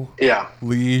 Holy Yeah.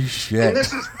 shit. And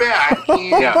this is bad. And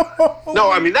Yeah.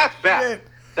 No, I mean, that's bad.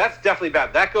 That's definitely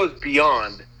bad. That goes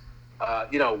beyond,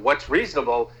 what's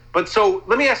reasonable. But so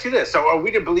let me ask you this. So are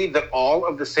we to believe that all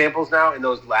of the samples now in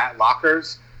those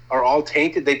lockers are all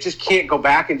tainted? They just can't go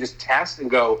back and just test and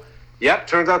go, yep,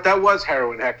 turns out that was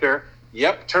heroin, Hector.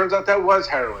 Yep, turns out that was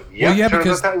heroin. Yep, Well, yeah, turns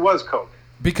because- out that was coke.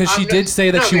 Because she I'm did not-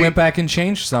 say that no, she they- went back and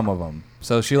changed some of them.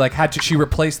 So she she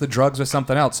replaced the drugs with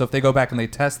something else. So if they go back and they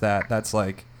test that, that's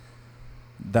going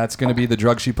to be the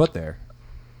drug she put there.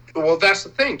 Well, that's the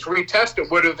thing. To retest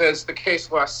it would have, as the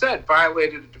case law said,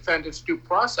 violated a defendant's due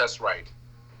process right.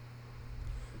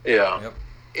 Yeah. Yep.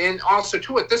 And also,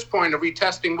 too, at this point, a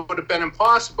retesting would have been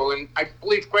impossible. And I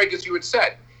believe, Greg, as you had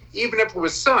said, even if it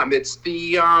was some, it's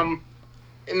the,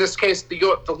 in this case,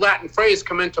 the Latin phrase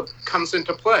comes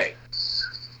into play.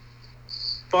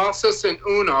 Falsus in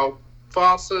uno,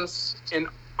 falsus in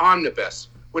omnibus,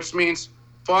 which means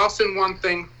false in one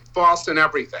thing, false in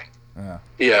everything. Yeah.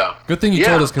 Yeah. Good thing you Yeah,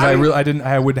 told us because I mean-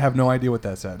 I would have no idea what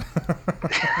that said.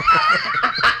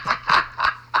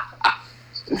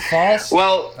 False.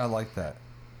 Well, I like that.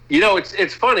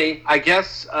 it's funny. I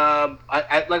guess,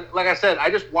 like I said, I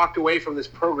just walked away from this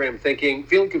program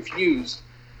feeling confused.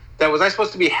 Was I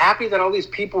supposed to be happy that all these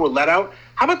people were let out?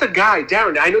 How about the guy,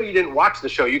 Darren? I know you didn't watch the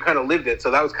show. You kind of lived it,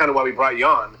 so that was kind of why we brought you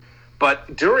on.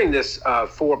 But during this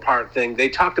 4-part thing, they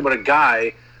talked about a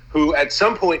guy who at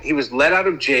some point he was let out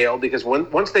of jail because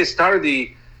once they started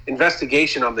the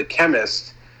investigation on the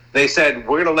chemist, they said,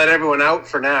 we're going to let everyone out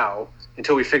for now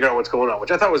until we figure out what's going on, which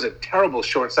I thought was a terrible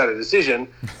short-sighted decision.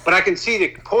 But I can see the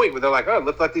point where they're like, oh,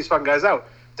 let's let these fucking guys out.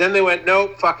 Then they went, no,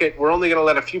 fuck it. We're only going to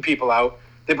let a few people out.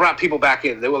 They brought people back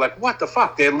in. They were like, what the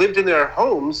fuck? They had lived in their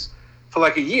homes for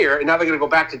like a year, and now they're going to go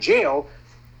back to jail.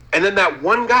 And then that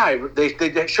one guy,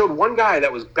 they showed one guy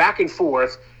that was back and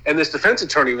forth, and this defense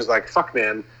attorney was like, fuck,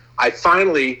 man, I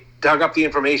finally dug up the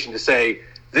information to say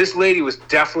this lady was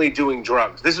definitely doing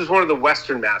drugs. This was one of the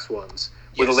Western Mass ones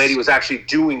where the lady was actually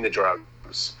doing the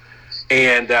drugs.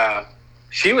 And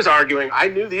she was arguing, I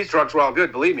knew these drugs were all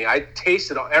good. Believe me, I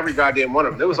tasted every goddamn one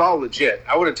of them. It was all legit.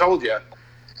 I would have told you.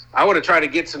 I would have tried to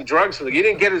get some drugs for them. You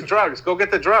didn't get his drugs. Go get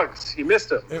the drugs. You missed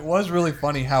them. It was really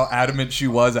funny how adamant she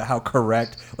was at how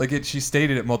correct. She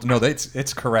stated it multiple. No,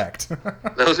 it's correct.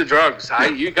 Those are drugs.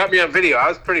 You got me on video. I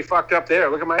was pretty fucked up there.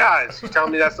 Look at my eyes. You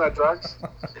telling me that's not drugs?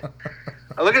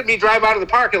 Look at me drive out of the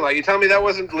parking lot. You telling me that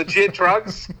wasn't legit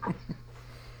drugs?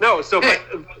 No. So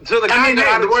the guy got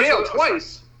out of jail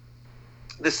twice.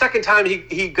 The second time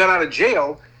he got out of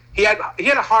jail, he had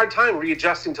a hard time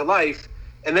readjusting to life.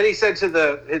 And then he said to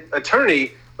the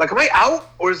attorney, like, am I out?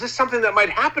 Or is this something that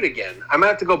might happen again? I might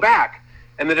have to go back.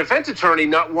 And the defense attorney,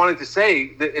 not wanting to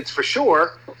say that it's for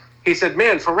sure, he said,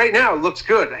 man, for right now, it looks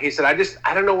good. He said, I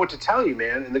don't know what to tell you,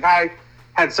 man. And the guy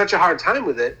had such a hard time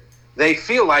with it. They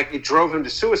feel like it drove him to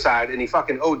suicide, and he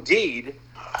fucking OD'd.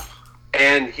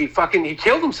 And he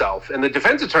killed himself. And the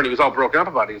defense attorney was all broken up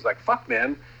about it. He was like, fuck,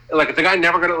 man. Like, if the guy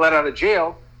never got let out of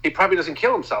jail, he probably doesn't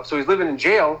kill himself. So he's living in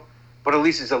jail, but at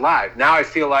least he's alive. Now I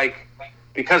feel like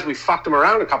because we fucked him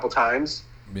around a couple times,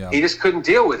 he just couldn't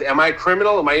deal with it. Am I a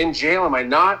criminal? Am I in jail? Am I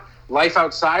not? Life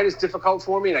outside is difficult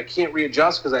for me, and I can't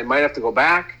readjust because I might have to go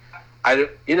back.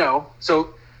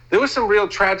 So there was some real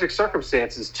tragic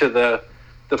circumstances to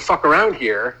the fuck around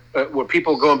here where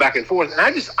people going back and forth. And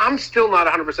I'm still not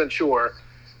 100% sure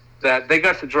that they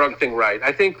got the drug thing right.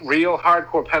 I think real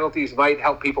hardcore penalties might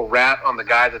help people rat on the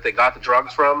guy that they got the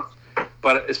drugs from.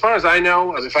 But as far as I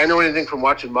know, if I know anything from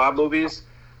watching mob movies,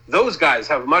 those guys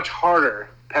have much harder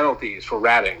penalties for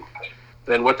ratting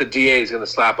than what the DA is going to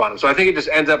slap on them. So I think it just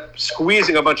ends up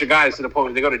squeezing a bunch of guys to the point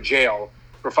where they go to jail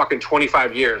for fucking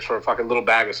 25 years for a fucking little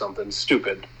bag of something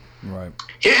stupid. Right.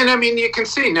 Yeah, and I mean, you can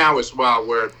see now as well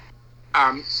where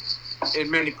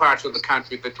in many parts of the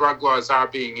country, the drug laws are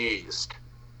being eased.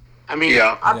 I mean,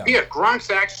 up here, Gronk's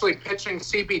actually pitching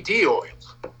CBD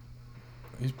oils.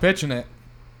 He's pitching it.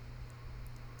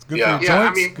 It's good Yeah, for your I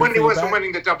joints, mean, good when for he your wasn't back.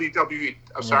 winning the WWE,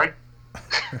 sorry.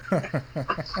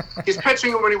 He's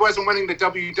pitching it when he wasn't winning the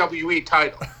WWE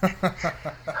title.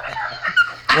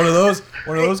 One of those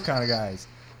kind of guys.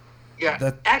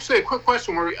 Yeah. Actually, a quick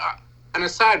question. An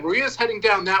aside, Maria's heading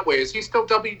down that way. Is he still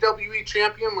WWE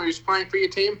champion where he's playing for your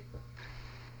team?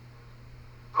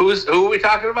 Who are we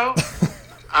talking about?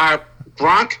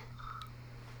 Gronk?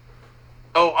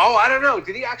 Oh, I don't know.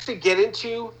 Did he actually get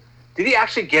into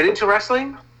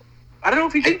wrestling? I don't know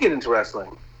if he did get into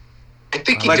wrestling. I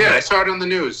think he did. I saw it on the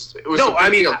news. It was I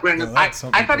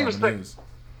thought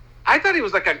he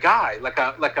was like a guy, like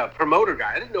a promoter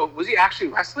guy. I didn't know. Was he actually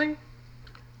wrestling?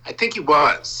 I think he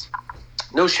was.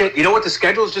 No shit. You know what? The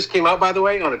schedules just came out, by the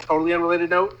way, on a totally unrelated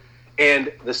note.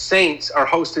 And the Saints are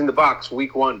hosting the Bucs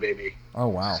week 1, baby. Oh,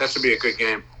 wow. That should be a good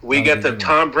game. We get the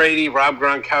Tom Brady, Rob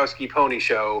Gronkowski pony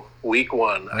show week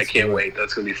 1. I can't wait.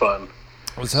 That's going to be fun.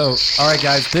 So, all right,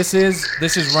 guys, this is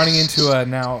running into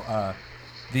now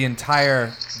the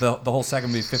whole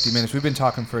segment will be 50 minutes. We've been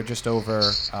talking for just over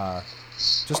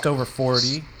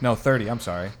 30. I'm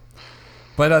sorry,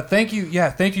 but thank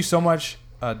you so much,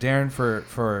 Darren,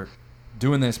 for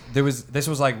doing this. This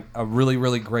was like a really,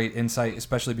 really great insight,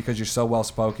 especially because you're so well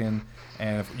spoken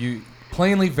and you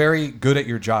plainly very good at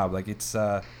your job. Like it's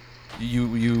thank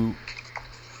you,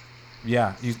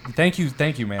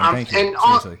 man. Thank you.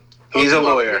 Seriously. He's a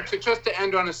lawyer. Just to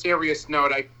end on a serious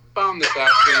note, I found this out.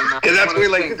 And that's what we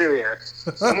like to do here.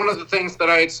 One of the things that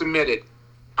I had submitted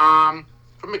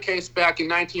from a case back in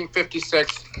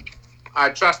 1956,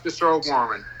 Justice Earl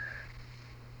Warren.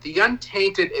 The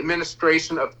untainted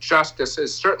administration of justice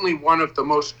is certainly one of the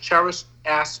most cherished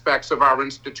aspects of our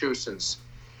institutions.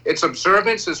 Its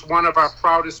observance is one of our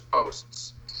proudest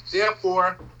boasts.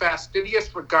 Therefore,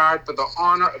 fastidious regard for the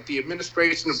honor of the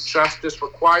administration of justice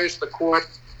requires the court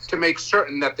to make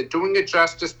certain that the doing of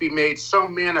justice be made so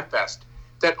manifest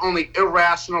that only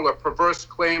irrational or perverse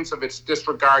claims of its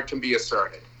disregard can be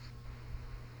asserted.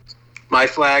 My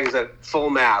flag is at full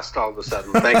mast all of a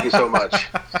sudden. Thank you so much.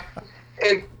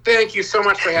 And thank you so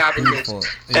much for having me.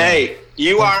 Hey,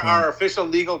 you are our official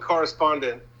legal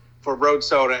correspondent for Road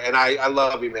Soda, and I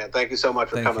love you, man. Thank you so much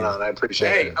for coming on. I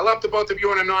appreciate it. I love the both of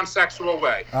you in a non-sexual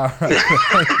way. All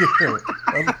right.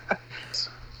 Thank you.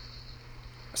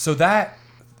 So that,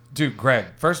 dude, Greg,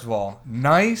 first of all,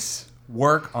 nice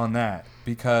work on that,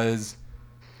 because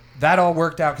that all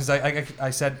worked out. Because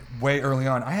I said way early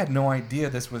on, I had no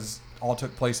idea this was all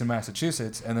took place in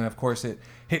Massachusetts, and then of course it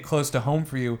hit close to home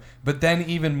for you, but then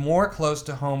even more close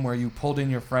to home where you pulled in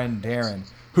your friend Darren,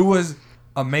 who was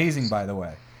amazing, by the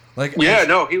way. Like, yeah,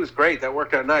 no, he was great. That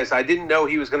worked out nice. I didn't know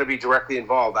he was going to be directly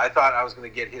involved. I thought I was going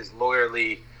to get his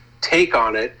lawyerly take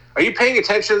on it. Are you paying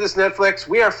attention to this, Netflix?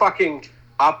 We are fucking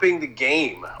upping the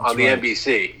game on the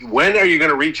NBC. When are you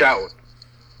going to reach out?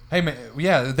 Hey, man,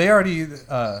 yeah, they already,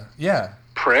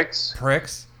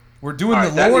 Pricks. We're doing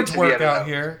the Lord's work out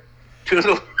here.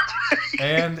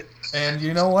 and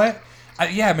you know what?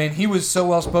 Yeah, man, he was so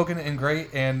well spoken and great,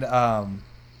 and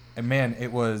man, there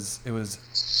was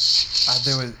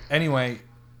anyway.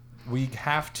 We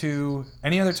have to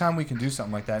any other time we can do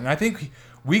something like that, and I think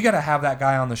we got to have that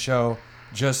guy on the show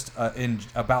just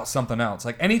about something else.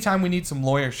 Like anytime we need some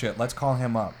lawyer shit, let's call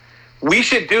him up. We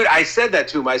should, dude. I said that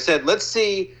to him. I said, let's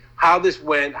see how this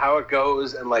went, how it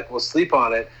goes, and like we'll sleep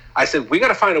on it. I said, we got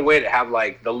to find a way to have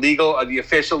like the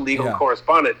official legal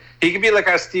correspondent. He could be like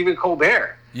our Stephen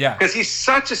Colbert. Yeah. Because he's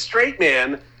such a straight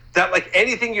man that like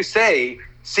anything you say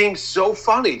seems so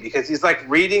funny because he's like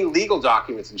reading legal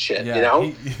documents and shit, you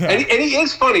know? And he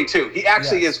is funny too. He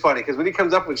actually is funny because when he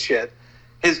comes up with shit,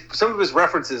 some of his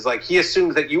references, like he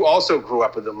assumes that you also grew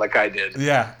up with him like I did.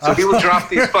 Yeah. So he will drop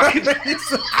these fucking...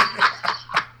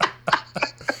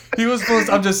 He was supposed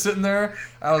to, I'm just sitting there.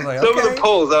 I was like, Some of the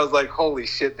polls, I was like, holy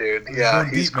shit, dude. Yeah,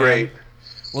 he's great. Man.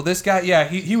 Well, this guy,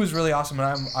 he was really awesome,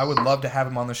 and I would love to have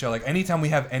him on the show. Like, anytime we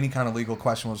have any kind of legal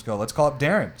question, let's call up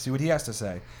Darren, see what he has to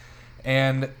say.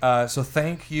 And so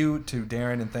thank you to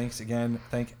Darren, and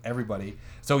thank everybody.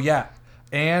 So, yeah,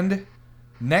 and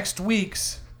next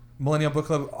week's Millennial Book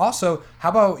Club. Also, how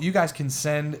about you guys can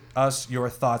send us your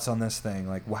thoughts on this thing?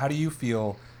 Like, how do you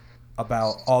feel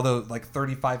about all the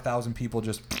 35,000 people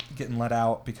just getting let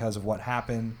out because of what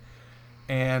happened?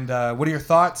 And what are your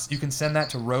thoughts? You can send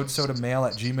that to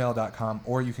roadsodamail@gmail.com,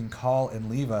 or you can call and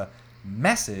leave a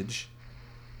message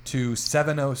to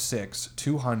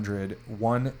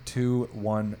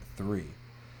 706-200-1213.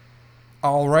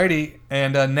 Alrighty,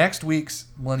 and next week's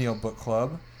Millennial Book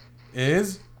Club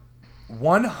is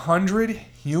 100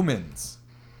 humans.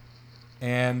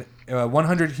 And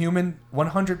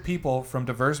 100 people from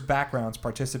diverse backgrounds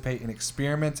participate in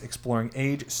experiments exploring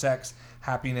age, sex,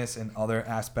 happiness, and other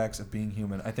aspects of being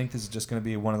human. I think this is just going to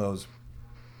be one of those.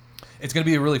 It's going to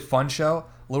be a really fun show,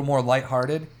 a little more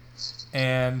lighthearted,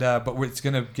 and but it's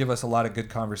going to give us a lot of good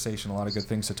conversation, a lot of good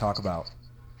things to talk about.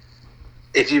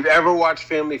 If you've ever watched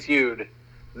Family Feud,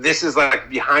 this is like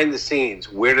behind the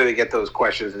scenes. Where do they get those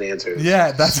questions and answers?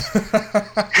 Yeah, that's.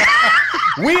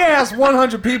 We asked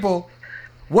 100 people,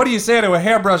 what do you say to a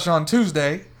hairbrush on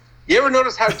Tuesday? You ever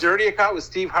notice how dirty it got with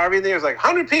Steve Harvey in there? It was like,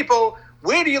 100 people,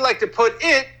 where do you like to put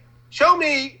it? Show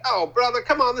me. Oh, brother,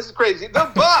 come on, this is crazy.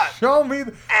 The butt. Show me.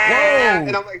 Whoa.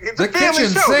 And I'm like, it's the a family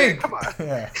kitchen show, man. sink. Come on.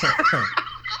 Yeah.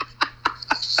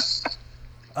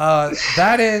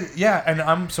 That is, yeah, and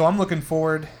I'm looking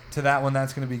forward to that one.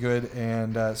 That's going to be good.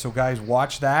 And so guys,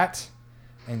 watch that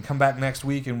and come back next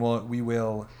week, and we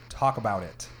will talk about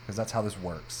it, because that's how this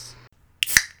works.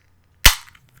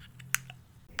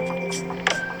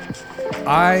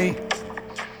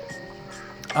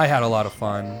 I had a lot of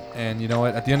fun, and you know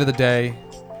what? At the end of the day,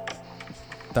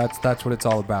 that's what it's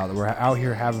all about. We're out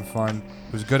here having fun.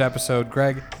 It was a good episode.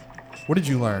 Greg, what did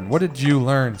you learn? What did you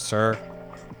learn, sir?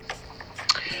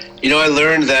 You know, I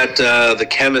learned that the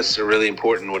chemists are really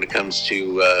important when it comes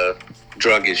to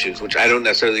drug issues, which I don't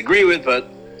necessarily agree with,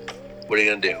 but what are you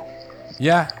going to do?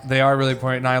 Yeah, they are really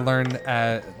important, and I learned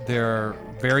they're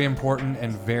very important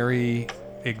and very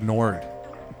ignored.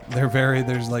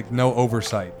 There's like no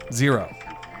oversight. Zero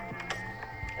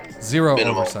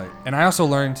Minimal. oversight. And I also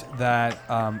learned that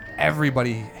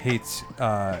everybody hates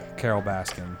Carol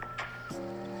Baskin.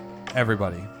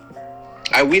 Everybody.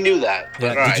 We knew that.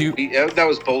 But Yeah, all did right. That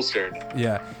was bolstered.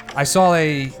 Yeah. I saw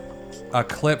a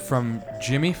clip from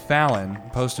Jimmy Fallon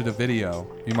posted a video.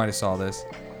 You might have saw this.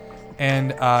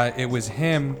 And it was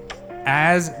him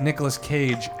as Nicolas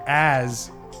Cage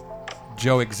as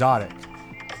Joe Exotic.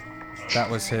 That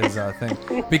was his thing.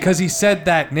 Because he said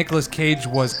that Nicolas Cage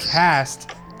was cast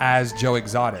as Joe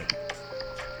Exotic.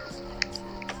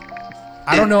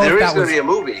 I don't know if that was... There is going to be a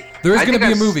movie. There is going to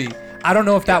be a movie. I don't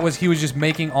know if that was he was just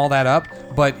making all that up,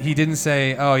 but he didn't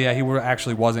say, oh yeah, he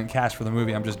actually wasn't cast for the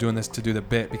movie. I'm just doing this to do the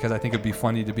bit because I think it'd be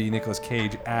funny to be Nicolas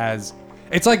Cage as...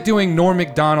 It's like doing Norm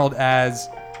Macdonald as...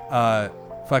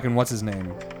 fucking what's his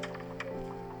name?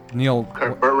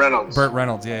 Burt Reynolds. Burt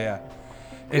Reynolds, yeah.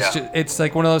 It's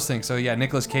like one of those things. So yeah,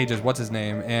 Nicolas Cage is what's his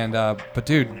name, and but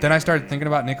dude, then I started thinking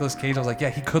about Nicolas Cage. I was like, yeah,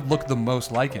 he could look the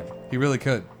most like him. He really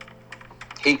could.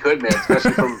 He could, man,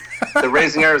 especially from the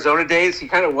Raising Arizona days. He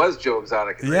kind of was Joe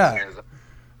Exotic in Raising Arizona.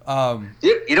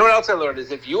 You know what else I learned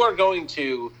is if you are going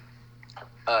to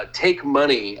take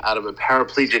money out of a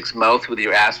paraplegic's mouth with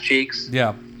your ass cheeks,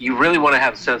 you really want to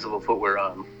have sensible footwear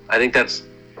on. I think that's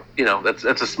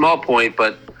a small point,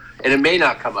 and it may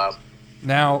not come up.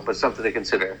 Now, but something to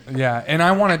consider. Yeah, and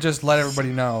I want to just let everybody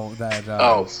know that...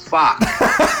 oh, fuck.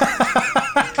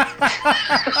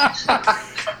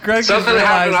 Greg something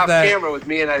happened off camera with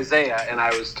me and Isaiah, and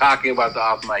I was talking about the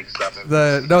off-mic stuff.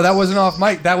 No, that wasn't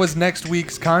off-mic. That was next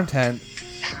week's content.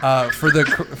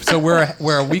 So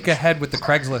we're a week ahead with the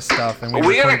Craigslist stuff, and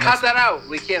we gotta cut that out.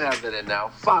 We can't have that in now.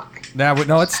 Fuck.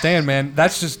 No, it's staying, man.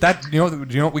 That's just that. You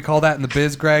know what we call that in the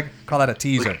biz, Greg? Call that a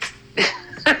teaser.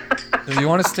 If you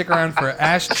want to stick around for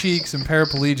Ash Cheeks and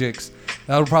Paraplegics,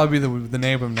 that'll probably be the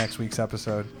name of next week's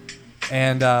episode.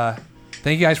 And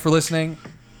thank you guys for listening.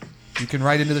 You can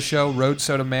write into the show,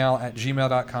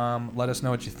 roadsodamail@gmail.com. Let us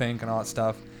know what you think and all that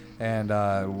stuff. And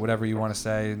whatever you want to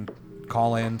say,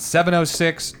 call in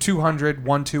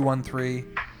 706-200-1213.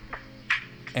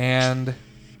 And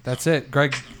that's it.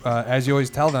 Greg, as you always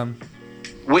tell them.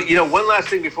 One last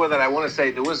thing before that I want to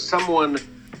say, there was someone...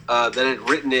 that had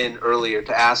written in earlier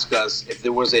to ask us if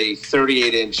there was a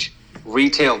 38-inch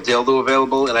retail dildo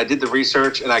available, and I did the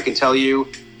research, and I can tell you,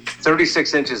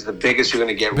 36 inches is the biggest you're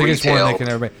going to get biggest retail. One they can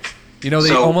ever make.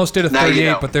 They almost did a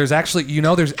 38, but there's actually,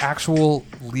 there's actual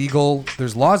legal,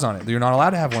 there's laws on it. You're not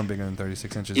allowed to have one bigger than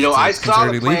 36 inches. I saw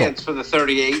the plans for the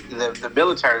 38. The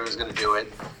military was going to do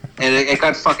it, and it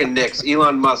got fucking nixed.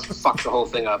 Elon Musk fucked the whole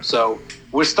thing up, so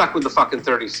we're stuck with the fucking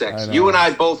 36. You and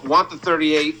I both want the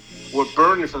 38. We're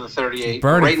burning for the 38.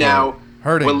 Right now,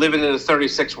 Hurting. We're living in a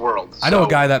 36 world. I know a so-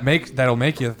 guy that'll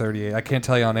make you 38. I can't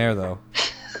tell you on air though.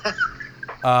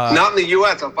 Not in the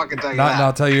U.S. I'll fucking tell you that. And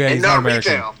I'll tell you, and he's not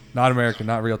American. retail. Not American,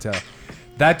 not retail.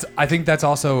 I think that's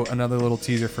also another little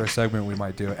teaser for a segment we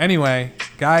might do. Anyway,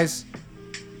 guys,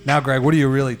 now Greg, what do you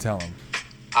really tell him?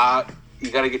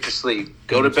 You got to get your sleep.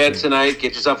 Go to bed tonight.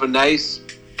 Get yourself a nice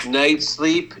night's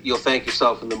sleep. You'll thank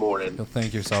yourself in the morning. You'll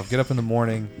thank yourself. Get up in the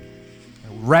morning.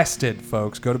 Rested,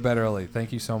 folks. Go to bed early.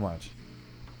 Thank you so much.